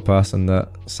a horrible person that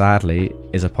sadly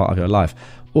is a part of your life.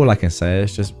 All I can say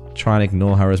is just try and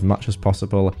ignore her as much as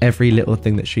possible. Every little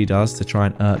thing that she does to try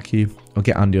and irk you or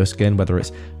get under your skin, whether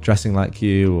it's dressing like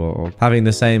you or having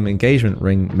the same engagement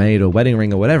ring made or wedding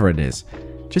ring or whatever it is,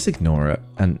 just ignore it.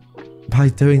 And by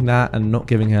doing that and not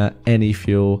giving her any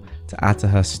fuel to add to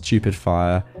her stupid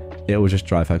fire, it will just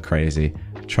drive her crazy.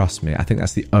 Trust me, I think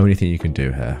that's the only thing you can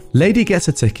do here. Lady gets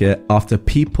a ticket after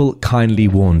people kindly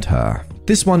warned her.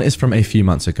 This one is from a few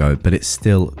months ago, but it's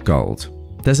still gold.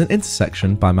 There's an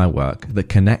intersection by my work that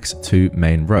connects 2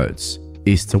 main roads,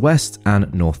 east to west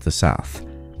and north to south.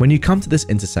 When you come to this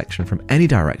intersection from any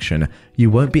direction, you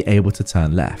won't be able to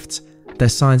turn left.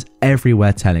 There's signs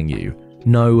everywhere telling you,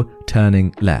 no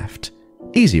turning left.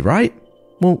 Easy, right?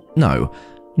 Well, no,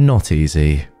 not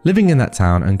easy. Living in that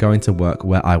town and going to work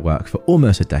where I work for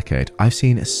almost a decade, I've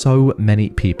seen so many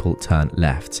people turn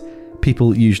left.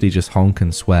 People usually just honk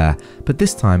and swear, but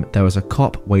this time there was a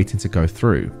cop waiting to go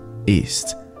through.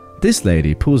 East. This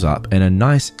lady pulls up in a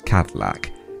nice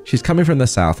Cadillac. She's coming from the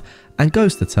south and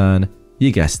goes to turn,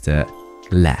 you guessed it,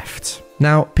 left.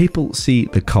 Now, people see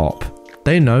the cop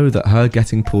They know that her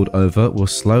getting pulled over will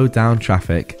slow down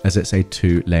traffic as it's a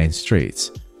 2-lane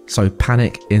street. So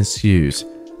panic ensues.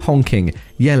 Honking,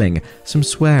 yelling, some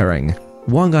swearing.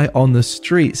 One guy on the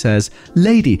street says,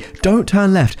 "Lady, don't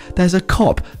turn left. There's a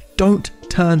cop. Don't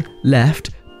turn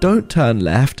left. Don't turn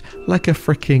left," like a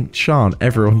freaking chant,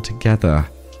 everyone together.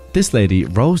 This lady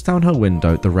rolls down her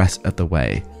window the rest of the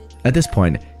way. At this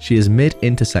point, she is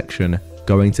mid-intersection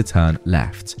going to turn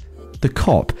left. The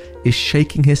cop is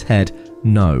shaking his head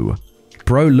no.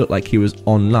 Bro looked like he was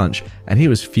on lunch and he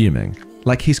was fuming.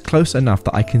 Like he's close enough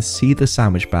that I can see the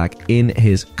sandwich bag in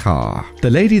his car. The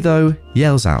lady though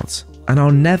yells out, and I'll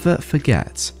never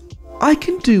forget, "I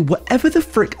can do whatever the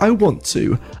frick I want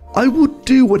to. I will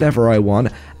do whatever I want,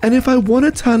 and if I want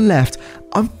to turn left,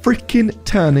 I'm freaking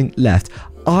turning left.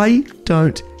 I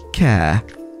don't care."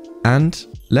 And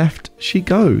left she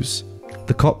goes.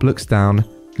 The cop looks down.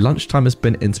 Lunchtime has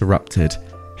been interrupted.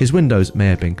 His windows may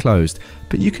have been closed,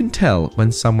 but you can tell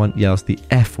when someone yells the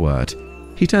F word.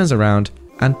 He turns around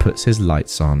and puts his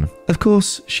lights on. Of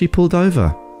course, she pulled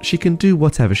over. She can do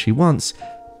whatever she wants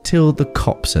till the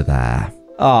cops are there.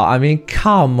 Oh, I mean,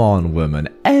 come on, woman.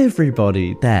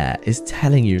 Everybody there is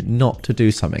telling you not to do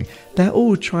something. They're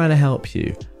all trying to help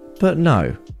you. But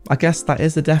no, I guess that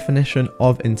is the definition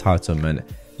of entitlement.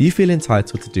 You feel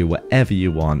entitled to do whatever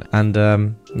you want.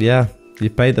 And yeah, you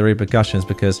pay the repercussions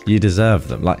because you deserve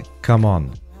them. Like, come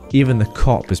on. Even the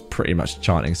cop is pretty much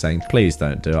chanting, saying, "Please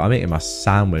don't do it. I'm eating my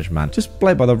sandwich, man. Just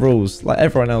play by the rules like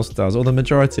everyone else does." Or the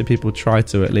majority of people try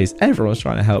to, at least. Everyone's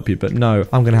trying to help you, but no,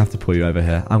 I'm going to have to pull you over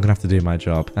here. I'm going to have to do my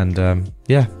job. And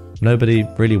yeah, nobody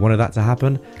really wanted that to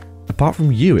happen. Apart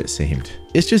from you, it seemed.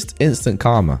 It's just instant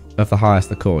karma of the highest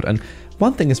accord. And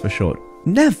one thing is for sure,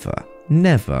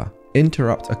 never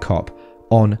interrupt a cop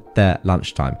on their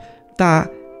lunchtime.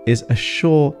 That is a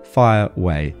surefire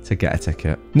way to get a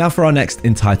ticket. Now for our next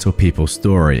entitled people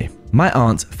story. My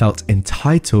aunt felt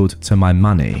entitled to my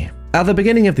money. At the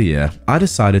beginning of the year, I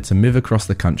decided to move across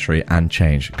the country and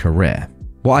change career.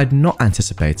 What I'd not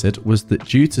anticipated was that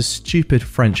due to stupid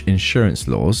French insurance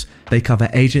laws, they cover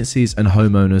agencies and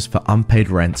homeowners for unpaid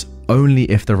rent only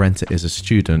if the renter is a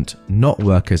student, not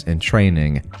workers in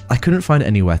training. I couldn't find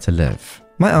anywhere to live.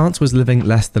 My aunt was living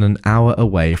less than an hour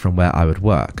away from where I would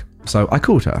work. So I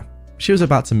called her. She was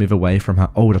about to move away from her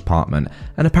old apartment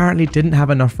and apparently didn't have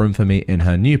enough room for me in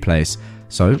her new place,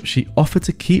 so she offered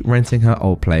to keep renting her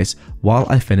old place while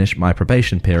I finish my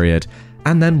probation period,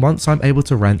 and then once I'm able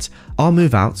to rent, I'll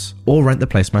move out or rent the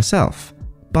place myself.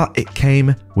 But it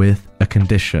came with a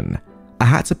condition. I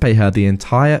had to pay her the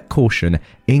entire caution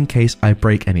in case I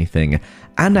break anything,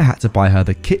 and I had to buy her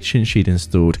the kitchen she'd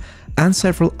installed and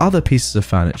several other pieces of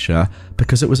furniture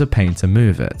because it was a pain to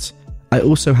move it. I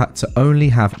also had to only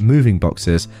have moving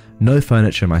boxes, no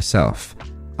furniture myself.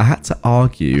 I had to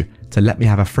argue to let me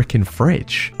have a freaking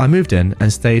fridge. I moved in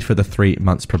and stayed for the 3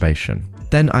 months probation.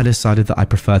 Then I decided that I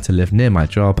prefer to live near my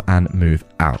job and move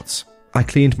out. I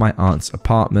cleaned my aunt's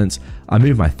apartment, I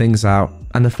moved my things out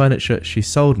and the furniture she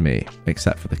sold me,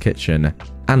 except for the kitchen,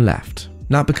 and left.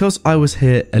 Now because I was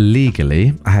here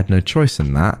illegally, I had no choice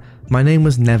in that. My name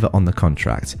was never on the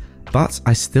contract, but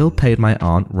I still paid my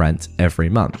aunt rent every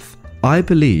month. I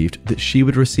believed that she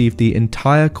would receive the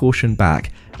entire caution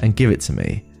back and give it to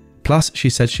me. Plus, she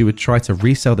said she would try to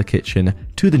resell the kitchen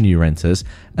to the new renters,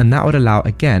 and that would allow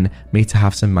again me to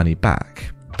have some money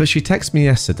back. But she texted me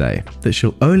yesterday that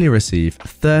she'll only receive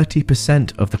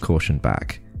 30% of the caution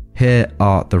back. Here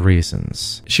are the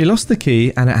reasons. She lost the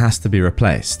key and it has to be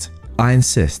replaced. I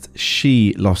insist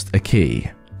she lost a key.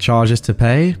 Charges to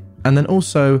pay, and then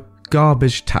also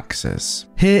garbage taxes.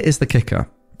 Here is the kicker.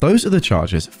 Those are the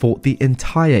charges for the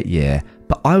entire year,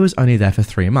 but I was only there for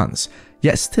 3 months.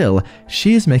 Yet still,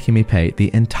 she is making me pay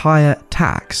the entire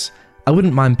tax. I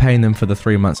wouldn't mind paying them for the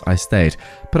 3 months I stayed,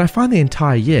 but I find the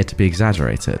entire year to be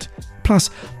exaggerated. Plus,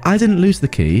 I didn't lose the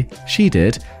key, she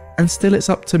did, and still it's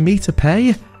up to me to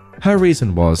pay? Her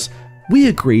reason was, "We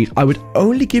agreed I would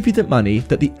only give you the money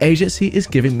that the agency is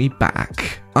giving me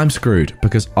back." I'm screwed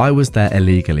because I was there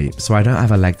illegally, so I don't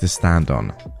have a leg to stand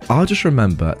on. I'll just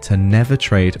remember to never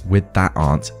trade with that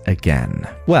aunt again.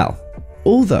 Well,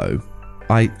 although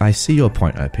I see your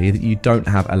point, OP, that you don't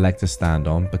have a leg to stand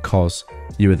on because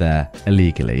you were there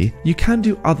illegally. You can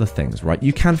do other things, right?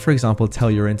 You can, for example,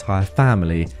 tell your entire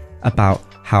family about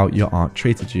how your aunt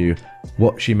treated you,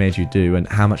 what she made you do, and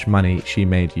how much money she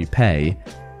made you pay,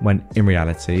 when in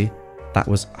reality, that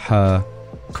was her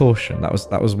caution.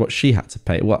 That was what she had to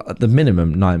pay. Well, at the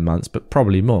minimum 9 months, but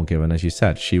probably more, given, as you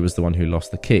said, she was the one who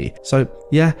lost the key. So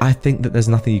yeah, I think that there's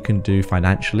nothing you can do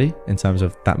financially in terms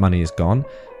of that money is gone.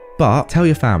 But tell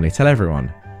your family, tell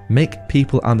everyone, make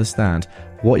people understand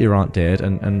what your aunt did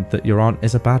and that your aunt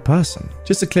is a bad person.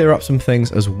 Just to clear up some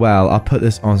things as well, I'll put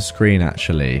this on screen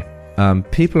actually.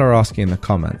 People are asking in the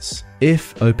comments,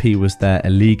 if OP was there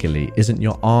illegally, isn't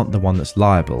your aunt the one that's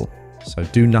liable? So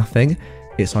do nothing,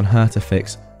 it's on her to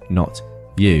fix, not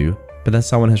you. But then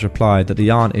someone has replied that the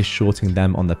aunt is shorting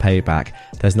them on the payback,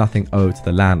 there's nothing owed to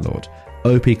the landlord.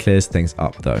 OP clears things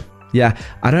up though. Yeah,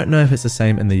 I don't know if it's the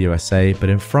same in the USA, but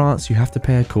in France you have to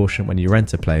pay a caution when you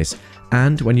rent a place,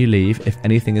 and when you leave, if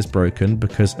anything is broken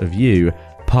because of you,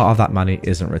 part of that money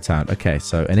isn't returned. Okay,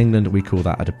 so in England we call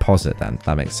that a deposit then,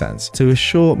 that makes sense. To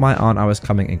assure my aunt I was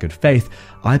coming in good faith,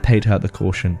 I paid her the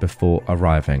caution before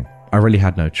arriving. I really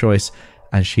had no choice,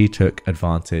 and she took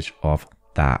advantage of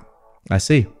that. I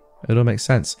see, it all makes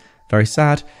sense. Very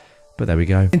sad, but there we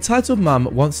go. Entitled Mum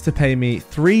wants to pay me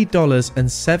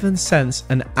 $3.07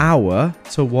 an hour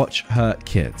to watch her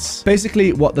kids.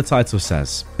 Basically what the title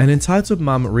says. An entitled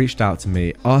mum reached out to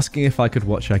me asking if I could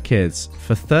watch her kids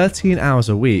for 13 hours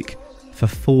a week for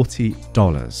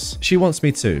 $40. She wants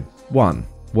me to 1.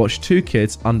 Watch 2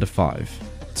 kids under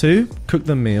 5. 2. Cook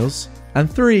them meals.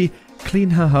 And 3.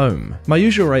 Clean her home. My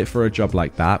usual rate for a job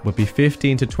like that would be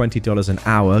 $15 to $20 an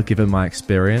hour given my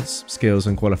experience, skills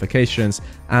and qualifications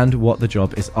and what the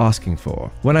job is asking for.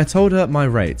 When I told her my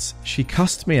rates, she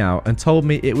cussed me out and told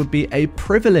me it would be a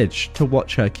privilege to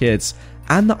watch her kids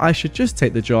and that I should just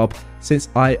take the job since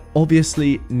I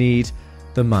obviously need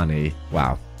the money.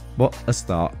 Wow, what a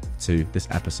start to this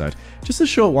episode. Just a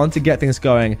short one to get things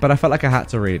going, but I felt like I had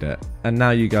to read it, and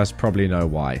now you guys probably know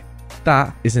why.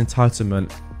 That is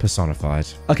entitlement personified.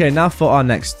 Okay, now for our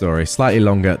next story, slightly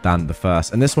longer than the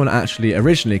first, and this one actually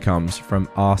originally comes from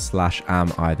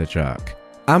r/am I the jerk.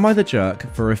 Am I the jerk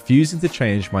for refusing to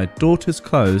change my daughter's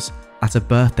clothes at a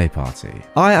birthday party?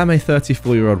 I am a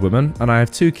 34-year-old woman and I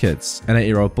have 2 kids, an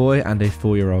 8-year-old boy and a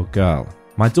 4-year-old girl.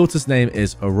 My daughter's name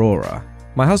is Aurora.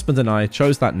 My husband and I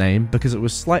chose that name because it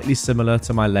was slightly similar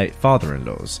to my late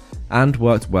father-in-law's and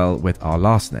worked well with our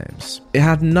last names. It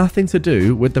had nothing to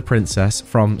do with the princess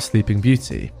from Sleeping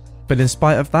Beauty, but in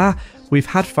spite of that, we've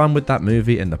had fun with that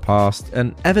movie in the past,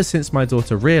 and ever since my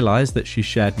daughter realised that she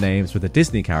shared names with a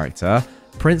Disney character,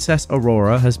 Princess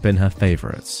Aurora has been her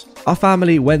favourites. Our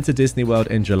family went to Disney World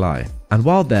in July, and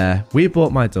while there, we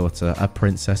bought my daughter a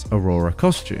Princess Aurora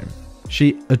costume.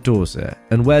 She adores it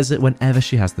and wears it whenever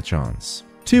she has the chance.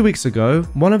 2 weeks ago,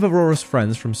 one of Aurora's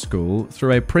friends from school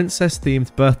threw a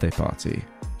princess-themed birthday party.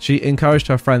 She encouraged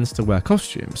her friends to wear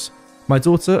costumes. My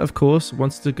daughter, of course,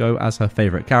 wanted to go as her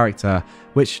favourite character,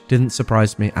 which didn't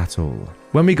surprise me at all.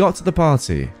 When we got to the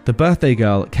party, the birthday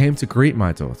girl came to greet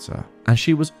my daughter, and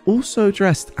she was also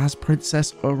dressed as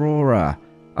Princess Aurora.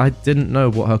 I didn't know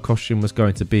what her costume was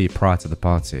going to be prior to the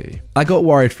party. I got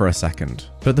worried for a second,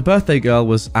 but the birthday girl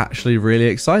was actually really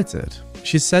excited.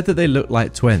 She said that they looked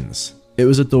like twins. It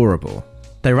was adorable.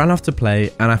 They ran off to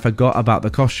play and I forgot about the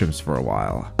costumes for a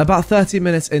while. About 30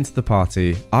 minutes into the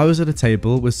party, I was at a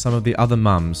table with some of the other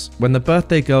mums when the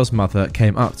birthday girl's mother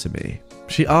came up to me.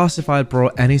 She asked if I had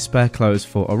brought any spare clothes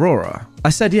for Aurora. I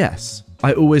said yes.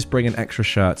 I always bring an extra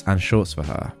shirt and shorts for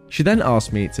her. She then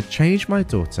asked me to change my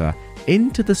daughter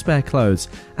into the spare clothes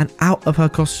and out of her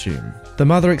costume. The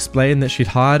mother explained that she'd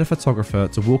hired a photographer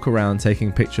to walk around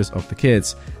taking pictures of the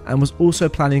kids and was also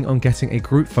planning on getting a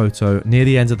group photo near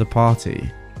the end of the party.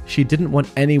 She didn't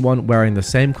want anyone wearing the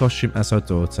same costume as her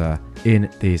daughter in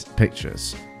these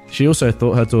pictures. She also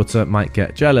thought her daughter might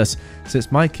get jealous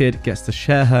since my kid gets to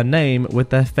share her name with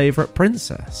their favourite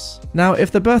princess. Now, if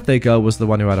the birthday girl was the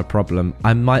one who had a problem,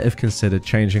 I might have considered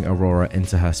changing Aurora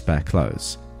into her spare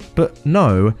clothes. But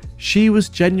no, she was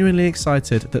genuinely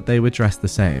excited that they were dressed the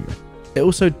same. It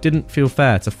also didn't feel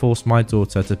fair to force my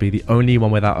daughter to be the only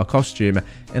one without a costume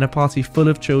in a party full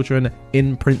of children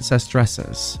in princess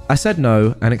dresses. I said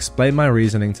no and explained my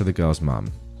reasoning to the girl's mum.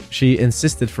 She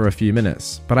insisted for a few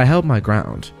minutes, but I held my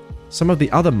ground. Some of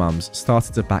the other mums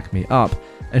started to back me up,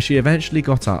 and she eventually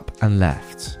got up and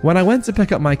left. When I went to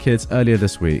pick up my kids earlier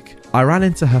this week, I ran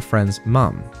into her friend's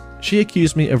mum. She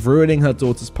accused me of ruining her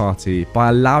daughter's party by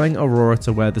allowing Aurora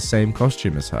to wear the same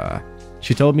costume as her.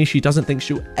 She told me she doesn't think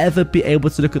she'll ever be able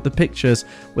to look at the pictures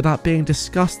without being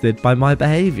disgusted by my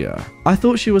behaviour. I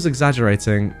thought she was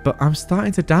exaggerating, but I'm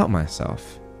starting to doubt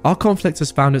myself. Our conflict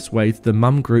has found its way to the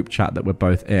mum group chat that we're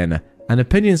both in, and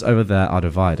opinions over there are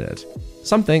divided.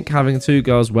 Some think having 2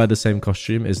 girls wear the same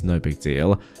costume is no big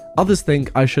deal. Others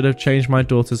think I should have changed my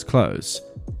daughter's clothes.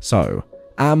 So,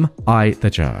 am I the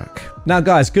jerk? Now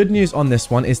guys, good news on this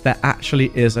one is there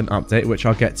actually is an update, which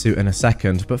I'll get to in a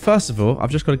second. But first of all, I've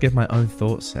just got to give my own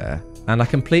thoughts here. And I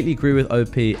completely agree with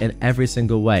OP in every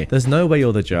single way. There's no way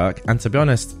you're the jerk. And to be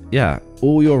honest, yeah,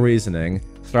 all your reasoning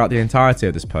throughout the entirety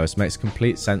of this post makes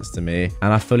complete sense to me,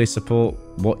 and I fully support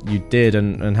what you did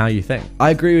and how you think.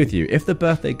 I agree with you. If the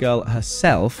birthday girl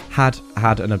herself had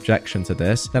an objection to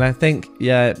this, then I think,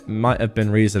 yeah, it might have been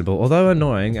reasonable, although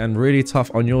annoying and really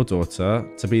tough on your daughter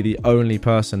to be the only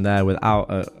person there without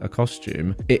a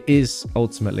costume. It is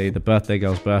ultimately the birthday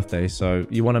girl's birthday, so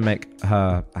you want to make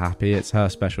her happy. It's her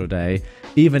special day,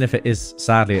 even if it is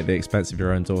sadly at the expense of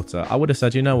your own daughter. I would have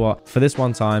said, you know what, for this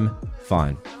one time,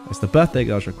 fine. It's the birthday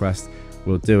girl's request.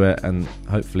 We'll do it, and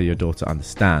hopefully your daughter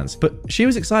understands. But she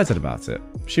was excited about it.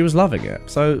 She was loving it.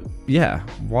 So yeah,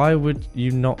 why would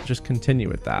you not just continue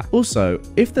with that? Also,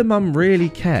 if the mum really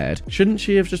cared, shouldn't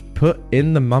she have just put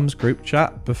in the mum's group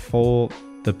chat before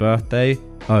the birthday,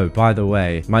 oh, by the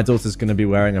way, my daughter's going to be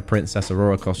wearing a Princess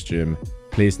Aurora costume.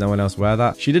 Please, no one else wear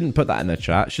that. She didn't put that in the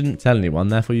chat. She didn't tell anyone.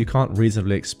 Therefore, you can't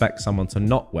reasonably expect someone to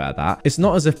not wear that. It's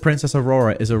not as if Princess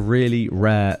Aurora is a really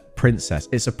rare princess.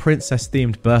 It's a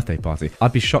princess-themed birthday party.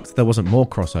 I'd be shocked if there wasn't more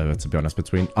crossover, to be honest,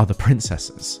 between other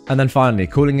princesses. And then finally,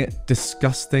 calling it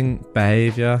disgusting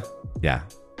behavior. Yeah,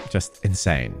 just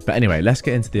insane. But anyway, let's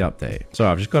get into the update. So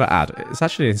I've just got to add, it's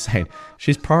actually insane.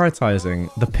 She's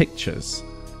prioritizing the pictures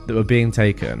that were being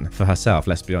taken for herself,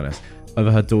 let's be honest,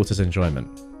 over her daughter's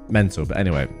enjoyment. Mental, but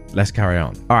anyway, let's carry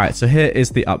on. Alright, so here is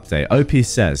the update. OP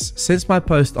says, since my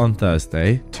post on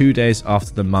Thursday, 2 days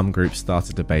after the mum group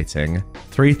started debating,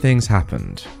 3 things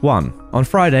happened. 1. On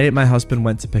Friday, my husband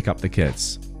went to pick up the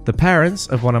kids. The parents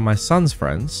of one of my son's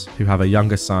friends, who have a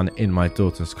younger son in my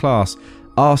daughter's class,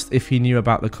 asked if he knew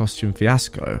about the costume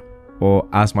fiasco, or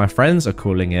as my friends are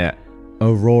calling it,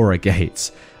 Aurora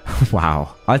Gates.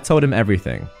 Wow. I told him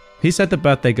everything. He said the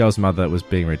birthday girl's mother was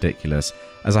being ridiculous,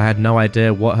 as I had no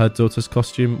idea what her daughter's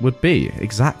costume would be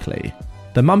exactly.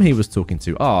 The mum he was talking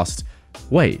to asked,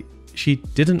 wait, she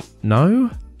didn't know?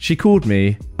 She called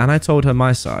me and I told her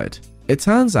my side. It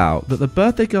turns out that the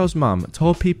birthday girl's mum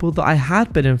told people that I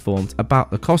had been informed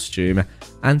about the costume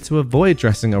and to avoid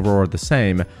dressing Aurora the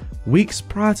same weeks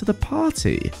prior to the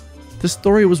party. The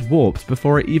story was warped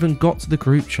before it even got to the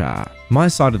group chat. My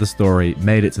side of the story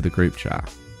made it to the group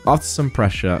chat. After some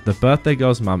pressure, the birthday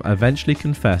girl's mum eventually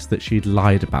confessed that she'd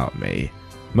lied about me.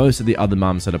 Most of the other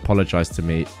mums had apologised to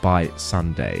me by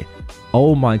Sunday.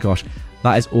 Oh my gosh,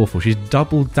 that is awful. She's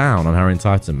doubled down on her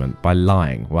entitlement by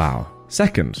lying. Wow.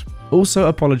 Second, also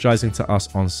apologising to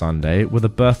us on Sunday were the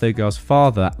birthday girl's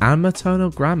father and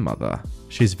maternal grandmother.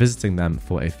 She's visiting them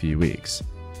for a few weeks.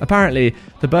 Apparently,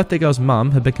 the birthday girl's mum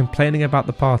had been complaining about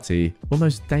the party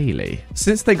almost daily.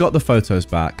 Since they got the photos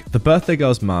back, the birthday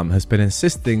girl's mum has been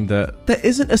insisting that there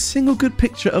isn't a single good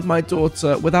picture of my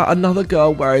daughter without another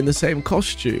girl wearing the same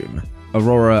costume.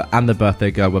 Aurora and the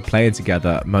birthday girl were playing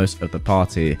together most of the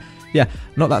party. Yeah,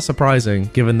 not that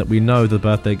surprising, given that we know the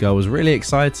birthday girl was really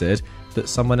excited that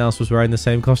someone else was wearing the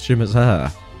same costume as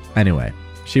her. Anyway,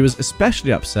 she was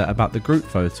especially upset about the group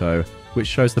photo, which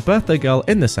shows the birthday girl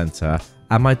in the centre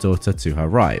and my daughter to her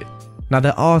right. Now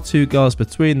there are 2 girls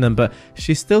between them, but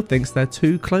she still thinks they're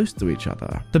too close to each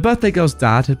other. The birthday girl's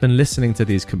dad had been listening to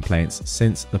these complaints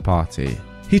since the party.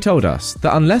 He told us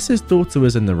that unless his daughter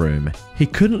was in the room, he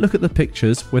couldn't look at the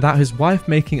pictures without his wife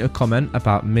making a comment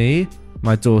about me,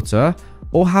 my daughter,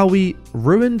 or how we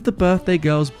ruined the birthday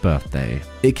girl's birthday.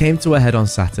 It came to a head on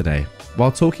Saturday.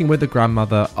 While talking with the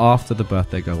grandmother after the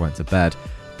birthday girl went to bed,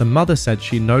 the mother said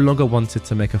she no longer wanted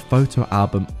to make a photo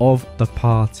album of the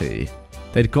party.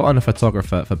 They'd gotten a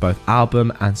photographer for both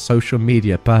album and social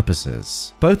media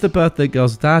purposes. Both the birthday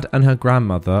girl's dad and her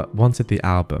grandmother wanted the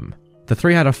album. The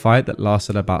 3 had a fight that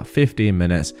lasted about 15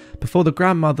 minutes before the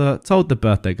grandmother told the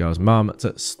birthday girl's mum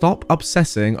to stop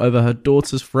obsessing over her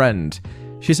daughter's friend.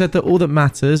 She said that all that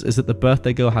matters is that the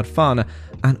birthday girl had fun,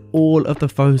 and all of the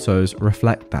photos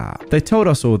reflect that. They told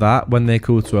us all that when they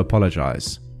called to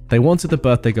apologise. They wanted the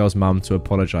birthday girl's mum to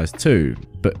apologise too,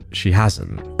 but she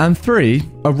hasn't. And 3,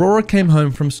 Aurora came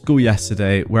home from school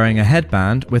yesterday wearing a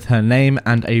headband with her name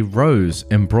and a rose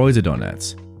embroidered on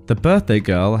it. The birthday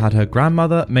girl had her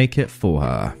grandmother make it for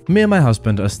her. Me and my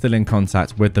husband are still in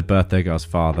contact with the birthday girl's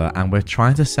father, and we're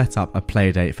trying to set up a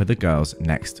play date for the girls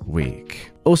next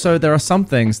week. Also, there are some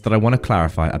things that I want to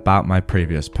clarify about my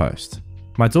previous post.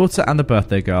 My daughter and the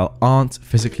birthday girl aren't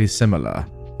physically similar.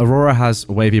 Aurora has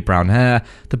wavy brown hair,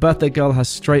 the birthday girl has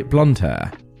straight blonde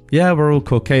hair. Yeah, we're all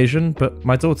Caucasian, but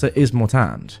my daughter is more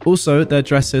tanned. Also, their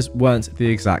dresses weren't the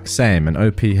exact same, and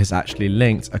OP has actually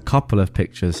linked a couple of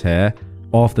pictures here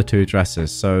of the 2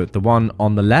 dresses. So the one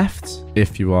on the left,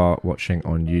 if you are watching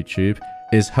on YouTube,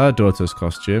 is her daughter's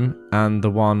costume, and the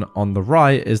one on the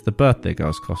right is the birthday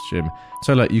girl's costume.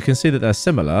 So look, you can see that they're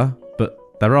similar, but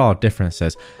there are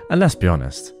differences. And let's be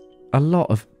honest, a lot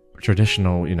of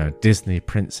traditional, Disney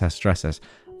princess dresses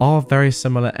are very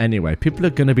similar anyway. People are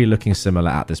going to be looking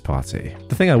similar at this party.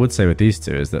 The thing I would say with these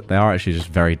two is that they are actually just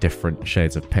very different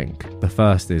shades of pink. The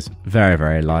first is very,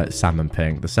 very light salmon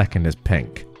pink. The second is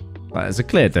pink. There's a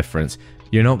clear difference.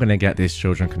 You're not going to get these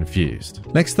children confused.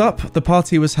 Next up, the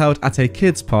party was held at a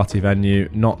kids' party venue,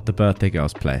 not the birthday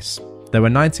girl's place. There were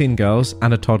 19 girls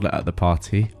and a toddler at the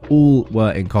party. All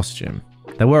were in costume.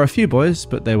 There were a few boys,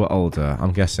 but they were older.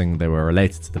 I'm guessing they were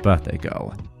related to the birthday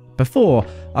girl. Before,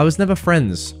 I was never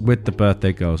friends with the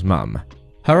birthday girl's mum.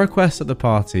 Her request at the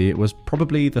party was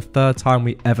probably the third time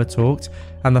we ever talked,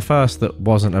 and the first that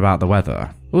wasn't about the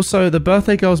weather. Also, the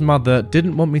birthday girl's mother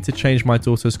didn't want me to change my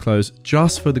daughter's clothes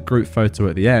just for the group photo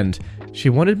at the end. She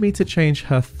wanted me to change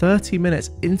her 30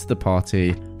 minutes into the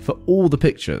party for all the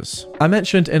pictures. I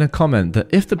mentioned in a comment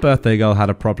that if the birthday girl had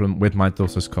a problem with my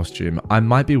daughter's costume, I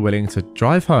might be willing to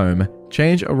drive home,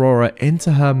 change Aurora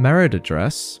into her Merida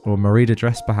dress, or Merida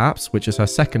dress perhaps, which is her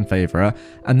second favourite,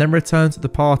 and then return to the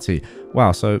party.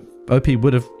 Wow, so OP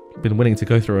would have been willing to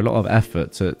go through a lot of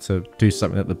effort to do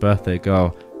something that the birthday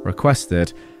girl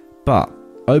requested, but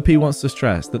OP wants to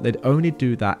stress that they'd only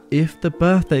do that if the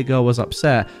birthday girl was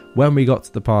upset when we got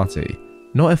to the party,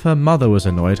 not if her mother was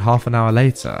annoyed half an hour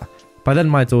later. By then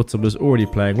my daughter was already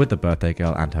playing with the birthday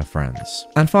girl and her friends.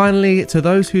 And finally, to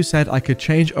those who said I could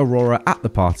change Aurora at the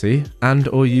party and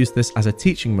or use this as a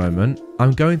teaching moment,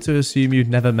 I'm going to assume you've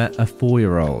never met a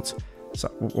 4-year-old. So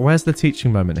where's the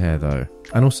teaching moment here though?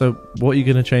 And also, what are you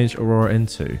going to change Aurora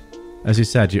into? As you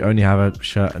said, you only have a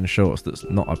shirt and shorts that's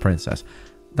not a princess.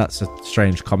 That's a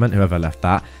strange comment, whoever left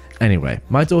that. Anyway,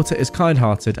 my daughter is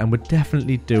kind-hearted and would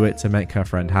definitely do it to make her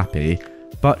friend happy,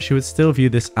 but she would still view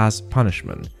this as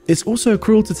punishment. It's also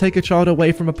cruel to take a child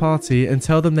away from a party and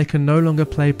tell them they can no longer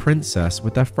play princess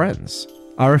with their friends.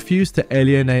 I refuse to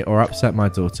alienate or upset my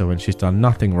daughter when she's done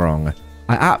nothing wrong.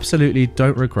 I absolutely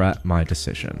don't regret my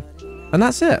decision. And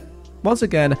that's it. Once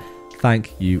again,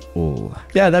 thank you all.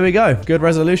 Yeah, there we go. Good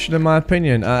resolution in my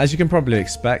opinion. As you can probably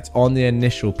expect, on the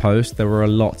initial post, there were a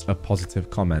lot of positive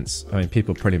comments. I mean,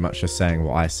 people pretty much just saying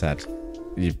what I said.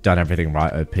 You've done everything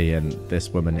right, OP, and this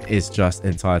woman is just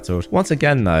entitled. Once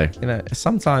again, though,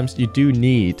 sometimes you do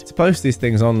need to post these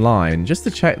things online just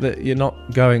to check that you're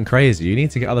not going crazy. You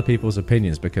need to get other people's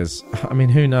opinions because, I mean,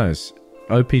 who knows?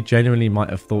 OP genuinely might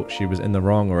have thought she was in the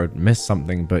wrong or had missed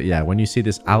something, but yeah, when you see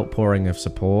this outpouring of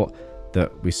support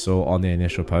that we saw on the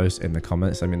initial post in the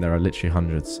comments, I mean, there are literally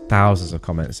hundreds, thousands of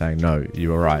comments saying, no,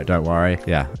 you were right, don't worry.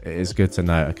 Yeah, it is good to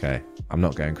know, okay, I'm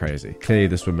not going crazy. Clearly,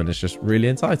 this woman is just really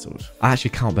entitled. I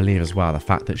actually can't believe as well the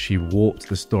fact that she warped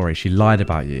the story. She lied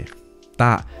about you.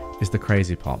 That is the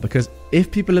crazy part, because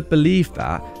if people had believed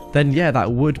that, then yeah, that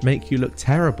would make you look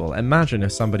terrible. Imagine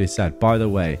if somebody said, by the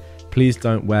way, please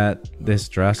don't wear this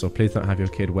dress, or please don't have your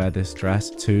kid wear this dress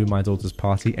to my daughter's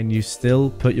party, and you still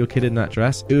put your kid in that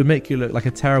dress. It would make you look like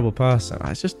a terrible person.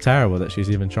 It's just terrible that she's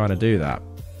even trying to do that.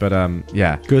 But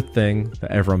yeah, good thing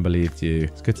that everyone believed you.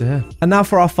 It's good to hear. And now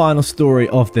for our final story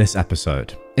of this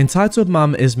episode. Entitled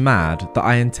Mum is mad that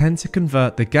I intend to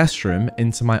convert the guest room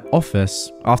into my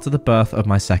office after the birth of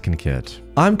my second kid.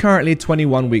 I'm currently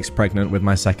 21 weeks pregnant with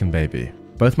my second baby.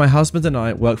 Both my husband and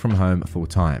I work from home full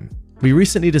time. We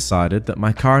recently decided that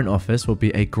my current office will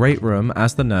be a great room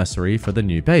as the nursery for the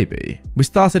new baby. We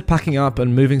started packing up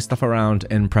and moving stuff around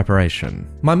in preparation.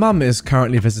 My mum is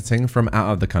currently visiting from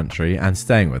out of the country and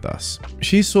staying with us.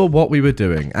 She saw what we were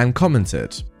doing and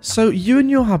commented, "So you and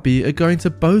your hubby are going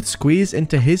to both squeeze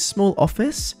into his small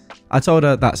office?" I told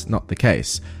her that's not the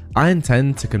case. I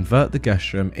intend to convert the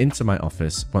guest room into my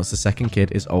office once the second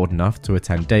kid is old enough to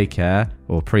attend daycare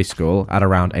or preschool at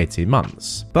around 18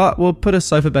 months. But we'll put a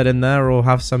sofa bed in there or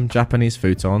have some Japanese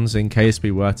futons in case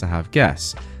we were to have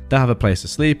guests. They'll have a place to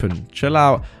sleep and chill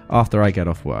out after I get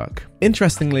off work.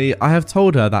 Interestingly, I have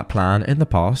told her that plan in the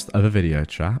past over video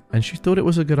chat, and she thought it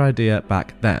was a good idea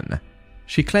back then.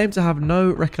 She claimed to have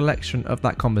no recollection of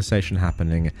that conversation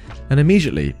happening and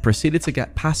immediately proceeded to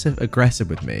get passive-aggressive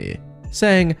with me,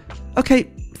 saying, "Okay,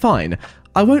 fine,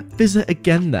 I won't visit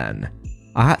again then."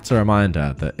 I had to remind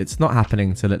her that it's not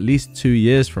happening till at least 2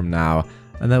 years from now,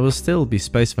 and there will still be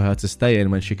space for her to stay in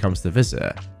when she comes to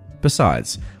visit.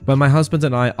 Besides, when my husband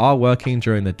and I are working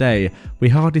during the day, we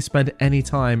hardly spend any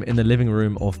time in the living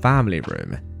room or family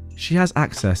room. She has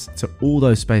access to all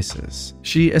those spaces.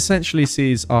 She essentially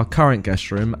sees our current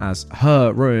guest room as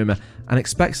her room and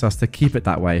expects us to keep it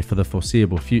that way for the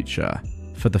foreseeable future,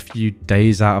 for the few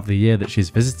days out of the year that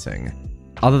she's visiting.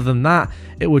 Other than that,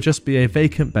 it will just be a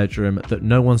vacant bedroom that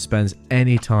no one spends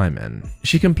any time in.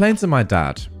 She complained to my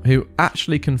dad, who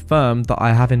actually confirmed that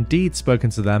I have indeed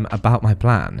spoken to them about my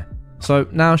plan. So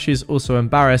now she's also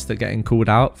embarrassed at getting called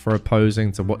out for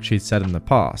opposing to what she'd said in the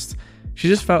past. She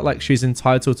just felt like she's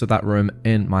entitled to that room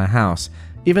in my house,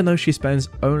 even though she spends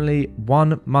only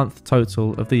 1 month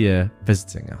total of the year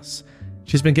visiting us.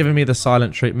 She's been giving me the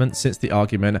silent treatment since the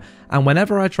argument, and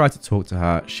whenever I tried to talk to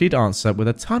her, she'd answer with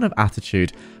a ton of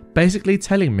attitude, basically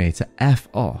telling me to F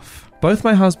off. Both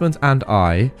my husband and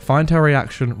I find her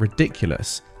reaction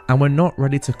ridiculous, and we're not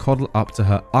ready to coddle up to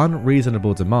her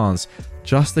unreasonable demands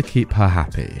just to keep her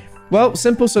happy. Well,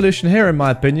 simple solution here in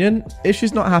my opinion. If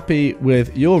she's not happy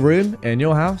with your room in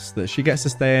your house that she gets to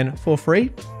stay in for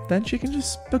free, then she can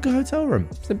just book a hotel room.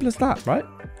 Simple as that, right?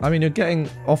 I mean, you're getting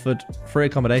offered free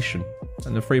accommodation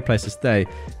and a free place to stay.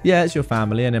 Yeah, it's your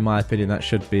family, and in my opinion that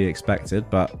should be expected,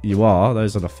 but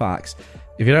those are the facts.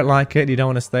 If you don't like it, you don't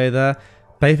want to stay there,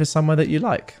 pay for somewhere that you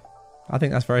like. I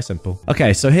think that's very simple.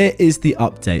 Okay, so here is the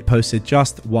update, posted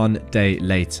just 1 day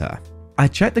later. I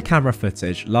checked the camera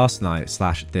footage last night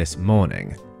 / this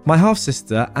morning. My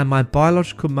half-sister and my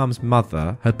biological mum's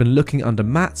mother had been looking under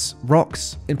mats,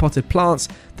 rocks, in potted plants,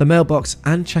 the mailbox,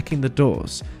 and checking the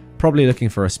doors, probably looking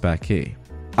for a spare key.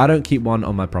 I don't keep one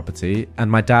on my property, and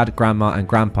my dad, grandma, and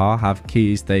grandpa have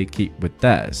keys they keep with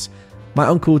theirs. My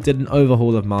uncle did an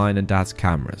overhaul of mine and dad's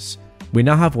cameras. We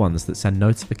now have ones that send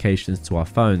notifications to our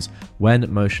phones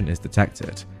when motion is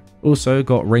detected. Also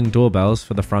got Ring doorbells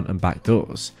for the front and back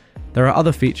doors. There are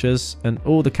other features, and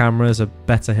all the cameras are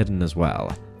better hidden as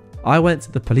well. I went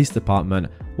to the police department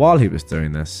while he was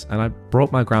doing this, and I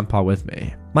brought my grandpa with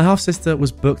me. My half-sister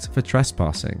was booked for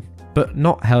trespassing, but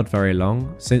not held very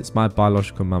long since my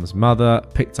biological mum's mother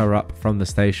picked her up from the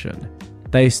station.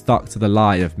 They stuck to the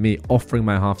lie of me offering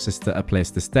my half-sister a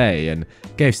place to stay and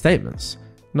gave statements.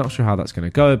 Not sure how that's going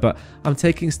to go, but I'm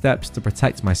taking steps to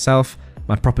protect myself,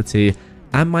 my property,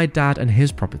 and my dad and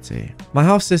his property. My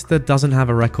half-sister doesn't have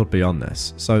a record beyond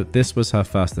this, so this was her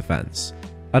first offence.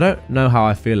 I don't know how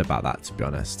I feel about that, to be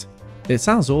honest. It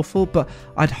sounds awful, but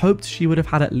I'd hoped she would have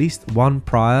had at least one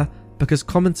prior, because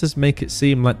commenters make it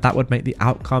seem like that would make the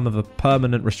outcome of a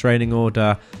permanent restraining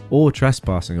order or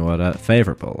trespassing order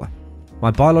favourable.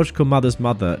 My biological mother's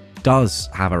mother does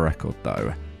have a record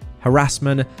though.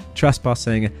 Harassment,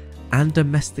 trespassing, and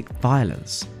domestic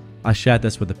violence. I shared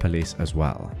this with the police as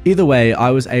well. Either way, I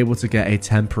was able to get a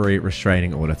temporary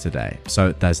restraining order today,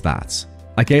 so there's that.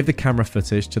 I gave the camera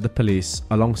footage to the police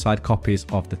alongside copies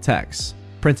of the texts,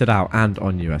 printed out and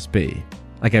on USB.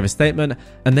 I gave a statement,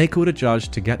 and they called a judge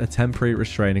to get the temporary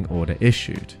restraining order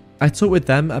issued. I talked with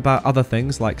them about other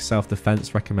things like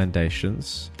self-defense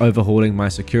recommendations, overhauling my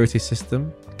security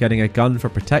system, getting a gun for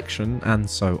protection, and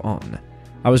so on.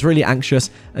 I was really anxious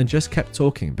and just kept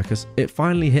talking because it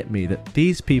finally hit me that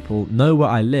these people know where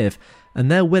I live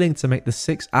and they're willing to make the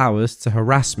 6 hours to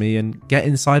harass me and get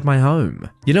inside my home.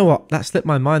 You know what? That slipped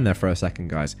my mind there for a second,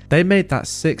 guys. They made that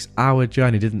 6-hour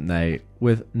journey, didn't they?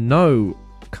 With no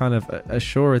kind of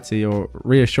assurity or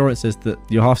reassurances that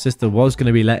your half-sister was going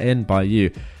to be let in by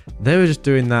you. They were just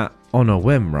doing that on a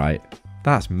whim, right?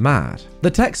 That's mad. The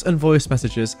text and voice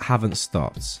messages haven't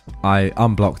stopped. I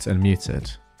unblocked and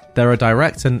muted. There are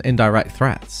direct and indirect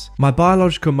threats. My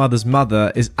biological mother's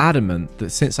mother is adamant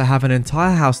that since I have an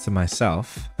entire house to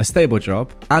myself, a stable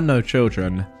job, and no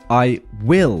children, I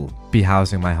will be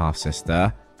housing my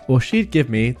half-sister, or she'd give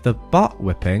me the butt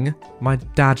whipping my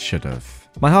dad should have.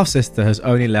 My half-sister has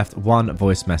only left one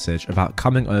voice message about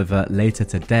coming over later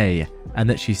today, and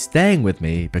that she's staying with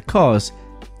me because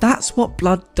that's what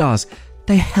blood does.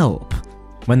 They help.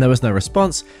 When there was no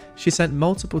response, she sent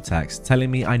multiple texts telling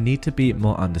me I need to be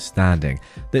more understanding,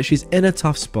 that she's in a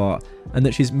tough spot, and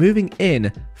that she's moving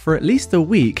in for at least a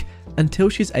week until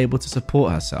she's able to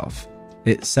support herself.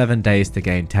 It's 7 days to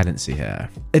gain tenancy here.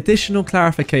 Additional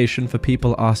clarification for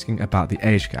people asking about the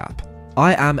age gap.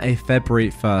 I am a February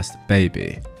 1st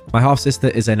baby. My half-sister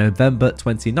is a November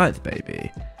 29th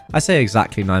baby. I say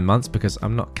exactly 9 months because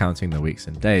I'm not counting the weeks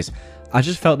and days. I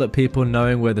just felt that people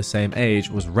knowing we're the same age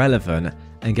was relevant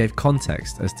and gave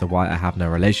context as to why I have no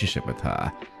relationship with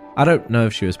her. I don't know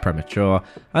if she was premature.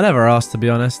 I never asked, to be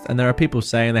honest, and there are people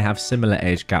saying they have similar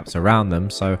age gaps around them,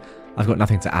 so I've got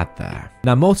nothing to add there.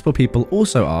 Now, multiple people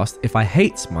also asked if I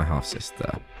hate my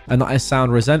half-sister, and that I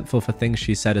sound resentful for things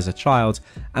she said as a child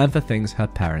and for things her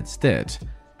parents did.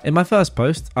 In my first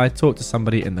post, I talked to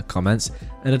somebody in the comments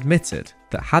and admitted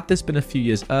that had this been a few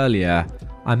years earlier,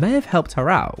 I may have helped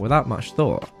her out without much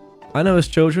thought. I know as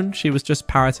children, she was just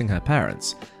parroting her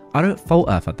parents. I don't fault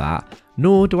her for that,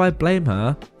 nor do I blame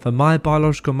her for my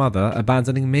biological mother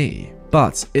abandoning me.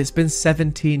 But it's been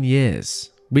 17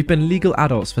 years. We've been legal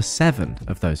adults for 7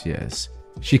 of those years.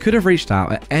 She could have reached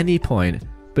out at any point,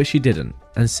 but she didn't,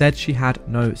 and said she had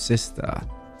no sister.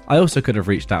 I also could have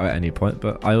reached out at any point,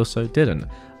 but I also didn't.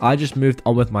 I just moved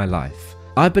on with my life.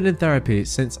 I've been in therapy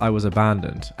since I was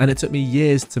abandoned, and it took me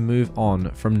years to move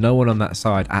on from no one on that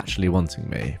side actually wanting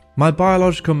me. My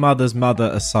biological mother's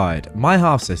mother aside, my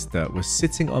half-sister was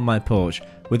sitting on my porch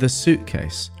with a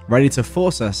suitcase, ready to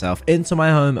force herself into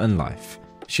my home and life.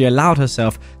 She allowed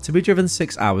herself to be driven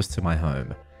 6 hours to my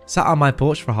home, sat on my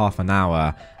porch for half an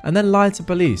hour, and then lied to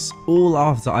police, all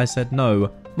after I said no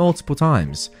multiple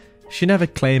times. She never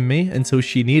claimed me until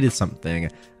she needed something,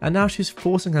 and now she's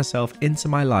forcing herself into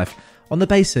my life on the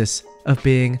basis of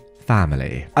being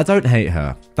family. I don't hate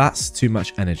her, that's too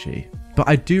much energy, but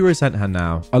I do resent her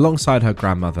now, alongside her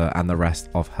grandmother and the rest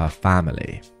of her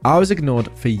family. I was ignored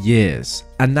for years,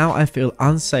 and now I feel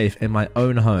unsafe in my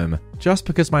own home just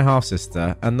because my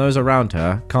half-sister and those around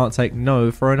her can't take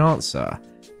no for an answer.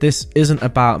 This isn't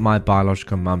about my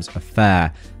biological mum's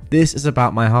affair. This is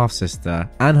about my half-sister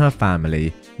and her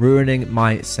family ruining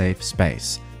my safe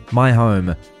space, my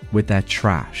home, with their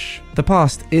trash. The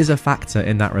past is a factor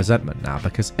in that resentment now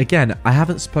because, again, I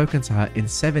haven't spoken to her in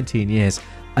 17 years.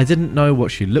 I didn't know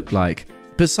what she looked like,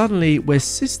 but suddenly we're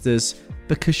sisters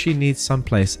because she needs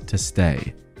someplace to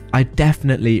stay. I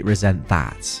definitely resent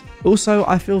that. Also,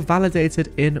 I feel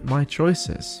validated in my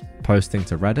choices. Posting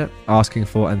to Reddit, asking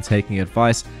for and taking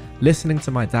advice, listening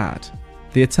to my dad.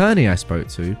 The attorney I spoke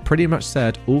to pretty much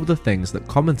said all the things that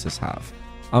commenters have.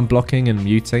 Unblocking and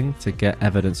muting to get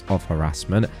evidence of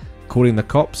harassment, calling the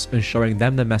cops and showing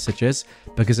them the messages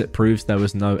because it proves there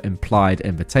was no implied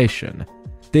invitation.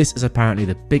 This is apparently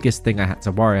the biggest thing I had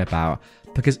to worry about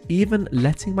because even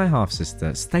letting my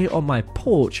half-sister stay on my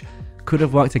porch could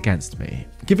have worked against me.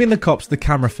 Giving the cops the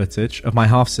camera footage of my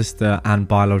half-sister and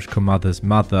biological mother's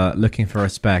mother looking for a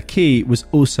spare key was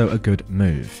also a good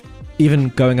move. Even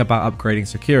going about upgrading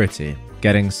security,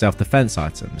 getting self-defense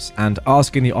items, and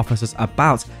asking the officers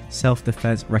about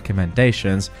self-defense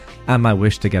recommendations and my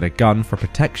wish to get a gun for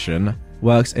protection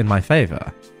works in my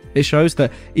favour. It shows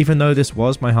that even though this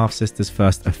was my half-sister's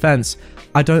first offence,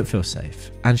 I don't feel safe,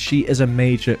 and she is a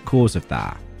major cause of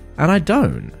that. And I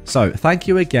don't. So thank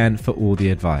you again for all the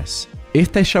advice.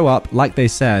 If they show up like they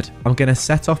said, I'm going to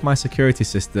set off my security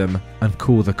system and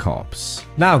call the cops.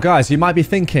 Now guys, you might be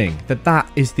thinking that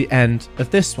that is the end of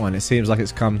this one. It seems like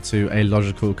it's come to a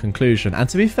logical conclusion. And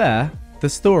to be fair, the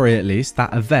story at least,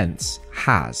 that event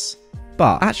has.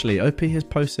 But actually, OP has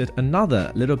posted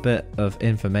another little bit of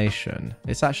information.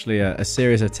 It's actually a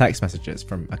series of text messages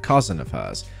from a cousin of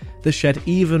hers that shed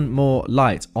even more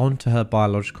light onto her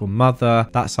biological mother,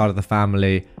 that side of the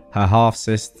family, her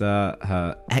half-sister,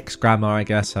 her ex-grandma, I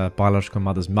guess, her biological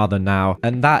mother's mother now.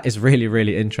 And that is really,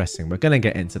 really interesting. We're going to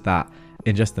get into that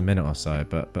in just a minute or so.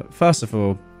 But first of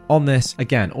all, on this,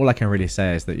 again, all I can really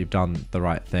say is that you've done the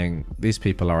right thing. These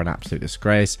people are an absolute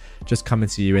disgrace, just coming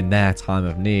to you in their time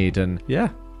of need. And yeah,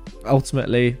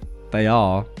 ultimately, they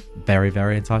are very,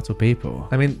 very entitled people.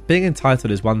 I mean, being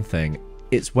entitled is one thing.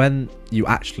 It's when you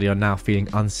actually are now feeling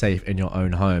unsafe in your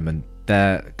own home and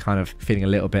they're kind of feeling a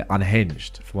little bit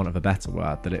unhinged, for want of a better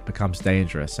word, that it becomes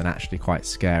dangerous and actually quite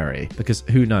scary. Because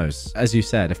who knows, as you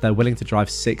said, if they're willing to drive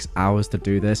 6 hours to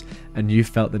do this and you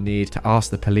felt the need to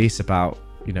ask the police about,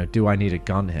 you know, do I need a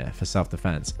gun here for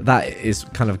self-defense? That is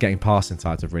kind of getting past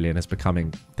entitled really, and it's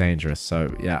becoming dangerous.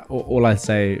 So yeah, all I'd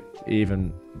say,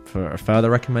 even for a further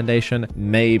recommendation,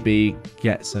 maybe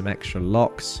get some extra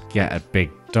locks, get a big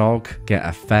dog, get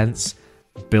a fence,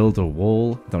 build a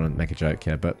wall. Don't want to make a joke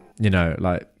here, but you know,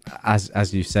 like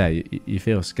as you say, you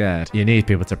feel scared. You need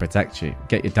people to protect you.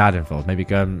 Get your dad involved. Maybe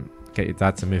go and get your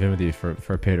dad to move in with you for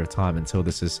a period of time until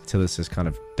this is kind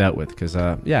of dealt with. Because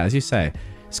yeah, as you say,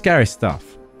 scary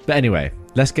stuff. But anyway,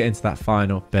 let's get into that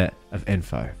final bit of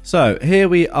info. So here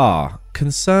we are.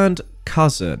 Concerned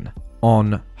cousin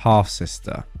on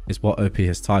half-sister is what OP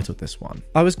has titled this one.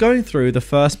 I was going through the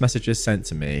first messages sent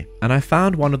to me and I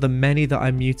found one of the many that I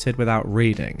muted without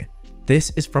reading. This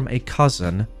is from a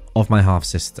cousin of my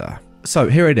half-sister. So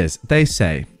here it is. They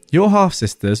say, your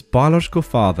half-sister's biological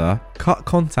father cut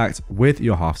contact with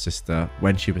your half-sister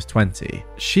when she was 20.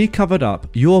 She covered up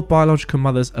your biological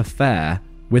mother's affair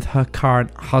with her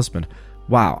current husband.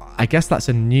 Wow, I guess that's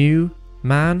a new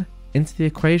man into the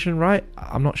equation, right?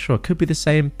 I'm not sure. Could be the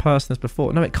same person as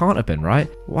before. No, it can't have been, right?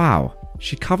 Wow.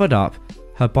 She covered up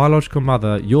her biological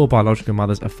mother, your biological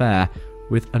mother's affair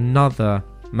with another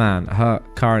man, her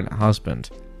current husband.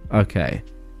 Okay.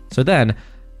 So then,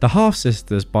 the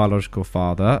half-sister's biological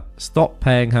father stopped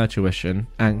paying her tuition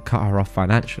and cut her off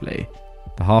financially.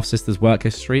 The half-sister's work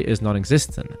history is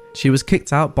non-existent. She was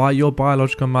kicked out by your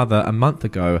biological mother a month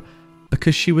ago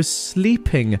because she was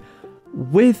sleeping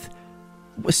with...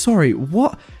 Sorry,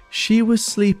 what? She was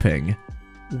sleeping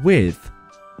with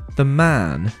the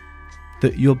man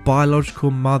that your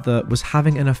biological mother was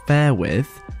having an affair with,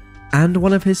 and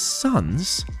one of his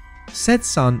sons? Said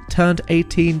son turned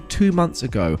 18 2 months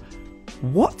ago.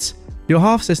 What? Your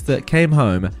half-sister came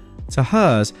home to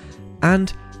hers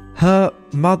and her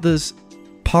mother's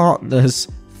partner's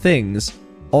things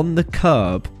on the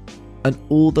curb, and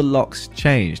all the locks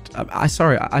changed. I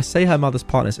say her mother's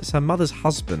partner's, it's her mother's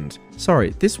husband. Sorry,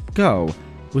 this girl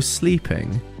was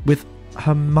sleeping with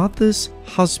her mother's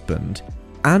husband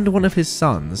and one of his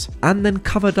sons, and then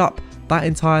covered up that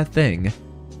entire thing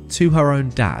to her own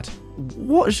dad.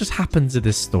 What has just happened to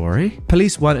this story?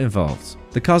 Police weren't involved.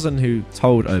 The cousin who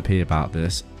told OP about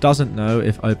this doesn't know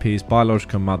if OP's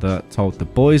biological mother told the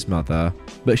boy's mother,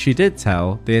 but she did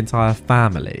tell the entire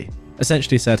family.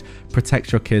 Essentially said,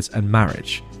 protect your kids and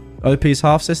marriage. OP's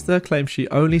half-sister claims she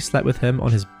only slept with him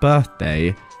on his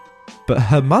birthday, but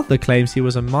her mother claims he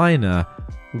was a minor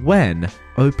when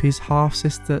OP's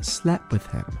half-sister slept with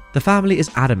him. The family is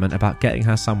adamant about getting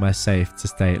her somewhere safe to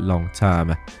stay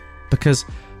long-term, because,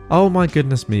 oh my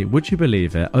goodness me, would you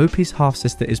believe it, OP's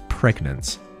half-sister is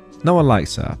pregnant. No one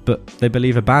likes her, but they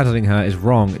believe abandoning her is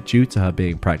wrong due to her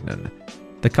being pregnant.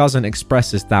 The cousin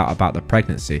expresses doubt about the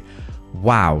pregnancy.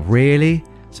 Wow, really?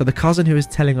 So the cousin who is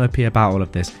telling OP about all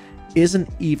of this isn't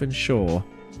even sure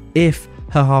if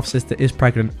her half-sister is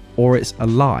pregnant or it's a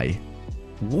lie.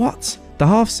 What? The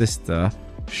half-sister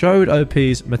showed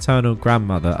OP's maternal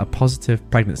grandmother a positive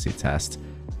pregnancy test,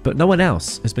 but no one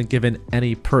else has been given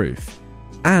any proof.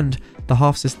 And the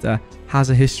half-sister has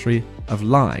a history of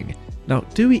lying. Now,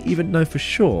 do we even know for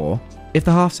sure if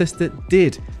the half-sister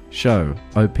did show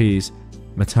OP's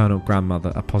maternal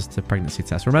grandmother a positive pregnancy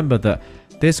test? Remember that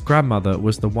this grandmother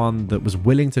was the one that was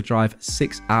willing to drive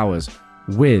 6 hours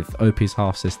with OP's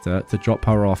half-sister to drop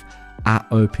her off at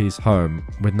OP's home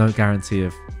with no guarantee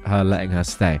of her letting her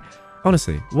stay.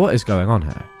 Honestly, what is going on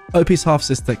here? OP's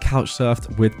half-sister couch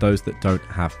surfed with those that don't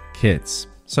have kids.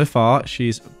 So far,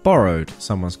 she's borrowed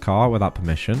someone's car without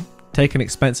permission, taken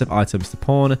expensive items to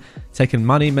pawn, taken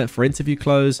money meant for interview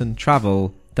clothes and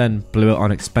travel, then blew it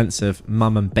on expensive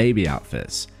mum and baby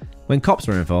outfits. When cops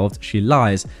were involved, she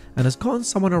lies and has gotten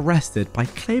someone arrested by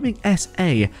claiming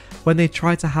SA when they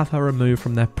tried to have her removed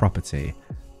from their property.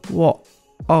 What?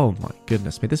 Oh my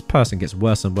goodness me, this person gets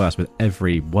worse and worse with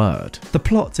every word. The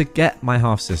plot to get my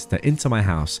half-sister into my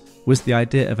house was the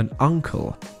idea of an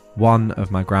uncle, one of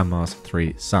my grandma's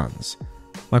 3 sons.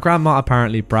 My grandma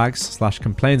apparently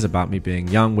brags/complains about me being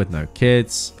young with no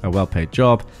kids, a well-paid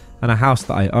job, and a house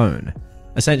that I own.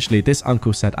 Essentially, this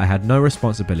uncle said I had no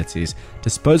responsibilities,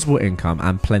 disposable income,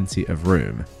 and plenty of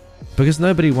room. Because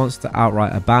nobody wants to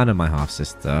outright abandon my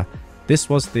half-sister, this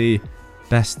was the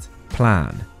best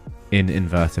plan, in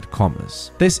inverted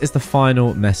commas. This is the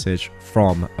final message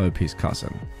from OP's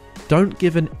cousin. Don't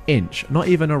give an inch, not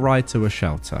even a ride to a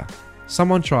shelter.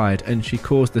 Someone tried and she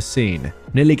caused a scene,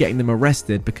 nearly getting them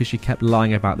arrested because she kept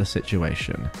lying about the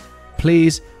situation.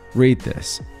 Please read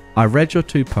this. I read your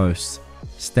 2 posts.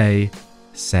 Stay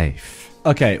safe.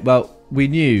 Okay, well, we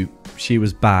knew she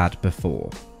was bad before,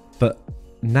 but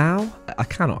now I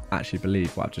cannot actually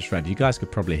believe what I've just read. You guys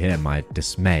could probably hear my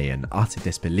dismay and utter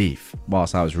disbelief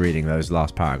whilst I was reading those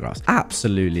last paragraphs.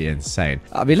 Absolutely insane.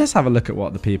 I mean, let's have a look at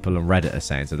what the people on Reddit are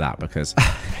saying to that, because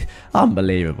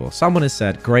unbelievable. Someone has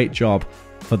said, great job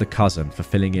for the cousin for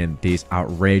filling in these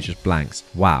outrageous blanks.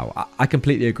 Wow, I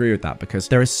completely agree with that, because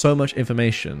there is so much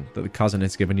information that the cousin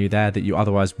has given you there that you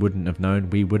otherwise wouldn't have known,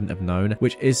 we wouldn't have known,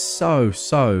 which is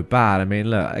so bad. I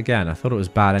mean, look, again, I thought it was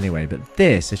bad anyway, but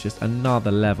this is just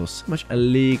another level. So much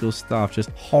illegal stuff, just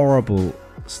horrible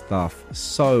stuff,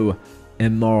 so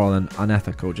immoral and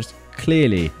unethical. Just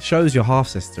clearly shows your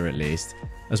half-sister, at least,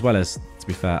 as well as, to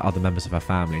be fair, other members of her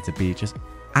family, to be just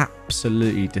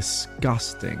absolutely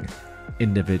disgusting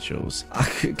individuals.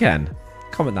 Again,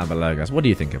 comment down below, guys. What do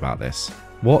you think about this?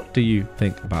 What do you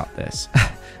think about this?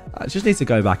 I just need to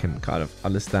go back and kind of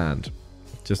understand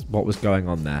just what was going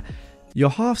on there.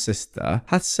 Your half-sister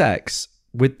had sex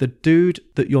with the dude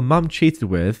that your mum cheated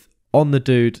with on the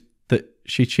dude that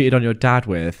she cheated on your dad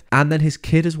with, and then his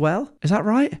kid as well? Is that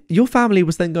right? Your family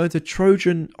was then going to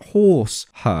Trojan horse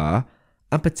her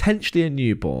and potentially a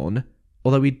newborn,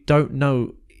 although we don't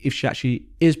know if she actually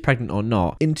is pregnant or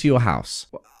not, into your house.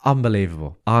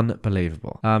 Unbelievable.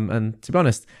 Unbelievable. And to be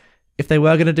honest, if they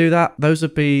were going to do that, those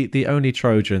would be the only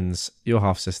Trojans your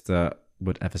half-sister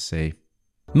would ever see.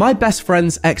 My best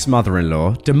friend's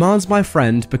ex-mother-in-law demands my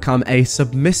friend become a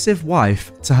submissive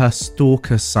wife to her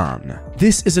stalker son.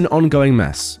 This is an ongoing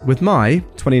mess, with my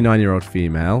 29-year-old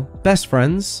female best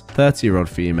friend's 30-year-old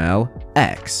female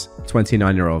ex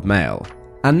 29-year-old male,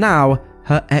 and now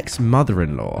her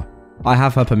ex-mother-in-law. I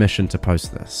have her permission to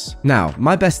post this. Now,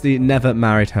 my bestie never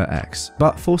married her ex,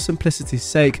 but for simplicity's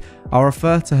sake, I'll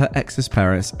refer to her ex's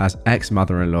parents as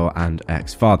ex-mother-in-law and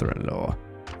ex-father-in-law.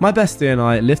 My bestie and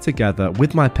I live together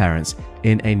with my parents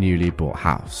in a newly bought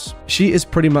house. She is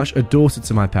pretty much a daughter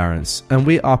to my parents, and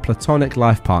we are platonic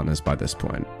life partners by this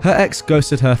point. Her ex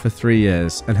ghosted her for 3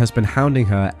 years and has been hounding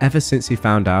her ever since he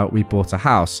found out we bought a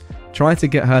house, trying to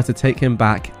get her to take him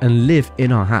back and live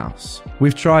in our house.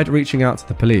 We've tried reaching out to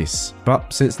the police,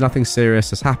 but since nothing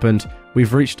serious has happened,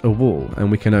 we've reached a wall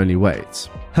and we can only wait.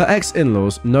 Her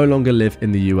ex-in-laws no longer live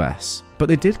in the US, but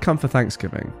they did come for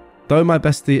Thanksgiving. Though my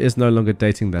bestie is no longer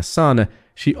dating their son,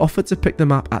 she offered to pick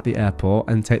them up at the airport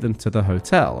and take them to the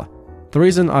hotel. The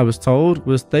reason I was told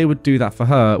was they would do that for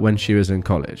her when she was in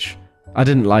college. I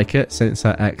didn't like it since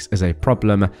her ex is a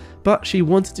problem, but she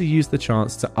wanted to use the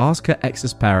chance to ask her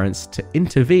ex's parents to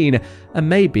intervene and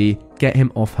maybe get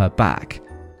him off her back.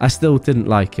 I still didn't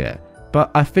like it,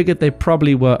 but I figured they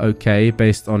probably were okay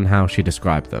based on how she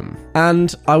described them.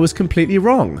 And I was completely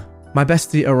wrong. My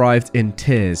bestie arrived in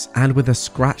tears and with a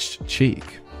scratched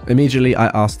cheek. Immediately I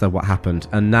asked her what happened,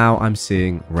 and now I'm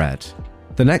seeing red.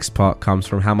 The next part comes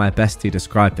from how my bestie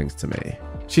described things to me.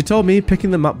 She told me picking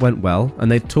them up went well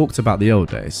and they talked about the old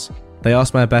days. They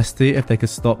asked my bestie if they could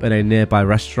stop in a nearby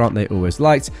restaurant they always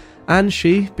liked, and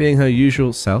she, being her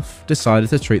usual self, decided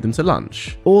to treat them to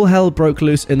lunch. All hell broke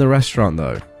loose in the restaurant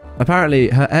though. Apparently,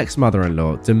 her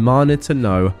ex-mother-in-law demanded to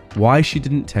know why she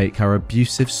didn't take her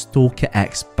abusive stalker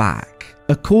ex back.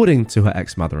 According to her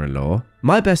ex-mother-in-law,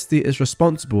 my bestie is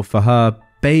responsible for her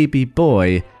baby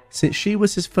boy since she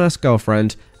was his first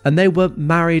girlfriend and they were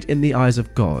married in the eyes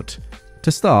of God.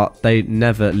 To start, they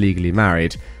never legally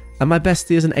married, and my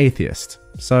bestie is an atheist,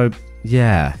 so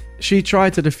yeah. She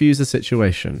tried to defuse the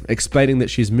situation, explaining that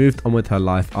she's moved on with her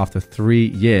life after 3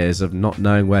 years of not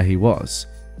knowing where he was.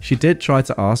 She did try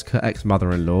to ask her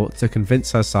ex-mother-in-law to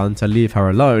convince her son to leave her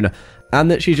alone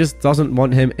and that she just doesn't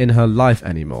want him in her life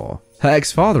anymore. Her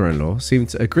ex-father-in-law seemed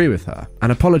to agree with her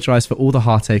and apologized for all the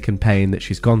heartache and pain that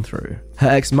she's gone through. Her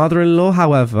ex-mother-in-law,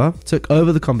 however, took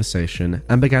over the conversation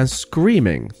and began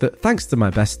screaming that thanks to my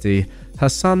bestie, her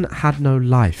son had no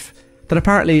life. That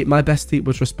apparently my bestie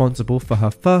was responsible for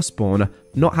her firstborn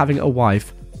not having a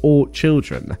wife or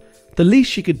children. The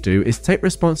least she could do is take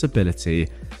responsibility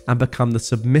and become the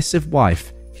submissive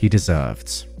wife he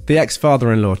deserved. The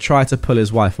ex-father-in-law tried to pull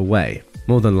his wife away,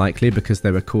 more than likely because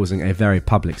they were causing a very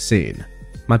public scene.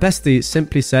 My bestie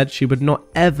simply said she would not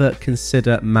ever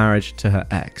consider marriage to her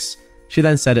ex. She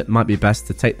then said it might be best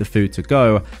to take the food to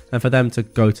go and for them to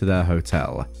go to their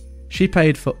hotel. She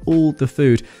paid for all the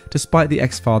food despite the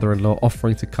ex-father-in-law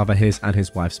offering to cover his and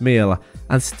his wife's meal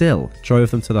and still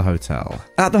drove them to the hotel.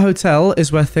 At the hotel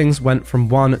is where things went from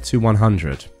 1 to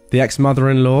 100. The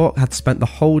ex-mother-in-law had spent the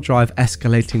whole drive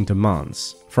escalating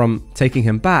demands, from taking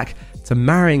him back to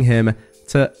marrying him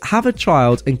to have a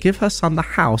child and give her son the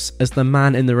house as the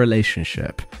man in the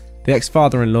relationship. The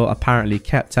ex-father-in-law apparently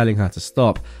kept telling her to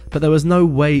stop, but there was no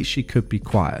way she could be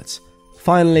quiet.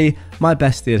 Finally, my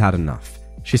bestie had had enough.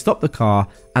 She stopped the car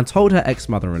and told her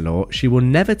ex-mother-in-law she will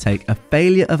never take a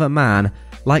failure of a man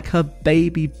like her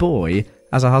baby boy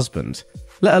as a husband,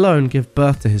 let alone give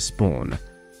birth to his spawn.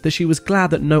 That she was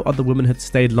glad that no other woman had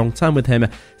stayed long term with him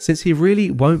since he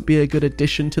really won't be a good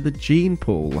addition to the gene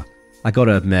pool. I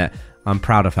gotta admit, I'm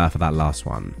proud of her for that last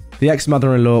one. The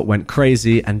ex-mother-in-law went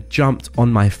crazy and jumped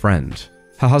on my friend.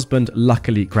 Her husband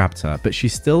luckily grabbed her, but she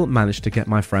still managed to get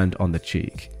my friend on the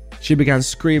cheek. She began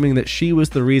screaming that she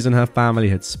was the reason her family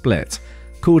had split,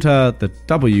 called her the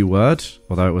W word,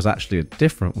 although it was actually a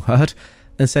different word,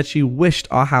 and said she wished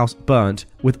our house burnt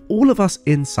with all of us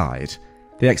inside.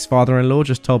 The ex-father-in-law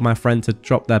just told my friend to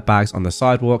drop their bags on the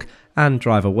sidewalk and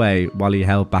drive away while he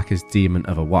held back his demon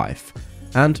of a wife.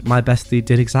 And my bestie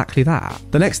did exactly that.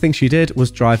 The next thing she did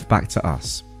was drive back to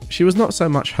us. She was not so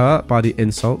much hurt by the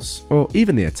insults or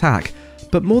even the attack,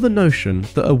 but more the notion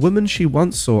that a woman she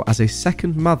once saw as a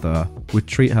second mother would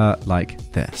treat her like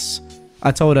this.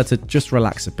 I told her to just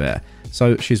relax a bit,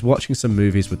 so she's watching some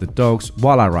movies with the dogs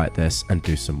while I write this and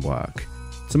do some work.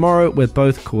 Tomorrow we're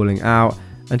both calling out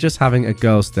and just having a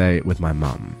girls' day with my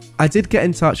mum. I did get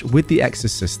in touch with the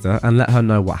ex's sister and let her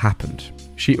know what happened.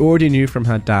 She already knew from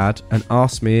her dad and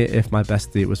asked me if my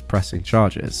bestie was pressing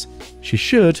charges. She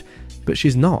should, but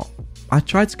she's not. I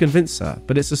tried to convince her,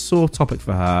 but it's a sore topic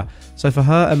for her, so for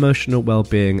her emotional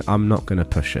well-being, I'm not going to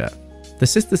push it. The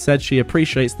sister said she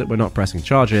appreciates that we're not pressing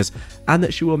charges and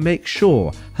that she will make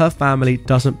sure her family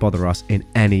doesn't bother us in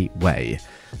any way.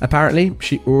 Apparently,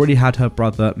 she already had her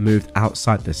brother moved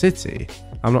outside the city.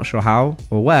 I'm not sure how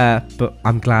or where, but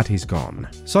I'm glad he's gone.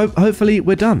 So hopefully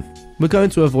we're done. We're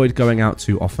going to avoid going out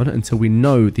too often until we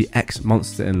know the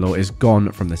ex-monster-in-law is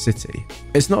gone from the city.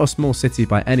 It's not a small city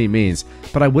by any means,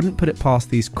 but I wouldn't put it past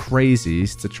these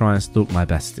crazies to try and stalk my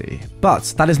bestie.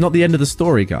 But that is not the end of the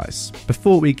story, guys.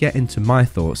 Before we get into my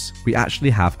thoughts, we actually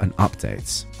have an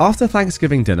update. After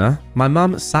Thanksgiving dinner, my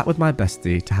mum sat with my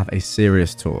bestie to have a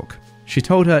serious talk. She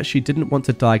told her she didn't want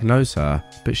to diagnose her,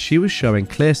 but she was showing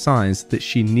clear signs that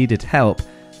she needed help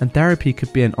and therapy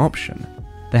could be an option.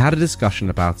 They had a discussion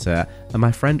about it, and my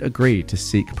friend agreed to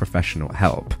seek professional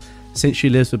help. Since she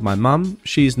lives with my mum,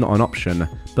 she's not an option,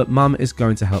 but mum is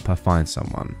going to help her find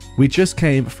someone. We just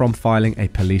came from filing a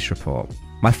police report.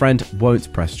 My friend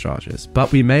won't press charges,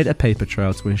 but we made a paper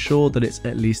trail to ensure that it's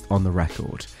at least on the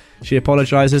record. She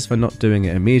apologises for not doing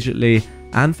it immediately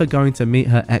and for going to meet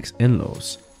her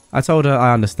ex-in-laws. I told her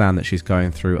I understand that she's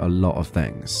going through a lot of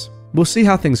things. We'll see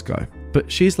how things go, but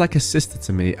she's like a sister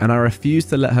to me and I refuse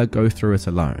to let her go through it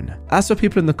alone. As for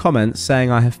people in the comments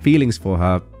saying I have feelings for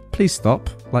her, please stop.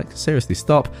 Like, seriously,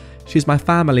 stop. She's my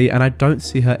family and I don't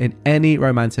see her in any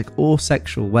romantic or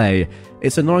sexual way.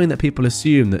 It's annoying that people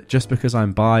assume that just because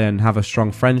I'm bi and have a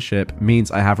strong friendship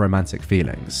means I have romantic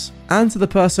feelings. And to the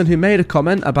person who made a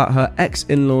comment about her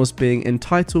ex-in-laws being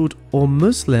entitled or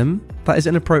Muslim, that is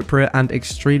inappropriate and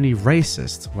extremely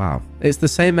racist. Wow. It's the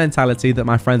same mentality that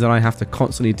my friend and I have to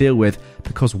constantly deal with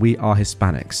because we are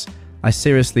Hispanics. I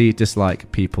seriously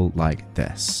dislike people like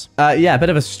this. Yeah, a bit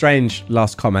of a strange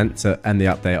last comment to end the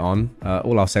update on.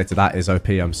 All I'll say to that is, OP,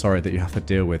 I'm sorry that you have to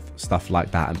deal with stuff like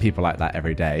that and people like that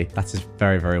every day. That is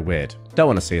very, very weird. Don't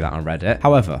want to see that on Reddit.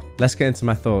 However, let's get into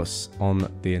my thoughts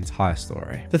on the entire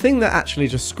story. The thing that actually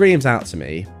just screams out to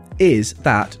me is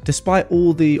that despite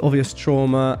all the obvious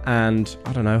trauma and,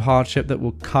 I don't know, hardship that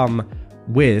will come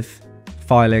with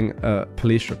filing a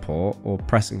police report or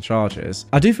pressing charges,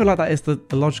 I do feel like that is the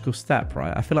logical step,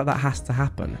 right? I feel like that has to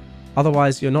happen.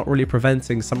 Otherwise, you're not really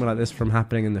preventing something like this from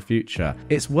happening in the future.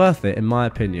 It's worth it, in my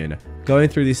opinion, going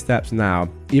through these steps now,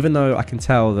 even though I can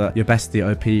tell that your bestie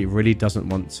OP really doesn't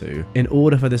want to, in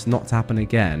order for this not to happen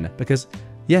again. Because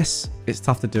yes, it's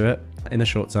tough to do it in the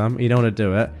short term. You don't want to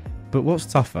do it. But what's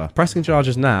tougher? Pressing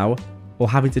charges now or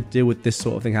having to deal with this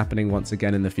sort of thing happening once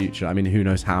again in the future? I mean, who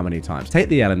knows how many times. Take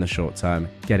the L in the short term,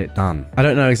 get it done. I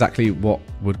don't know exactly what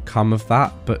would come of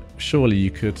that, but surely you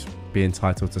could be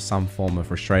entitled to some form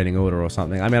of restraining order or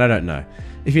something. I mean, I don't know.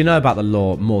 If you know about the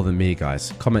law more than me,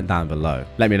 guys, comment down below.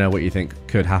 Let me know what you think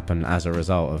could happen as a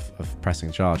result of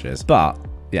pressing charges. But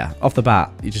yeah, off the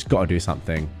bat, you just got to do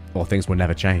something or things will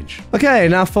never change. Okay,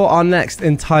 now for our next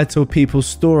entitled people's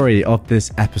story of this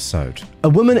episode. A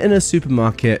woman in a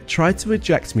supermarket tried to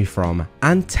eject me from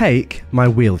and take my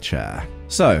wheelchair.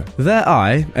 So, there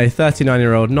I, a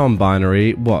 39-year-old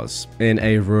non-binary, was in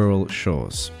a rural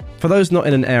Shaw's. For those not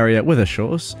in an area with a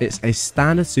Shaw's, it's a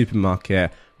standard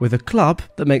supermarket with a club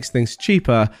that makes things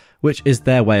cheaper, which is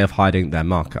their way of hiding their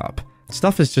markup.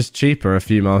 Stuff is just cheaper a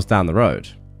few miles down the road.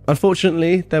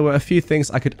 Unfortunately, there were a few things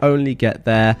I could only get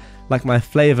there, like my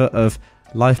flavour of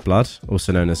lifeblood,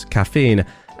 also known as caffeine,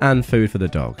 and food for the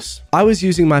dogs. I was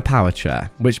using my power chair,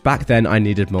 which back then I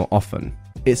needed more often.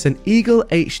 It's an Eagle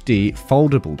HD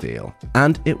foldable deal,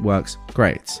 and it works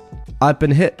great. I've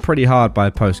been hit pretty hard by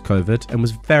post-COVID and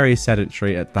was very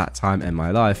sedentary at that time in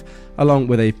my life, along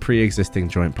with a pre-existing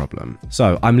joint problem.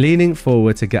 So I'm leaning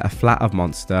forward to get a flat of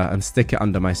Monster and stick it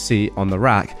under my seat on the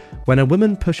rack when a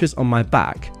woman pushes on my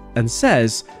back and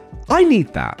says, "I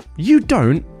need that. You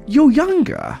don't. You're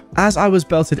younger." As I was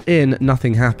belted in,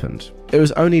 nothing happened. It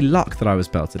was only luck that I was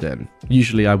belted in.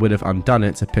 Usually I would have undone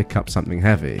it to pick up something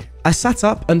heavy. I sat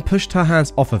up and pushed her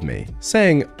hands off of me,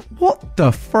 saying, "What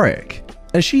the frick?"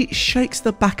 And she shakes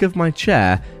the back of my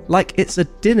chair like it's a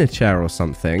dinner chair or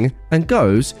something and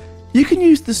goes, "You can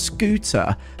use the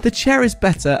scooter. The chair is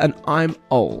better and I'm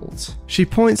old." She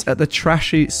points at the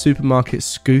trashy supermarket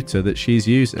scooter that she's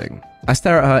using. I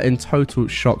stare at her in total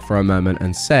shock for a moment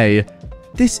and say,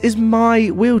 "This is my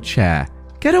wheelchair.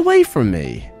 Get away from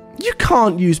me. You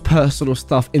can't use personal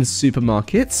stuff in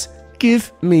supermarkets.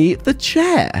 Give me the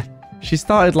chair." She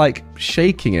started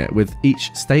shaking it with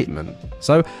each statement.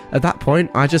 So at that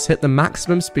point, I just hit the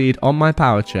maximum speed on my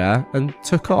power chair and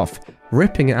took off,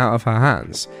 ripping it out of her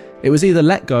hands. It was either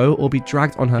let go or be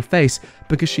dragged on her face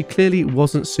because she clearly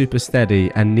wasn't super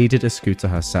steady and needed a scooter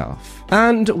herself.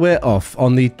 And we're off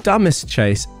on the dumbest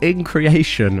chase in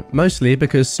creation, mostly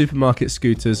because supermarket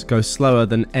scooters go slower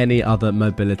than any other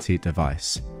mobility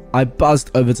device. I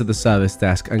buzzed over to the service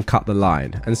desk and cut the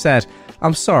line and said,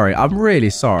 "I'm sorry, I'm really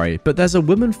sorry, but there's a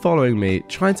woman following me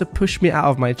trying to push me out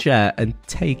of my chair and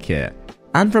take it."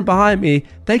 And from behind me,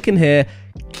 they can hear,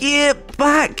 "Get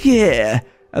back here!"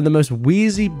 and the most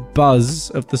wheezy buzz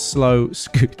of the slow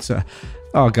scooter.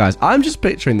 Oh, guys, I'm just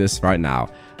picturing this right now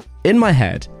in my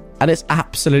head, and it's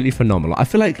absolutely phenomenal. I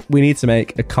feel like we need to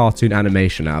make a cartoon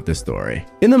animation out of this story.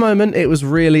 In the moment, it was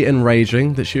really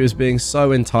enraging that she was being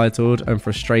so entitled and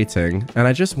frustrating, and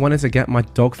I just wanted to get my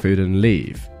dog food and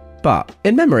leave. But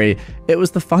in memory, it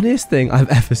was the funniest thing I've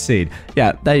ever seen.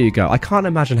 Yeah, there you go. I can't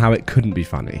imagine how it couldn't be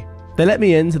funny. They let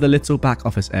me into the little back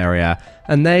office area,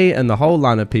 and they and the whole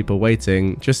line of people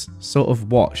waiting just sort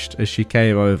of watched as she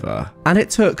came over. And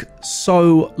it took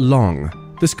so long.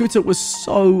 The scooter was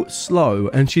so slow,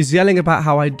 and she's yelling about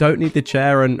how I don't need the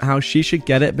chair and how she should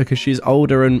get it because she's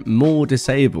older and more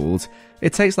disabled.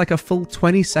 It takes like a full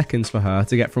 20 seconds for her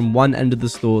to get from one end of the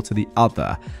store to the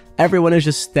other. Everyone is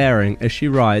just staring as she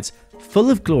rides, full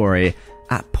of glory,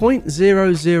 at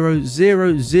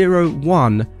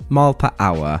 0.00001 mile per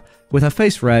hour, with her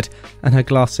face red and her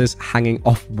glasses hanging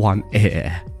off one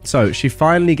ear. So she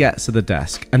finally gets to the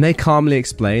desk, and they calmly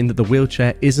explain that the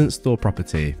wheelchair isn't store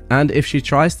property, and if she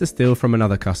tries to steal from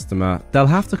another customer, they'll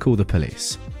have to call the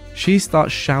police. She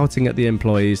starts shouting at the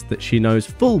employees that she knows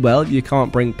full well you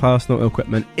can't bring personal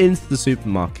equipment into the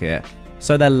supermarket,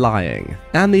 so they're lying.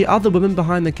 And the other woman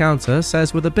behind the counter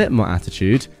says with a bit more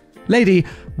attitude, "Lady,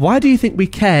 why do you think we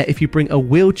care if you bring a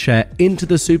wheelchair into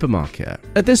the supermarket?"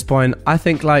 At this point, I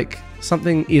think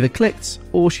something either clicked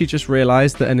or she just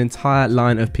realized that an entire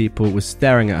line of people was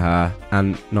staring at her,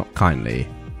 and not kindly.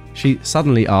 She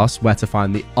suddenly asked where to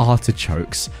find the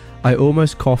artichokes. I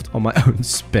almost coughed on my own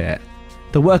spit.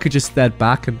 The worker just stared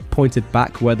back and pointed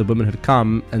back where the woman had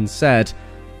come and said,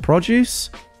 "Produce?"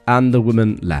 and the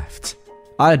woman left.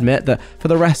 I admit that for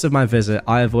the rest of my visit,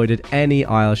 I avoided any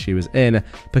aisle she was in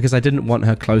because I didn't want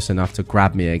her close enough to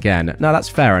grab me again. Now that's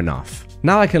fair enough.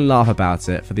 Now I can laugh about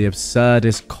it for the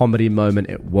absurdist comedy moment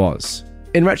it was.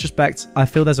 In retrospect, I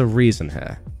feel there's a reason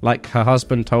here. Like her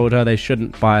husband told her they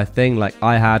shouldn't buy a thing like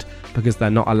I had because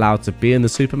they're not allowed to be in the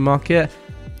supermarket.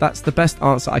 That's the best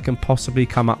answer I can possibly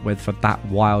come up with for that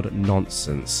wild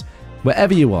nonsense.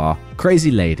 Wherever you are,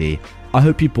 crazy lady, I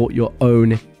hope you bought your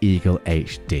own Eagle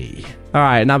HD.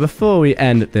 Alright, now before we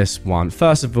end this one,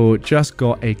 first of all, just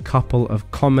got a couple of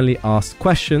commonly asked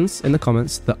questions in the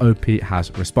comments that OP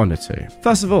has responded to.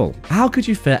 First of all, how could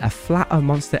you fit a flatter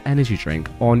Monster energy drink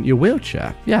on your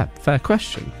wheelchair? Yeah, fair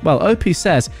question. Well, OP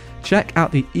says, check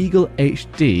out the Eagle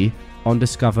HD on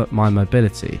Discover My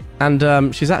Mobility.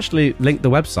 And she's actually linked the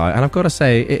website, and I've got to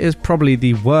say, it is probably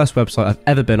the worst website I've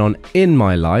ever been on in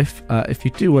my life. If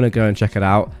you do want to go and check it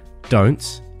out,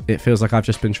 don't. It feels like I've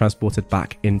just been transported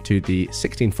back into the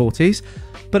 1640s.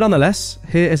 But nonetheless,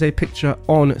 here is a picture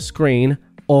on screen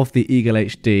of the Eagle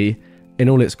HD in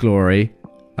all its glory.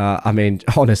 I mean,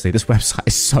 honestly, this website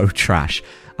is so trash.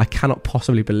 I cannot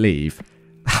possibly believe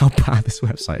how bad this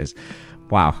website is.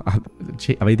 Wow. I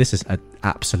mean, this is an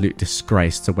absolute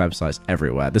disgrace to websites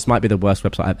everywhere. This might be the worst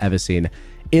website I've ever seen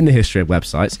in the history of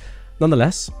websites.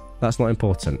 Nonetheless, that's not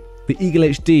important. The Eagle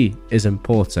HD is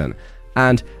important.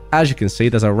 And as you can see,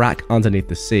 there's a rack underneath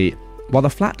the seat. While the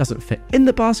flat doesn't fit in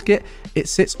the basket, it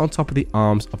sits on top of the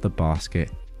arms of the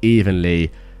basket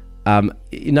evenly.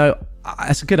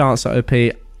 It's a good answer, OP.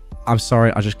 I'm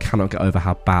sorry, I just cannot get over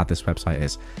how bad this website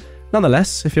is.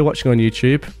 Nonetheless, if you're watching on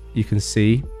YouTube, you can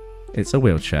see it's a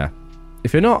wheelchair.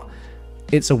 If you're not,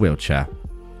 it's a wheelchair.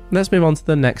 Let's move on to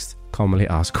the next commonly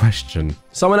asked question.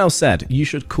 Someone else said, you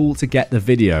should call to get the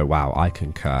video. Wow, I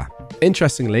concur.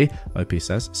 Interestingly, OP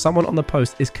says, someone on the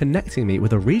post is connecting me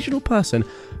with a regional person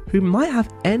who might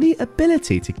have any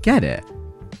ability to get it.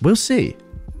 We'll see.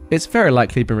 It's very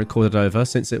likely been recorded over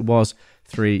since it was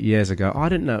 3 years ago. I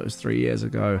didn't know it was 3 years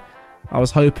ago. I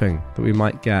was hoping that we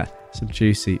might get some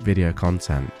juicy video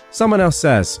content. Someone else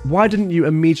says, why didn't you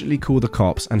immediately call the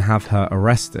cops and have her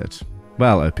arrested?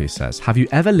 Well, OP says, have you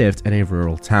ever lived in a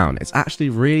rural town? It's actually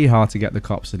really hard to get the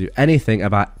cops to do anything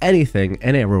about anything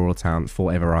in a rural town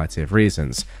for a variety of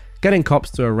reasons. Getting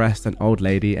cops to arrest an old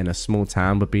lady in a small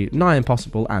town would be nigh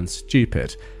impossible and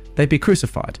stupid. They'd be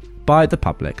crucified by the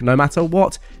public, no matter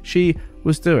what she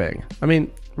was doing. I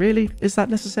mean, really? Is that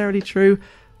necessarily true?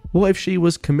 What if she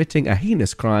was committing a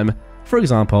heinous crime? For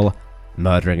example,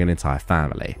 murdering an entire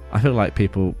family. I feel like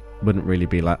people wouldn't really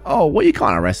be like, oh, well, you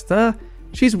can't arrest her.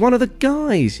 She's one of the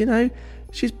guys,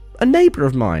 she's a neighbour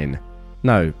of mine.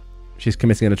 No, she's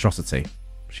committing an atrocity.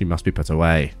 She must be put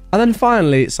away. And then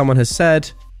finally, someone has said,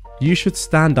 you should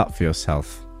stand up for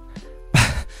yourself.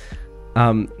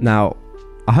 Now,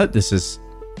 I hope this is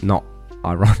not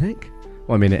ironic.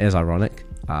 Well, I mean, it is ironic.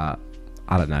 I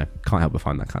don't know. Can't help but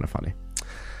find that kind of funny.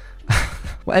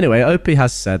 Well, anyway, OP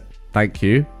has said thank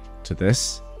you to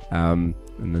this.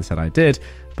 And then said I did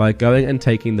by going and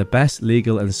taking the best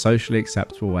legal and socially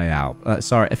acceptable way out.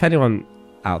 Sorry, if anyone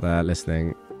out there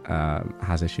listening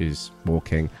has issues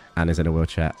walking and is in a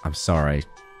wheelchair, I'm sorry,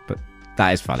 but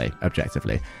that is funny,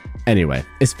 objectively. Anyway,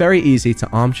 it's very easy to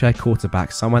armchair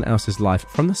quarterback someone else's life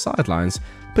from the sidelines,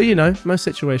 but you know, most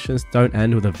situations don't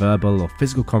end with a verbal or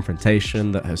physical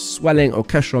confrontation that has swelling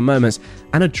orchestral moments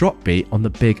and a drop beat on the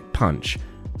big punch.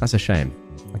 That's a shame.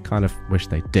 I kind of wish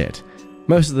they did.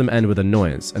 Most of them end with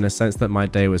annoyance and a sense that my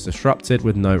day was disrupted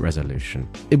with no resolution.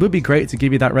 It would be great to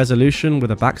give you that resolution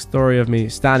with a backstory of me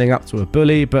standing up to a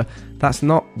bully, but that's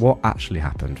not what actually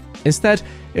happened. Instead,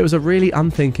 it was a really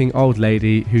unthinking old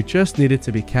lady who just needed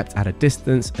to be kept at a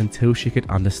distance until she could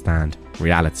understand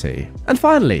reality. And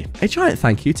finally, a giant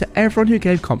thank you to everyone who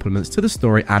gave compliments to the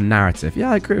story and narrative.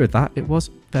 Yeah, I agree with that. It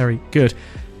was very good.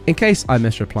 In case I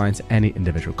missed replying to any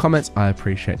individual comments, I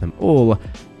appreciate them all.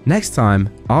 Next time,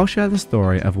 I'll share the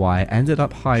story of why I ended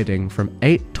up hiding from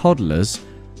 8 toddlers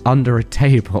under a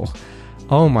table.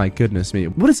 Oh my goodness me.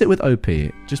 What is it with OP?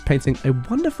 Just painting a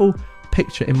wonderful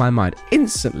picture in my mind.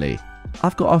 Instantly,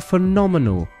 I've got a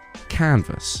phenomenal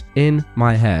canvas in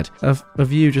my head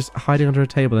of you just hiding under a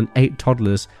table and 8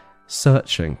 toddlers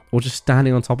searching or just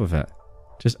standing on top of it.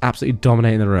 Just absolutely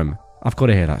dominating the room. I've got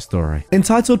to hear that story.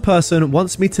 Entitled person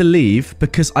wants me to leave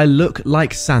because I look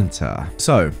like Santa.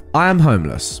 So, I am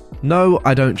homeless. No,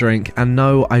 I don't drink, and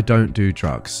no, I don't do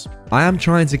drugs. I am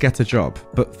trying to get a job,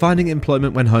 but finding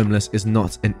employment when homeless is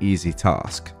not an easy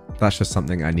task. That's just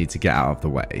something I need to get out of the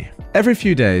way. Every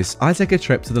few days, I take a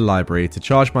trip to the library to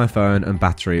charge my phone and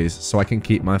batteries so I can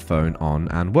keep my phone on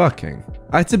and working.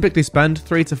 I typically spend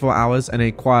 3 to 4 hours in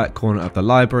a quiet corner of the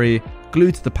library,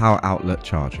 glued to the power outlet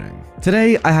charging.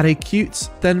 Today, I had a cute,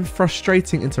 then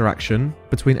frustrating interaction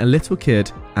between a little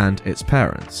kid and its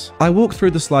parents. I walked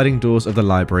through the sliding doors of the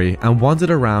library and wandered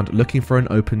around looking for an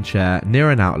open chair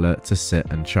near an outlet to sit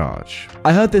and charge.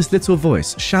 I heard this little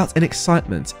voice shout in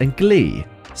excitement and glee,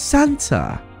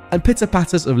 "Santa!" and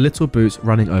pitter-patters of little boots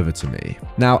running over to me.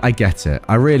 Now, I get it,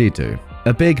 I really do.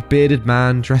 A big bearded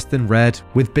man dressed in red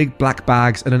with big black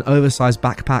bags and an oversized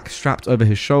backpack strapped over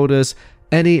his shoulders.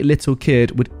 Any little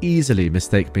kid would easily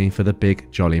mistake me for the big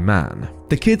jolly man.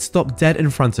 The kid stopped dead in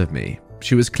front of me.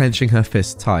 She was clenching her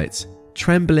fists tight,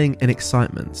 trembling in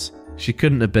excitement. She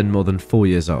couldn't have been more than 4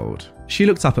 years old. She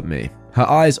looked up at me, her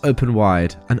eyes open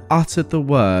wide, and uttered the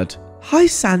word, "Hi,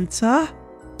 Santa."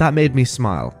 That made me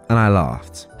smile, and I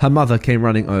laughed. Her mother came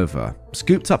running over,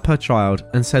 scooped up her child,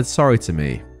 and said sorry to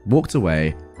me, walked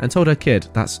away, and told her kid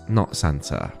that's not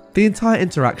Santa. The entire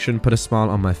interaction put a smile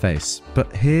on my face,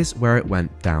 but here's where it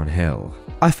went downhill.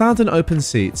 I found an open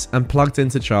seat and plugged in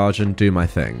to charge and do my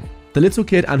thing. The little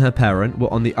kid and her parent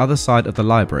were on the other side of the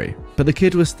library, but the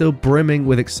kid was still brimming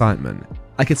with excitement.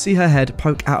 I could see her head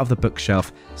poke out of the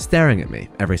bookshelf, staring at me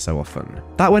every so often.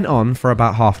 That went on for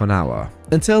about half an hour,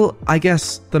 until, I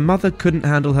guess, the mother couldn't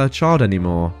handle her child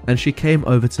anymore, and she came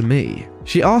over to me.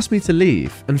 She asked me to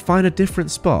leave and find a different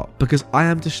spot because I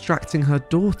am distracting her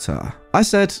daughter. I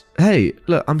said, "Hey,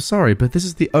 look, I'm sorry, but this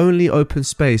is the only open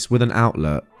space with an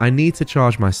outlet. I need to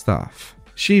charge my stuff."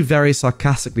 She very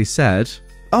sarcastically said,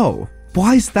 "Oh,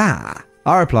 why's that?"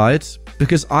 I replied,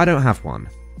 "Because I don't have one.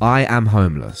 I am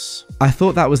homeless." I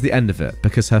thought that was the end of it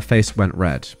because her face went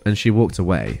red and she walked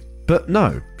away. But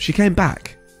no, she came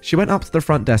back. She went up to the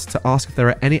front desk to ask if there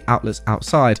are any outlets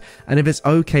outside and if it's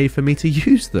okay for me to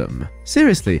use them.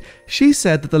 Seriously, she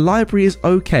said that the library is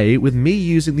okay with me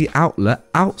using the outlet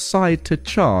outside to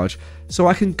charge so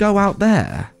I can go out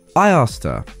there. I asked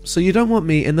her, "So you don't want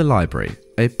me in the library,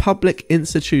 a public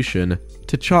institution,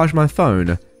 to charge my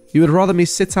phone? You would rather me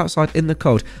sit outside in the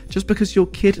cold just because your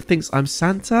kid thinks I'm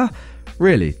Santa?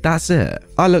 Really, that's it?"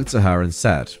 I looked at her and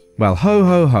said, "Well, ho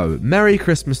ho ho, Merry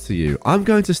Christmas to you. I'm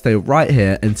going to stay right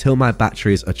here until my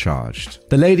batteries are charged."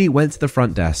 The lady went to the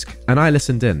front desk and I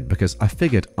listened in because I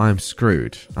figured I'm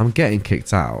screwed. I'm getting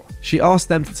kicked out. She asked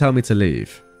them to tell me to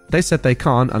leave. They said they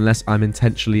can't unless I'm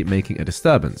intentionally making a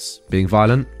disturbance, being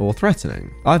violent or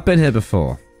threatening. I've been here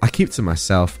before. I keep to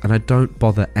myself and I don't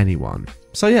bother anyone.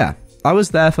 So yeah, I was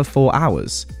there for 4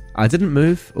 hours. I didn't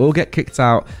move or get kicked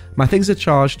out. My things are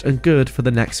charged and good for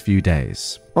the next few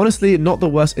days. Honestly, not the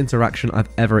worst interaction I've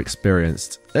ever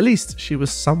experienced. At least she was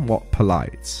somewhat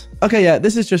polite. Okay, yeah,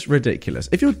 this is just ridiculous.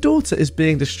 If your daughter is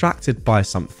being distracted by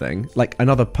something, like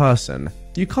another person,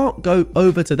 you can't go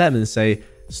over to them and say,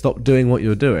 "Stop doing what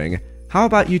you're doing." How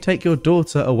about you take your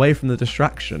daughter away from the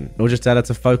distraction? Or just tell her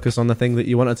to focus on the thing that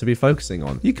you want her to be focusing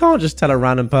on. You can't just tell a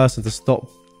random person to stop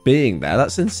being there.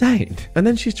 That's insane. And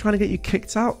then she's trying to get you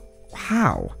kicked out.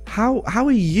 How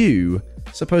are you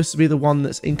supposed to be the one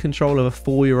that's in control of a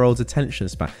 4-year-old's attention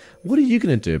span. What are you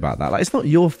going to do about that? Like, it's not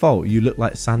your fault you look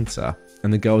like Santa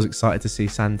and the girl's excited to see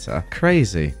Santa.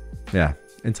 Crazy. Yeah.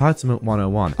 Entitlement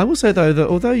 101. I will say though that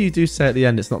although you do say at the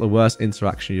end it's not the worst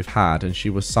interaction you've had and she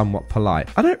was somewhat polite,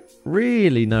 I don't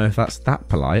really know if that's that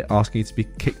polite, asking you to be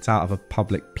kicked out of a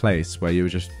public place where you were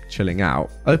just chilling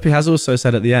out. Opie has also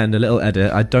said at the end, a little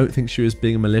edit, I don't think she was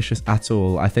being malicious at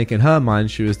all. I think in her mind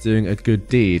she was doing a good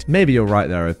deed. Maybe you're right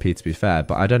there, OP, to be fair,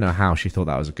 but I don't know how she thought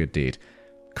that was a good deed.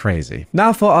 Crazy.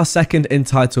 Now for our second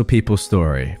entitled people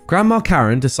story. Grandma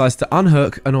Karen decides to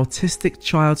unhook an autistic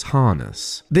child's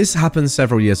harness. This happened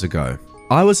several years ago.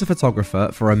 I was a photographer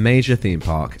for a major theme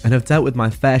park and have dealt with my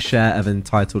fair share of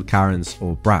entitled Karens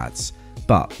or Brads.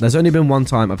 But there's only been one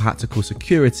time I've had to call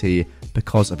security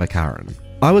because of a Karen.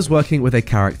 I was working with a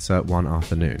character one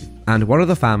afternoon, and one of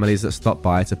the families that stopped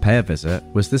by to pay a visit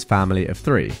was this family of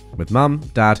 3, with mum,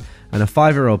 dad, and a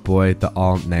 5-year-old boy that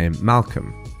I'll name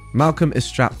Malcolm. Malcolm is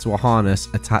strapped to a harness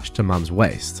attached to mum's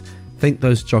waist. Think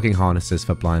those jogging harnesses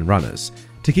for blind runners,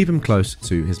 to keep him close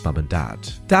to his mum and dad.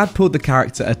 Dad pulled the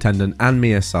character attendant and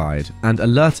me aside and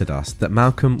alerted us that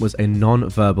Malcolm was a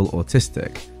non-verbal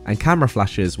autistic and camera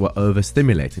flashes were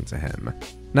overstimulating to him.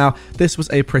 Now, this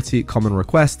was a pretty common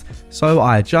request, so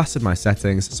I adjusted my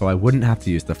settings so I wouldn't have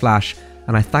to use the flash,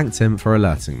 and I thanked him for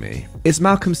alerting me. It's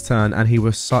Malcolm's turn and he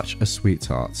was such a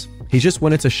sweetheart. He just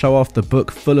wanted to show off the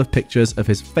book full of pictures of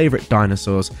his favourite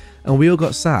dinosaurs, and we all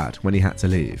got sad when he had to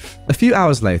leave. A few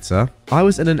hours later, I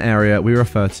was in an area we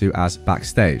refer to as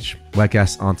backstage, where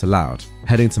guests aren't allowed,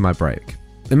 heading to my break.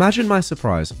 Imagine my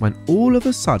surprise when all of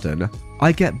a sudden,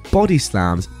 I get body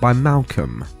slammed by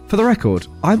Malcolm. For the record,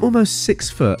 I'm almost 6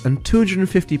 foot and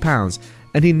 250 pounds,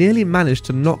 and he nearly managed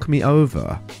to knock me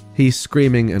over. He's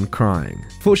screaming and crying.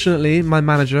 Fortunately, my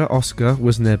manager, Oscar,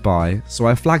 was nearby, so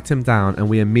I flagged him down and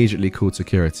we immediately called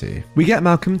security. We get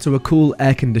Malcolm to a cool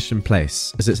air-conditioned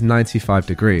place, as it's 95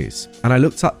 degrees, and I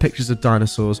looked up pictures of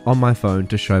dinosaurs on my phone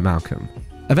to show Malcolm.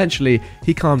 Eventually,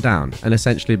 he calmed down and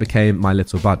essentially became my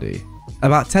little buddy.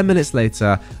 About 10 minutes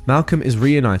later, Malcolm is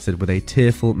reunited with a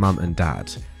tearful mum and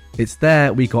dad. It's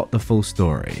there we got the full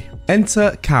story.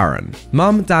 Enter Karen.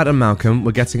 Mum, Dad and Malcolm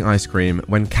were getting ice cream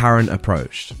when Karen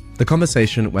approached. The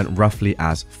conversation went roughly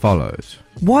as followed.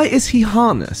 "Why is he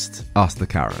harnessed?" asked the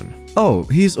Karen. "Oh,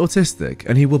 he's autistic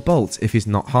and he will bolt if he's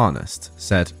not harnessed,"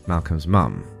 said Malcolm's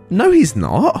mum. "No, he's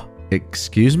not."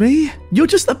 "Excuse me? You're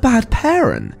just a bad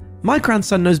parent. My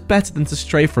grandson knows better than to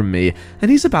stray from me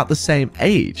and he's about the same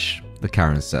age," the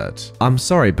Karen said. "I'm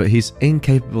sorry, but he's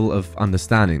incapable of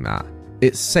understanding that.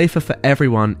 It's safer for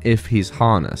everyone if he's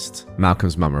harnessed,"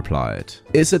 Malcolm's mum replied.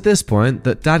 It's at this point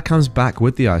that Dad comes back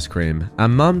with the ice cream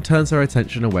and Mum turns her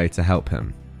attention away to help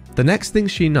him. The next thing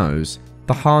she knows,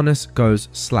 the harness goes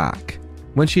slack.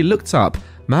 When she looked up,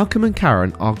 Malcolm and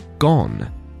Karen are gone.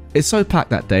 It's so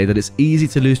packed that day that it's easy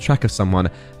to lose track of someone,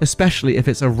 especially if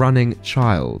it's a running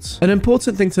child. An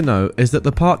important thing to note is that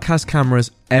the park has cameras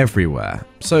everywhere,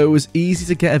 so it was easy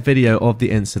to get a video of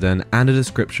the incident and a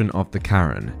description of the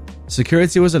Karen.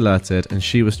 Security was alerted and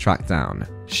she was tracked down.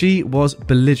 She was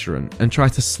belligerent and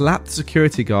tried to slap the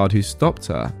security guard who stopped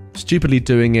her, stupidly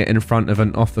doing it in front of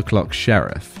an off-the-clock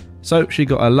sheriff. So she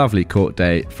got a lovely court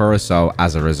date for assault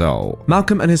as a result.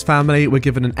 Malcolm and his family were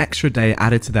given an extra day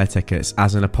added to their tickets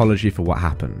as an apology for what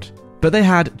happened. But they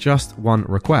had just one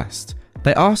request.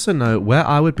 They asked to know where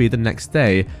I would be the next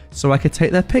day so I could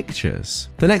take their pictures.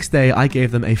 The next day, I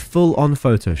gave them a full-on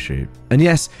photo shoot. And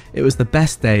yes, it was the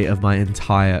best day of my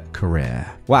entire career.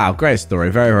 Wow, great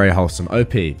story. Very, very wholesome.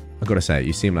 OP, I've got to say,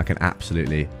 you seem like an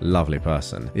absolutely lovely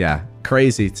person. Yeah,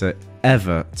 crazy to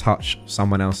ever touch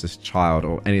someone else's child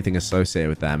or anything associated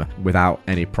with them without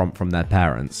any prompt from their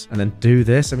parents and then do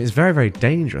this. I mean, it's very, very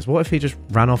dangerous. What if he just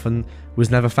ran off and was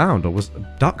never found or was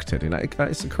abducted? You know,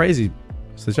 it's a crazy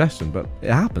suggestion, but it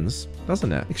happens,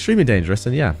 doesn't it? Extremely dangerous,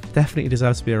 and yeah, definitely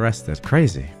deserves to be arrested.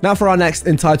 Crazy. Now for our next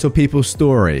entitled people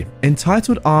story.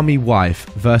 Entitled Army Wife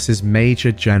versus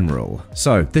Major General.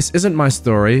 So this isn't my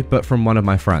story, but from one of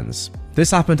my friends.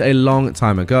 This happened a long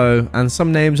time ago, and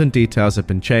some names and details have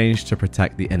been changed to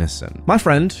protect the innocent. My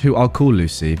friend, who I'll call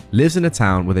Lucy, lives in a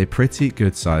town with a pretty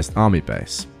good-sized army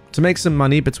base. To make some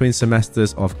money between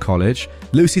semesters of college,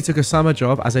 Lucy took a summer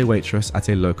job as a waitress at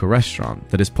a local restaurant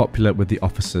that is popular with the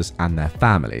officers and their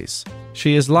families.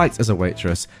 She is liked as a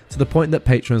waitress to the point that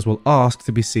patrons will ask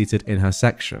to be seated in her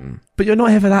section. But you're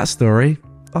not here for that story,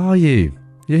 are you?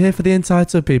 You're here for the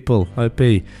entitled people, OP.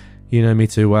 You know me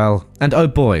too well. And oh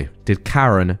boy, did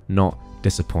Karen not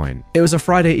disappoint. It was a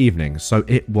Friday evening, so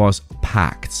it was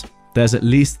packed. There's at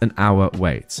least an hour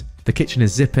wait. The kitchen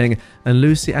is zipping, and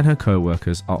Lucy and her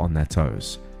co-workers are on their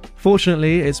toes.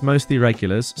 Fortunately, it's mostly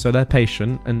regulars, so they're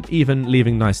patient and even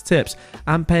leaving nice tips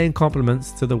and paying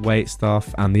compliments to the wait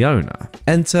staff and the owner.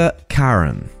 Enter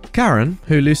Karen. Karen,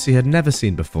 who Lucy had never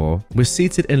seen before, was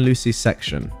seated in Lucy's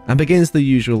section and begins the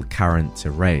usual Karen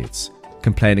tirades,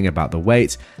 complaining about the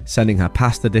wait, sending her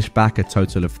pasta dish back a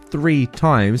total of 3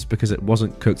 times because it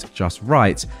wasn't cooked just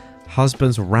right,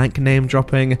 husband's rank name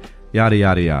dropping, yada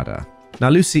yada yada. Now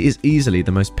Lucy is easily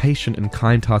the most patient and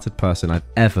kind-hearted person I've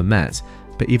ever met,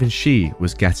 but even she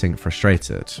was getting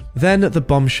frustrated. Then the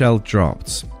bombshell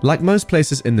dropped. Like most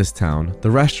places in this town,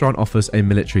 the restaurant offers a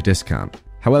military discount.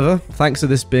 However, thanks to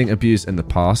this being abused in the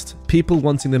past, people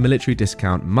wanting the military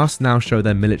discount must now show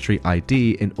their military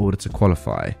ID in order to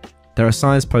qualify. There are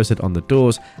signs posted on the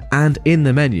doors and in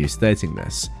the menu stating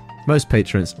this. Most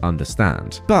patrons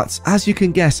understand. But as you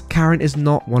can guess, Karen is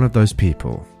not one of those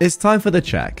people. It's time for the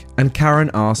check, and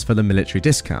Karen asks for the military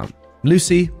discount.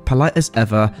 Lucy, polite as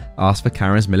ever, asks for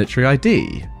Karen's military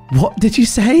ID. What did you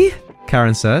say?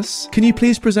 Karen says, can you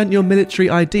please present your military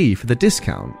ID for the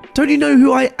discount? Don't you know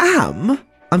who I am?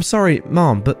 I'm sorry,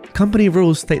 Mom, but company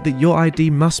rules state that your ID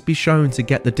must be shown to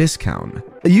get the discount.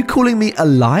 Are you calling me a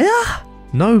liar?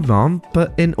 No, Mom,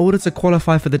 but in order to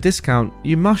qualify for the discount,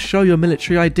 you must show your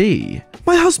military ID.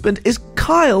 My husband is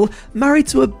Kyle, married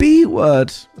to a B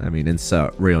word. I mean,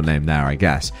 insert real name there, I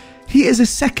guess. He is a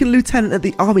second lieutenant at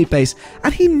the army base,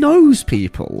 and he knows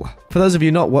people. For those of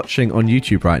you not watching on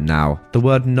YouTube right now, the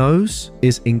word knows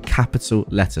is in capital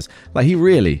letters. Like, he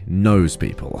really knows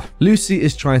people. Lucy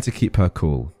is trying to keep her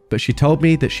cool, but she told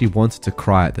me that she wanted to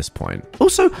cry at this point.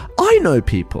 Also, I know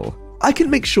people. I can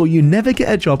make sure you never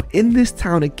get a job in this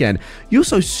town again. You're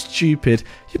so stupid.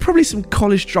 You're probably some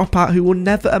college dropout who will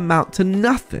never amount to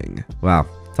nothing. Wow,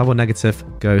 double negative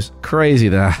goes crazy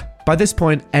there. By this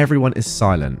point, everyone is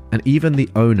silent, and even the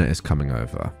owner is coming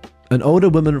over. An older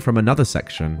woman from another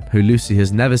section, who Lucy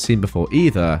has never seen before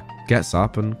either, gets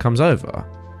up and comes over.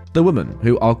 The woman,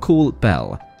 who I'll call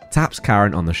Belle, taps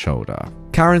Karen on the shoulder.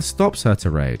 Karen stops her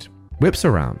tirade, whips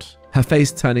around, her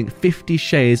face turning 50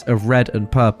 shades of red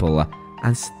and purple,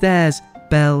 and stares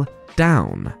Belle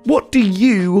down. What do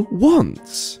you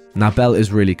want? Now, Belle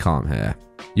is really calm here.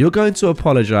 You're going to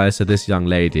apologize to this young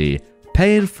lady,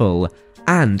 pay in full,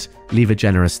 and leave a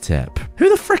generous tip. Who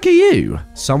the frick are you?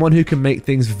 Someone who can make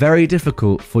things very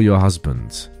difficult for your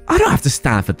husband. I don't have to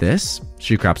stand for this.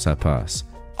 She grabs her purse.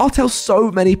 I'll tell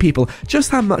so many people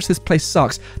just how much this place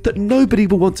sucks that nobody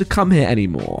will want to come here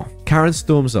anymore. Karen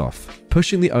storms off,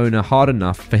 pushing the owner hard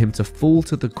enough for him to fall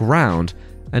to the ground,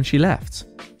 and she left.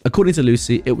 According to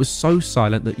Lucy, it was so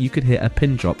silent that you could hear a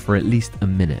pin drop for at least a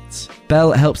minute.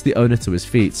 Belle helps the owner to his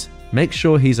feet, makes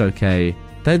sure he's okay,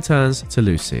 then turns to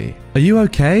Lucy. Are you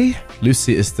okay?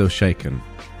 Lucy is still shaken.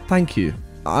 Thank you.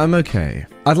 I'm okay.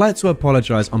 I'd like to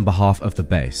apologize on behalf of the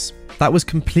base. That was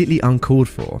completely uncalled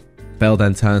for. Belle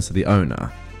then turns to the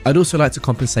owner. I'd also like to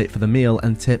compensate for the meal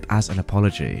and tip as an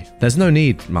apology. There's no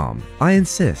need, Mom. I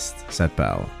insist, said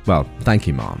Belle. Well, thank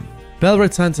you, Mom. Belle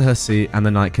returned to her seat and the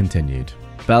night continued.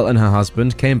 Belle and her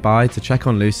husband came by to check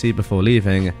on Lucy before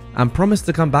leaving and promised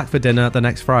to come back for dinner the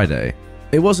next Friday.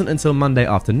 It wasn't until Monday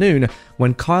afternoon,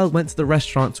 when Kyle went to the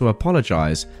restaurant to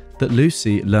apologize, that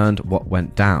Lucy learned what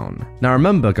went down. Now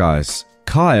remember, guys,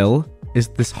 Kyle is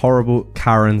this horrible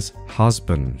Karen's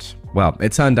husband. Well,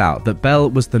 it turned out that Belle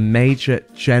was the Major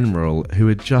General who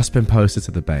had just been posted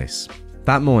to the base.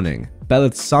 That morning, Belle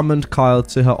had summoned Kyle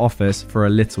to her office for a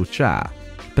little chat.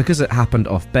 Because it happened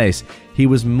off base, he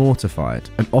was mortified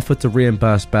and offered to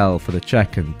reimburse Belle for the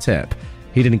check and tip.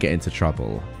 He didn't get into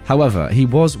trouble. However, he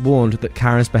was warned that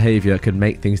Karen's behavior could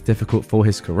make things difficult for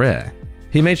his career.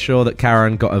 He made sure that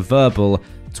Karen got a verbal,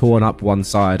 torn up one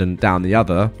side and down the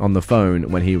other, on the phone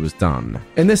when he was done.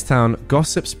 In this town,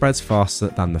 gossip spreads faster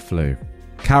than the flu.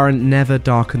 Karen never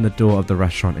darkened the door of the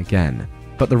restaurant again,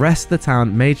 but the rest of the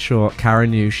town made sure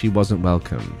Karen knew she wasn't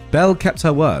welcome. Belle kept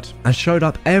her word and showed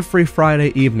up every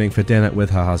Friday evening for dinner with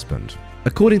her husband.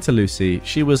 According to Lucy,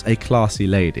 she was a classy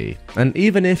lady, and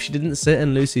even if she didn't sit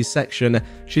in Lucy's section,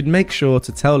 she'd make sure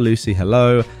to tell Lucy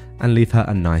hello and leave her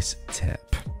a nice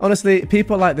tip. Honestly,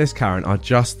 people like this Karen are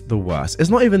just the worst. It's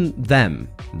not even them,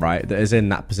 right, that is in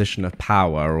that position of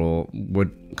power or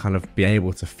would kind of be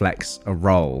able to flex a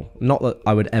role. Not that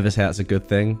I would ever say that's a good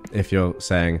thing if you're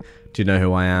saying, do you know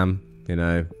who I am? You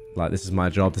know, like, this is my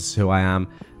job, this is who I am,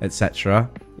 etc.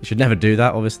 You should never do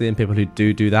that, obviously, and people who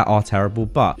do that are terrible,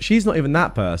 but she's not even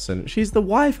that person. She's the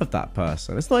wife of that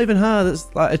person. It's not even her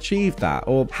that's like achieved that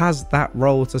or has that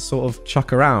role to sort of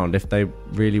chuck around if they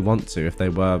really want to, if they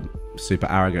were super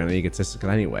arrogant and egotistical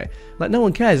anyway. Like, no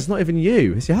one cares. It's not even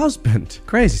you. It's your husband.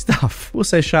 Crazy stuff. We'll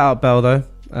say shout out Belle, though.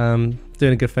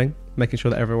 Doing a good thing. making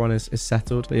sure that everyone is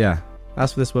settled. But yeah,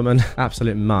 as for this woman,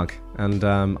 absolute mug. And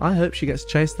I hope she gets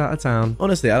chased out of town.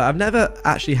 Honestly, I've never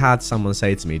actually had someone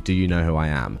say to me, do you know who I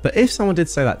am? But if someone did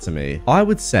say that to me, I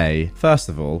would say, first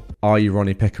of all, are you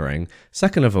Ronnie Pickering?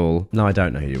 Second of all, no, I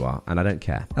don't know who you are, and I don't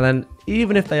care. And then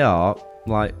even if they are,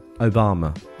 like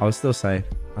Obama, I would still say,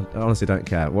 I honestly don't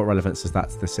care. What relevance is that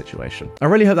to this situation? I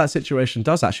really hope that situation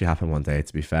does actually happen one day,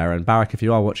 to be fair. And Barack, if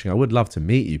you are watching, I would love to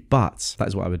meet you, but that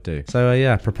is what I would do. So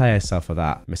yeah, prepare yourself for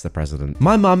that, Mr. President.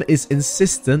 My mum is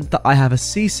insistent that I have a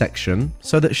C-section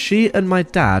so that she and my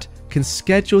dad can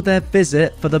schedule their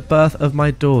visit for the birth of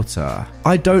my daughter.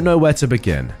 I don't know where to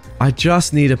begin. I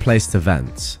just need a place to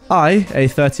vent. I, a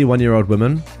 31-year-old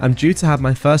woman, am due to have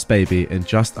my first baby in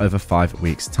just over 5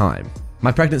 weeks' time.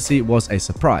 My pregnancy was a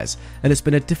surprise, and it's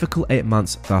been a difficult 8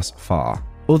 months thus far.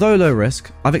 Although low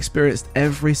risk, I've experienced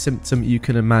every symptom you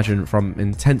can imagine, from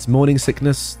intense morning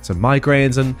sickness to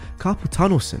migraines and carpal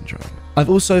tunnel syndrome. I've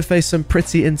also faced some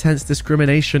pretty intense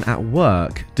discrimination at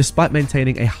work, despite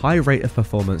maintaining a high rate of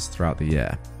performance throughout the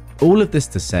year. All of this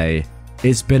to say,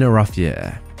 it's been a rough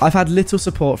year. I've had little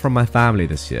support from my family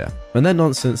this year, and their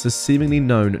nonsense has seemingly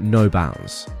known no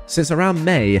bounds. Since around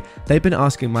May, they've been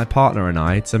asking my partner and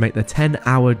I to make the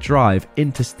 10-hour drive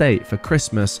interstate for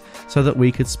Christmas so that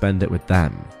we could spend it with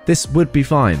them. This would be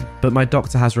fine, but my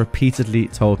doctor has repeatedly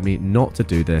told me not to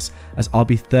do this, as I'll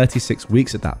be 36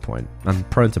 weeks at that point and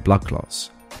prone to blood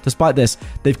clots. Despite this,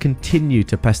 they've continued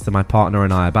to pester my partner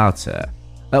and I about it.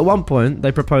 At one point,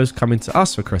 they proposed coming to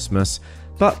us for Christmas,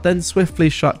 but then swiftly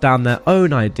shut down their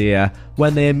own idea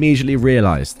when they immediately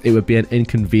realised it would be an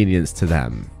inconvenience to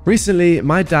them. Recently,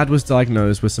 my dad was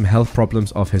diagnosed with some health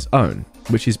problems of his own,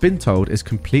 which he's been told is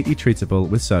completely treatable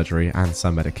with surgery and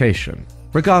some medication.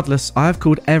 Regardless, I have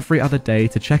called every other day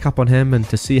to check up on him and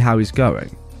to see how he's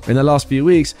going. In the last few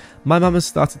weeks, my mum has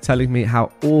started telling me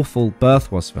how awful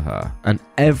birth was for her and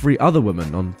every other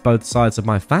woman on both sides of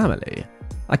my family.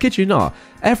 I kid you not,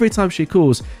 every time she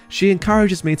calls, she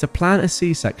encourages me to plan a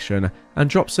C-section and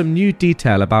drop some new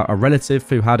detail about a relative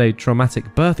who had a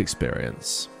traumatic birth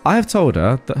experience. I have told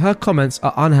her that her comments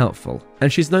are unhelpful,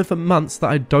 and she's known for months that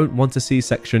I don't want a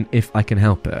C-section if I can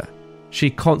help it. She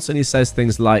constantly says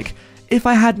things like, if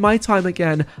I had my time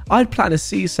again, I'd plan a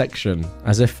C-section,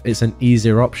 as if it's an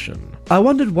easier option. I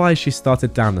wondered why she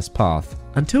started down this path,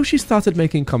 until she started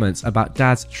making comments about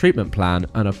Dad's treatment plan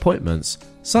and appointments,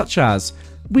 such as,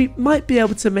 we might be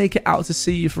able to make it out to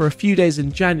see you for a few days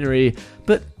in January,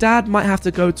 but Dad might have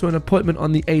to go to an appointment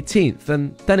on the 18th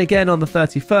and then again on the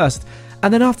 31st,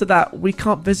 and then after that we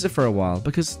can't visit for a while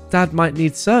because Dad might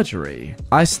need surgery.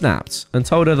 I snapped and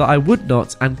told her that I would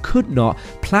not and could not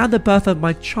plan the birth of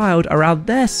my child around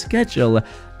their schedule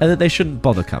and that they shouldn't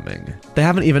bother coming. They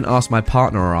haven't even asked my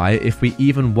partner or I if we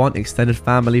even want extended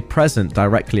family present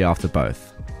directly after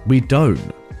both. We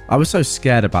don't. I was so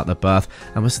scared about the birth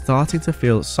and was starting to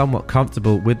feel somewhat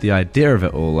comfortable with the idea of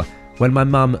it all when my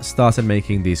mum started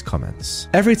making these comments.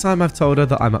 Every time I've told her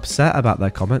that I'm upset about their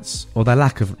comments or their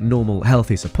lack of normal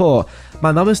healthy support,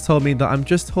 my mum has told me that I'm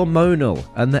just hormonal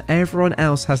and that everyone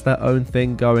else has their own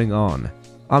thing going on.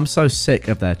 I'm so sick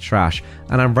of their trash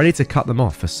and I'm ready to cut them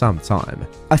off for some time.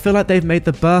 I feel like they've made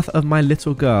the birth of my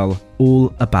little girl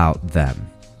all about them.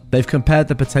 They've compared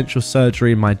the potential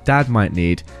surgery my dad might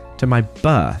need to my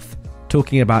birth,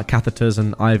 talking about catheters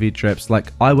and IV drips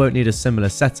like I won't need a similar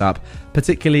setup,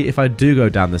 particularly if I do go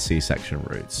down the C-section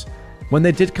route. When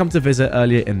they did come to visit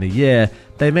earlier in the year,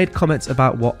 they made comments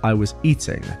about what I was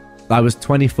eating. I was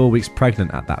 24 weeks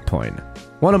pregnant at that point.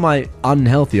 One of my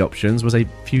unhealthy options was a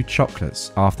few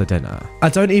chocolates after dinner. I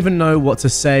don't even know what to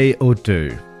say or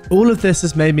do. All of this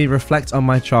has made me reflect on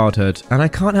my childhood, and I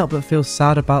can't help but feel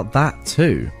sad about that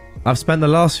too. I've spent the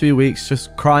last few weeks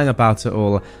just crying about it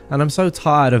all, and I'm so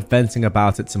tired of venting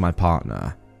about it to my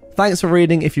partner. Thanks for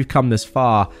reading if you've come this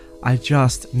far. I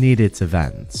just needed to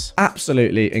vent.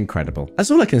 Absolutely incredible.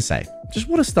 That's all I can say. Just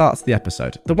want to start the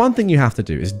episode. The one thing you have to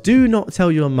do is do not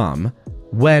tell your mum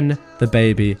when the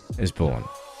baby is born.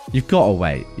 You've got to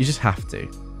wait. You just have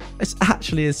to. It's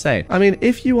actually insane. I mean,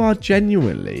 if you are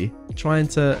genuinely trying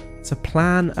to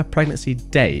plan a pregnancy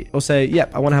date or say,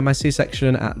 yep, I want to have my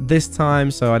C-section at this time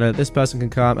so I know this person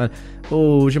can come, and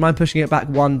oh, would you mind pushing it back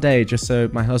one day just so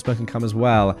my husband can come as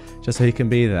well, just so he can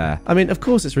be there? I mean, of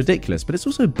course it's ridiculous, but it's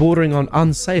also bordering on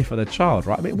unsafe for the child,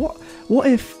 right? I mean, what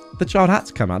if the child had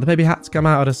to come out, the baby had to come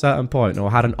out at a certain point or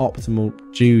had an optimal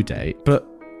due date, but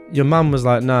your mum was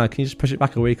like, no, can you just push it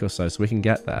back a week or so we can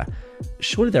get there?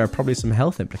 Surely there are probably some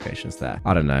health implications there.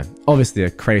 I don't know. Obviously a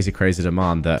crazy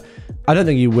demand that I don't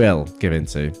think you will give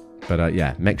into. But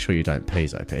yeah, make sure you don't,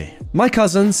 please, OP. My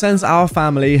cousin sends our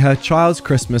family her child's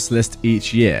Christmas list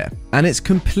each year, and it's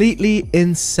completely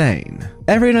insane.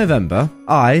 Every November,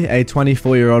 I, a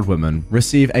 24-year-old woman,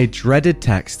 receive a dreaded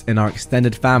text in our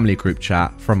extended family group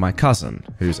chat from my cousin,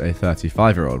 who's a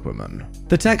 35-year-old woman.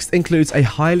 The text includes a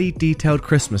highly detailed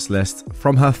Christmas list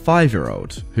from her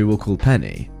 5-year-old, who we'll call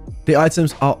Penny. The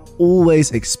items are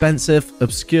always expensive,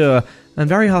 obscure, and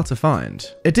very hard to find.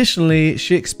 Additionally,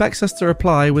 she expects us to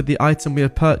reply with the item we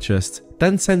have purchased,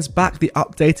 then sends back the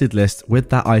updated list with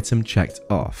that item checked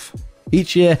off.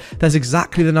 Each year, there's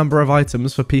exactly the number of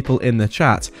items for people in the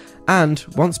chat, and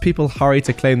once people hurry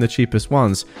to claim the cheapest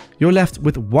ones, you're left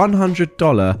with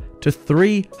 $100 to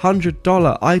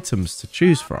 $300 items to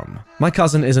choose from. My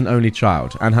cousin is an only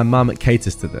child, and her mum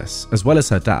caters to this, as well as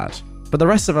her dad, but the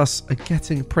rest of us are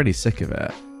getting pretty sick of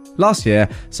it. Last year,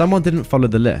 someone didn't follow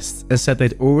the list and said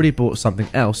they'd already bought something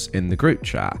else in the group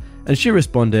chat, and she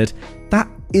responded, "That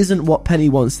isn't what Penny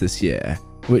wants this year,"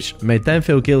 which made them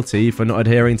feel guilty for not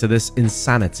adhering to this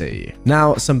insanity.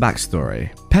 Now, some backstory.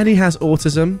 Penny has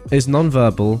autism, is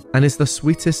non-verbal, and is the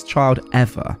sweetest child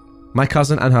ever. My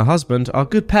cousin and her husband are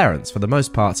good parents for the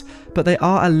most part, but they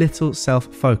are a little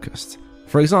self-focused.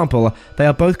 For example, they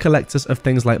are both collectors of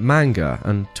things like manga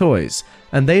and toys,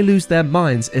 and they lose their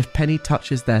minds if Penny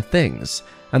touches their things,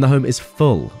 and the home is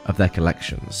full of their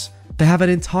collections. They have an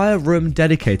entire room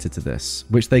dedicated to this,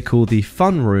 which they call the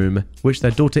fun room, which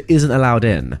their daughter isn't allowed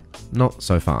in. Not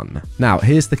so fun. Now,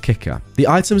 here's the kicker. The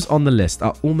items on the list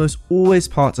are almost always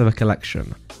part of a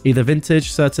collection. Either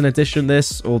vintage, certain edition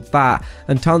this or that,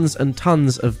 and tons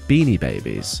of Beanie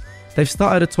Babies. They've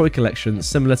started a toy collection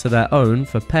similar to their own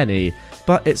for Penny,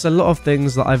 but it's a lot of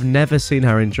things that I've never seen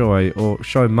her enjoy or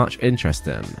show much interest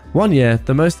in. One year,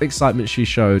 the most excitement she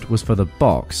showed was for the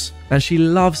box, and she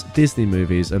loves Disney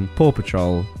movies and Paw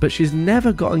Patrol, but she's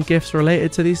never gotten gifts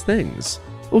related to these things.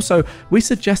 Also, we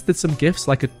suggested some gifts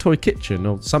like a toy kitchen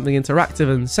or something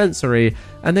interactive and sensory,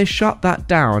 and they shut that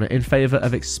down in favour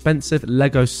of expensive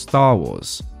Lego Star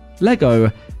Wars.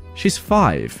 Lego? She's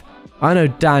 5. I know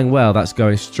dang well that's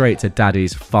going straight to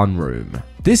Daddy's fun room.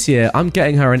 This year, I'm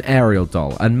getting her an Ariel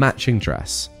doll and matching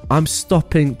dress. I'm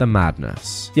stopping the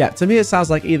madness. Yeah, to me it sounds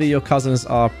like either your cousins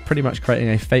are pretty much creating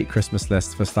a fake Christmas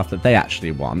list for stuff that they actually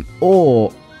want,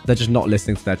 or they're just not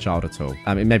listening to their child at all.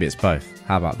 I mean, maybe it's both.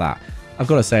 How about that? I've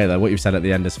got to say though, what you've said at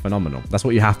the end is phenomenal. That's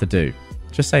what you have to do.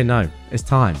 Just say no. It's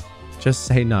time. Just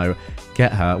say no.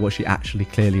 Get her what she actually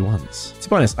clearly wants. To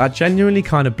be honest, I genuinely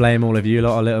kind of blame all of you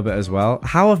lot a little bit as well.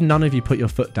 How have none of you put your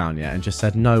foot down yet and just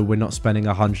said, no, we're not spending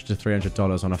 $100 to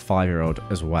 $300 on a 5-year-old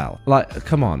as well? Like,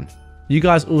 come on. You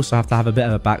guys also have to have a bit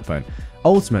of a backbone.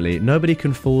 Ultimately, nobody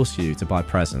can force you to buy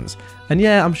presents. And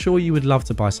yeah, I'm sure you would love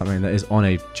to buy something that is on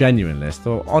a genuine list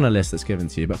or on a list that's given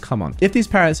to you, but come on. If these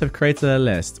parents have created a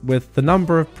list with the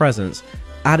number of presents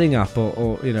adding up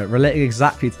or relating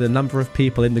exactly to the number of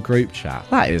people in the group chat,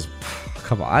 that is,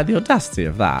 come on, the audacity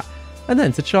of that. And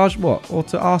then to charge what? Or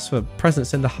to ask for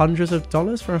presents in the hundreds of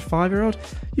dollars for a 5-year-old?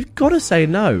 You've got to say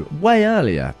no way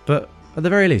earlier, but at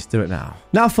the very least, do it now.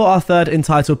 Now for our third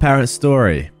entitled parent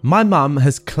story. My mum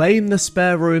has claimed the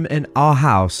spare room in our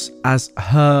house as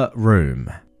her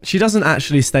room. She doesn't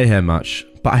actually stay here much,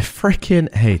 but I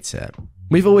freaking hate it.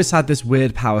 We've always had this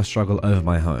weird power struggle over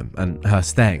my home and her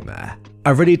staying there. I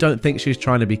really don't think she's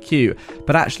trying to be cute,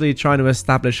 but actually trying to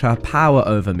establish her power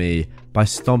over me by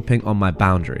stomping on my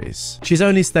boundaries. She's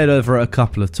only stayed over a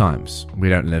couple of times. We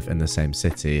don't live in the same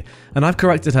city, and I've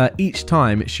corrected her each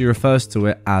time she refers to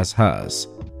it as hers.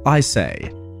 I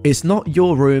say, it's not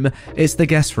your room, it's the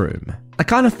guest room. I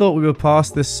kind of thought we were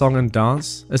past this song and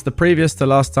dance, as the previous to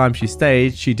last time she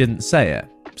stayed, she didn't say it.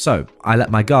 So I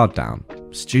let my guard down,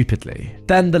 stupidly.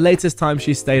 Then the latest time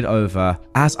she stayed over,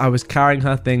 as I was carrying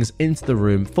her things into the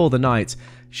room for the night,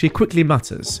 she quickly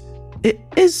mutters, "It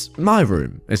is my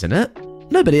room, isn't it?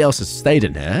 Nobody else has stayed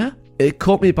in here." It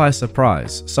caught me by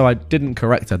surprise, so I didn't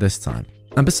correct her this time.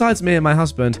 And besides me and my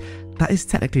husband, that is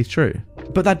technically true.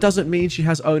 But that doesn't mean she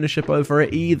has ownership over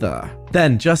it either.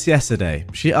 Then, just yesterday,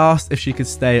 she asked if she could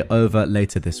stay over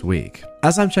later this week.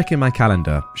 As I'm checking my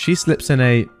calendar, she slips in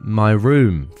a "my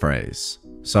room" phrase.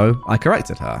 So I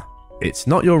corrected her. It's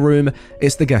not your room,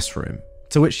 it's the guest room.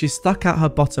 To which she stuck out her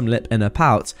bottom lip in a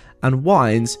pout and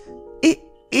whines, "It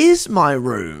is my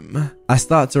room." I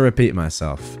start to repeat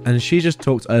myself, and she just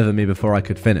talked over me before I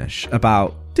could finish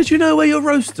about, "Did you know where your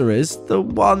roaster is? The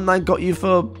one I got you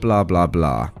for blah blah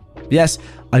blah." Yes,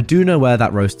 I do know where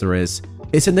that roaster is.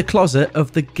 It's in the closet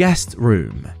of the guest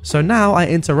room. So now I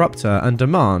interrupt her and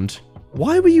demand,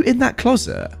 "Why were you in that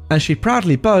closet?" And she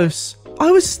proudly boasts,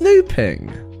 "I was snooping."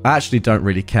 I actually don't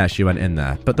really care she went in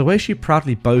there, but the way she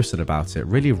proudly boasted about it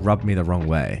really rubbed me the wrong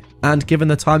way. And given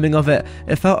the timing of it,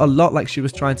 it felt a lot like she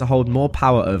was trying to hold more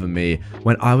power over me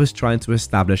when I was trying to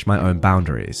establish my own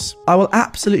boundaries. I will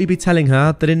absolutely be telling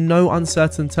her that in no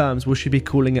uncertain terms will she be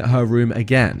calling it her room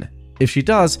again. If she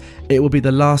does, it will be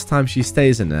the last time she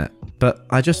stays in it, but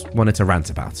I just wanted to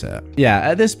rant about it. Yeah,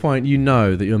 at this point, you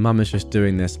know that your mum is just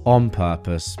doing this on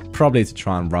purpose, probably to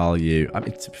try and rile you. I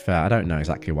mean, to be fair, I don't know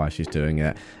exactly why she's doing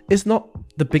it. It's not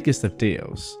the biggest of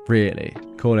deals, really,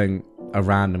 calling a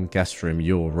random guest room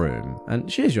your room,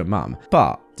 and she is your mum,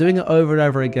 but doing it over and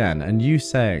over again and you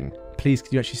saying, please,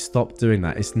 can you actually stop doing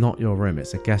that? It's not your room,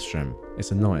 it's a guest room. It's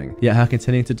annoying. Yet her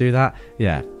continuing to do that,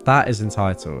 yeah, that is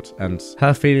entitled. And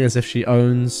her feeling as if she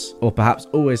owns, or perhaps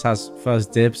always has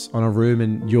first dibs on a room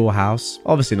in your house,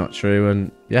 obviously not true,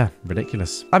 and yeah,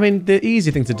 ridiculous. I mean, the easy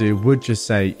thing to do would just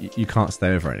say you can't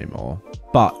stay over anymore.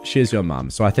 But she is your mum,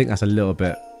 so I think that's a little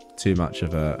bit too much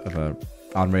of a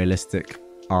unrealistic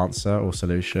answer or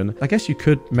solution. I guess you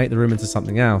could make the room into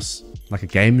something else, like a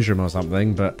games room or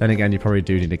something, but then again, you probably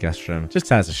do need a guest room. Just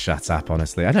tell her to shut up,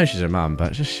 honestly. I know she's your mum,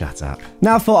 but just shut up.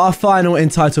 Now for our final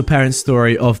entitled parent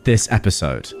story of this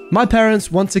episode. My parents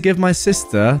want to give my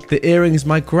sister the earrings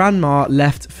my grandma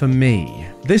left for me.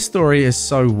 This story is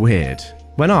so weird.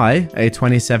 When I, a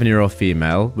 27-year-old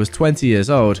female, was 20 years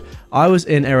old, I was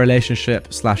in a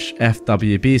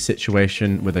relationship/FWB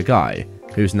situation with a guy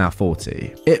who's now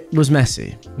 40. It was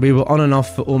messy. We were on and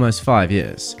off for almost 5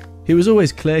 years. He was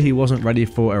always clear he wasn't ready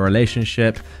for a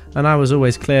relationship, and I was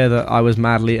always clear that I was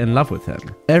madly in love with him.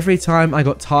 Every time I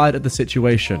got tired of the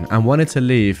situation and wanted to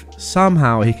leave,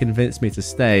 somehow he convinced me to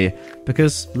stay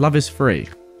because love is free.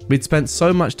 We'd spent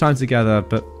so much time together,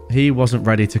 but he wasn't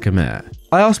ready to commit.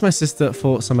 I asked my sister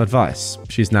for some advice.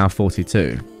 She's now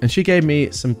 42, and she gave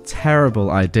me some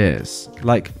terrible ideas,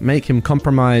 like make him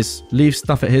compromise, leave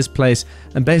stuff at his place,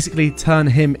 and basically turn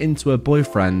him into a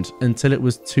boyfriend until it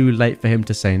was too late for him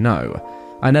to say no.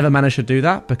 I never managed to do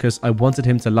that because I wanted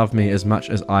him to love me as much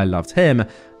as I loved him,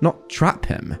 not trap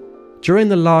him. During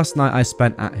the last night I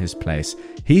spent at his place,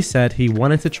 he said he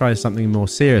wanted to try something more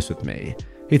serious with me.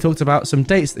 He talked about some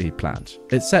dates that he planned,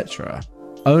 etc.,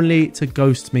 only to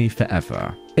ghost me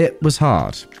forever. It was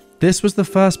hard. This was the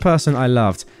first person I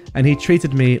loved, and he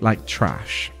treated me like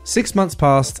trash. 6 months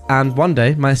passed, and one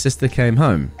day my sister came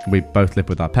home, we both lived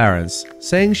with our parents,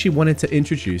 saying she wanted to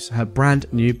introduce her brand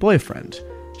new boyfriend.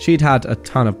 She'd had a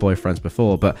ton of boyfriends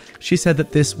before, but she said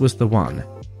that this was the one.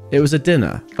 It was a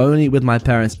dinner, only with my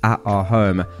parents at our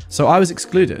home, so I was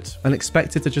excluded and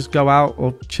expected to just go out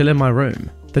or chill in my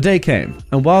room. The day came,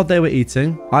 and while they were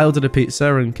eating, I ordered a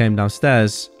pizza and came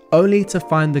downstairs, only to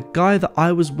find the guy that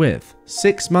I was with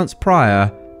 6 months prior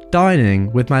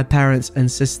dining with my parents and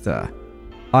sister.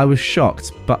 I was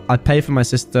shocked, but I paid for my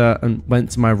sister and went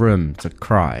to my room to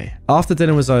cry. After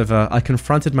dinner was over, I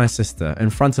confronted my sister in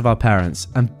front of our parents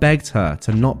and begged her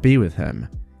to not be with him,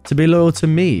 to be loyal to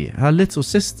me, her little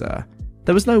sister.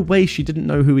 There was no way she didn't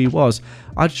know who he was.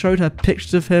 I'd showed her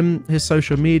pictures of him, his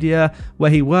social media,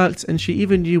 where he worked, and she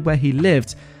even knew where he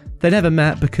lived. They never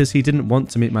met because he didn't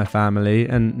want to meet my family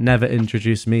and never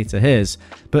introduced me to his,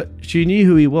 but she knew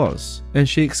who he was, and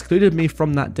she excluded me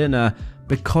from that dinner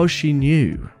because she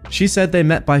knew. She said they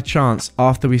met by chance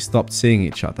after we stopped seeing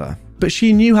each other. But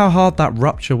she knew how hard that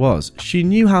rupture was. She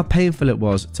knew how painful it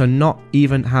was to not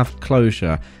even have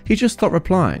closure. He just stopped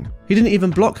replying. He didn't even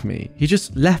block me. He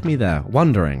just left me there,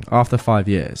 wondering after 5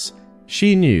 years.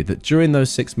 She knew that during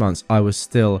those 6 months, I was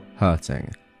still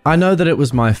hurting. I know that it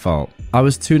was my fault. I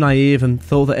was too naive and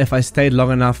thought that if I stayed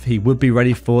long enough, he would be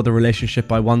ready for the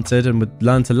relationship I wanted and would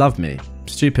learn to love me.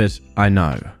 Stupid, I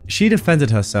know. She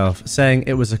defended herself, saying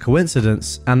it was a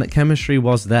coincidence and that chemistry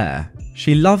was there.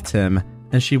 She loved him,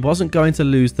 and she wasn't going to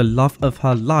lose the love of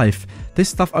her life. This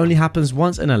stuff only happens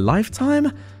once in a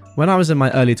lifetime? When I was in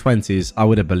my early 20s, I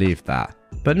would have believed that.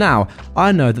 But now,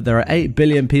 I know that there are 8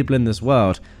 billion people in this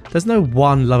world. There's no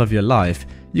one love of your life.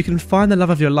 You can find the love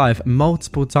of your life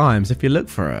multiple times if you look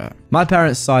for it. My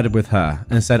parents sided with her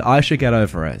and said I should get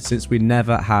over it since we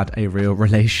never had a real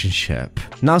relationship.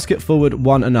 Now skip forward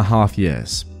 1.5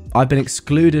 years. I've been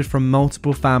excluded from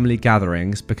multiple family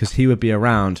gatherings because he would be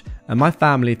around, and my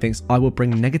family thinks I will bring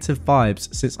negative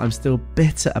vibes since I'm still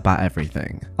bitter about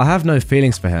everything. I have no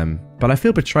feelings for him, but I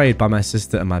feel betrayed by my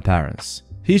sister and my parents.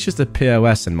 He's just a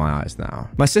POS in my eyes now.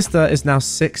 My sister is now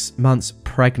 6 months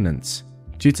pregnant.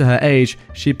 Due to her age,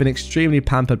 she'd been extremely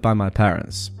pampered by my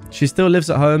parents. She still lives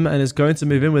at home and is going to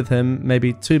move in with him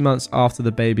maybe 2 months after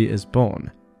the baby is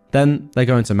born. Then they're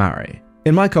going to marry.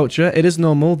 In my culture, it is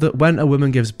normal that when a woman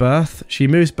gives birth, she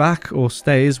moves back or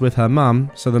stays with her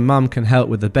mum so the mum can help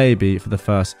with the baby for the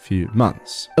first few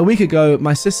months. A week ago,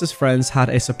 my sister's friends had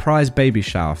a surprise baby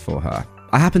shower for her.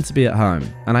 I happened to be at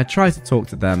home, and I tried to talk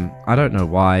to them. I don't know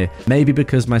why. Maybe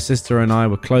because my sister and I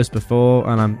were close before,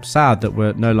 and I'm sad that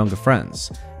we're no longer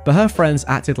friends. But her friends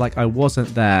acted like I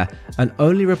wasn't there, and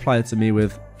only replied to me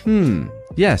with,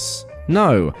 yes,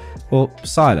 no, or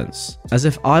silence, as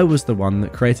if I was the one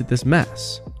that created this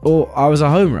mess. Or I was a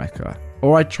homewrecker.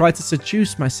 Or I tried to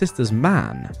seduce my sister's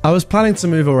man. I was planning to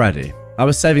move already. I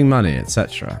was saving money,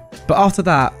 etc. But after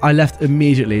that, I left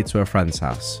immediately to a friend's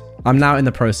house. I'm now in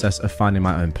the process of finding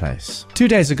my own place. 2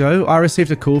 days ago, I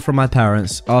received a call from my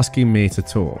parents asking me to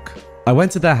talk. I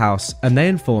went to their house and they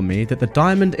informed me that the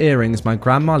diamond earrings my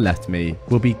grandma left me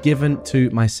will be given to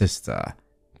my sister.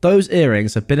 Those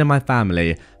earrings have been in my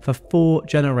family for 4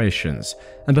 generations,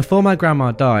 and before my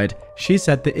grandma died, she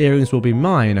said the earrings will be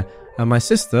mine and my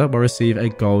sister will receive a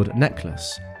gold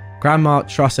necklace. Grandma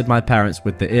trusted my parents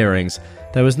with the earrings.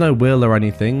 There was no will or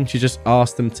anything, she just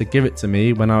asked them to give it to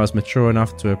me when I was mature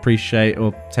enough to appreciate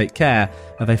or take care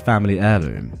of a family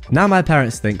heirloom. Now my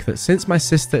parents think that since my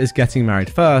sister is getting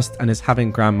married first and is having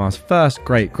grandma's first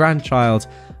great-grandchild,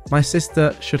 my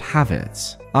sister should have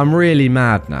it. I'm really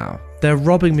mad now. They're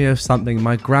robbing me of something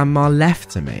my grandma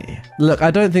left to me. Look, I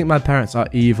don't think my parents are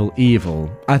evil.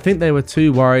 I think they were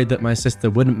too worried that my sister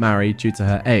wouldn't marry due to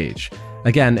her age.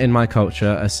 Again, in my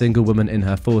culture, a single woman in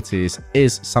her 40s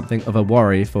is something of a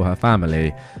worry for her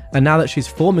family. And now that she's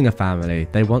forming a family,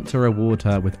 they want to reward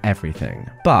her with everything.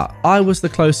 But I was the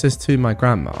closest to my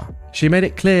grandma. She made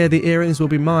it clear the earrings will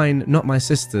be mine, not my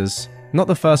sister's. Not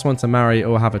the first one to marry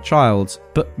or have a child,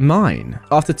 but mine.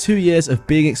 After 2 years of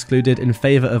being excluded in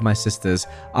favour of my sisters,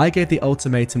 I gave the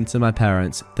ultimatum to my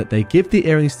parents that they give the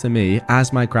earrings to me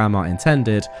as my grandma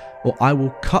intended, or I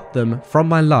will cut them from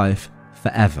my life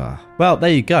forever. Well,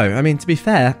 there you go. I mean, to be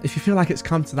fair, if you feel like it's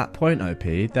come to that point,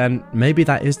 OP, then maybe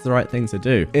that is the right thing to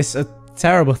do. It's a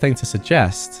terrible thing to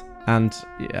suggest. And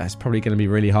yeah, it's probably going to be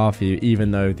really hard for you, even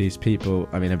though these people,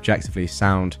 I mean, objectively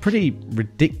sound pretty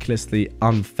ridiculously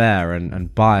unfair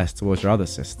and biased towards your other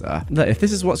sister. Look, if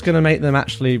this is what's going to make them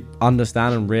actually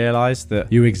understand and realize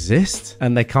that you exist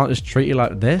and they can't just treat you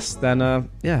like this, then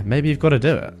yeah, maybe you've got to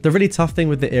do it. The really tough thing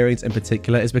with the earrings in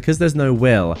particular is because there's no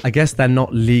will. I guess they're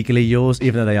not legally yours,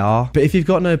 even though they are. But if you've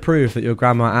got no proof that your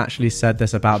grandma actually said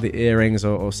this about the earrings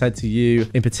or said to you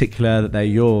in particular that they're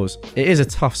yours, it is a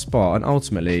tough spot. And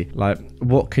ultimately, like,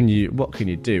 what can you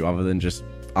do other than just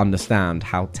understand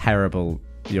how terrible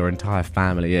your entire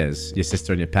family is, your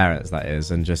sister and your parents, that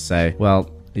is, and just say, well,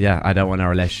 yeah, I don't want a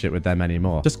relationship with them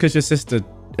anymore. Just because your sister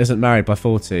isn't married by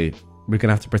 40, we're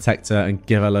gonna have to protect her and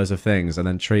give her loads of things and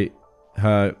then treat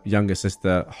her younger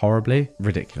sister horribly?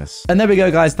 Ridiculous. And there we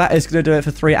go, guys. That is going to do it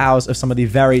for 3 hours of some of the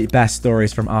very best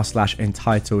stories from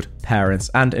r/EntitledParents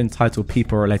and entitled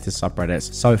people related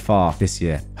subreddits so far this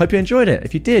year. Hope you enjoyed it.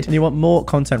 If you did and you want more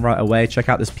content right away, check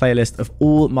out this playlist of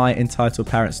all my Entitled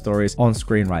Parent stories on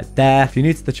screen right there. If you're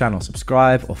new to the channel,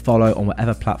 subscribe or follow on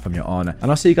whatever platform you're on.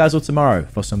 And I'll see you guys all tomorrow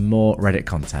for some more Reddit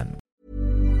content.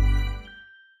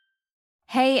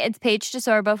 Hey, it's Paige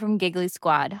DeSorbo from Giggly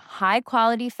Squad. High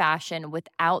quality fashion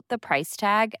without the price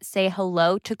tag. Say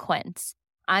hello to Quince.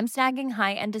 I'm snagging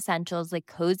high-end essentials like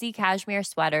cozy cashmere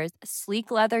sweaters,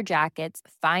 sleek leather jackets,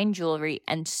 fine jewelry,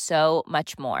 and so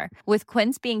much more. With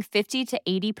Quince being 50 to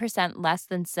 80% less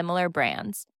than similar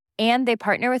brands. And they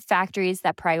partner with factories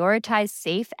that prioritize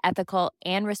safe, ethical,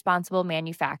 and responsible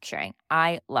manufacturing.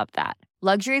 I love that.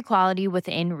 Luxury quality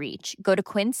within reach. Go to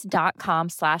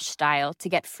quince.com/style to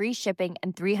get free shipping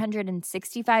and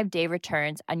 365-day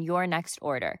returns on your next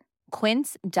order.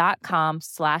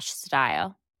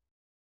 Quince.com/style.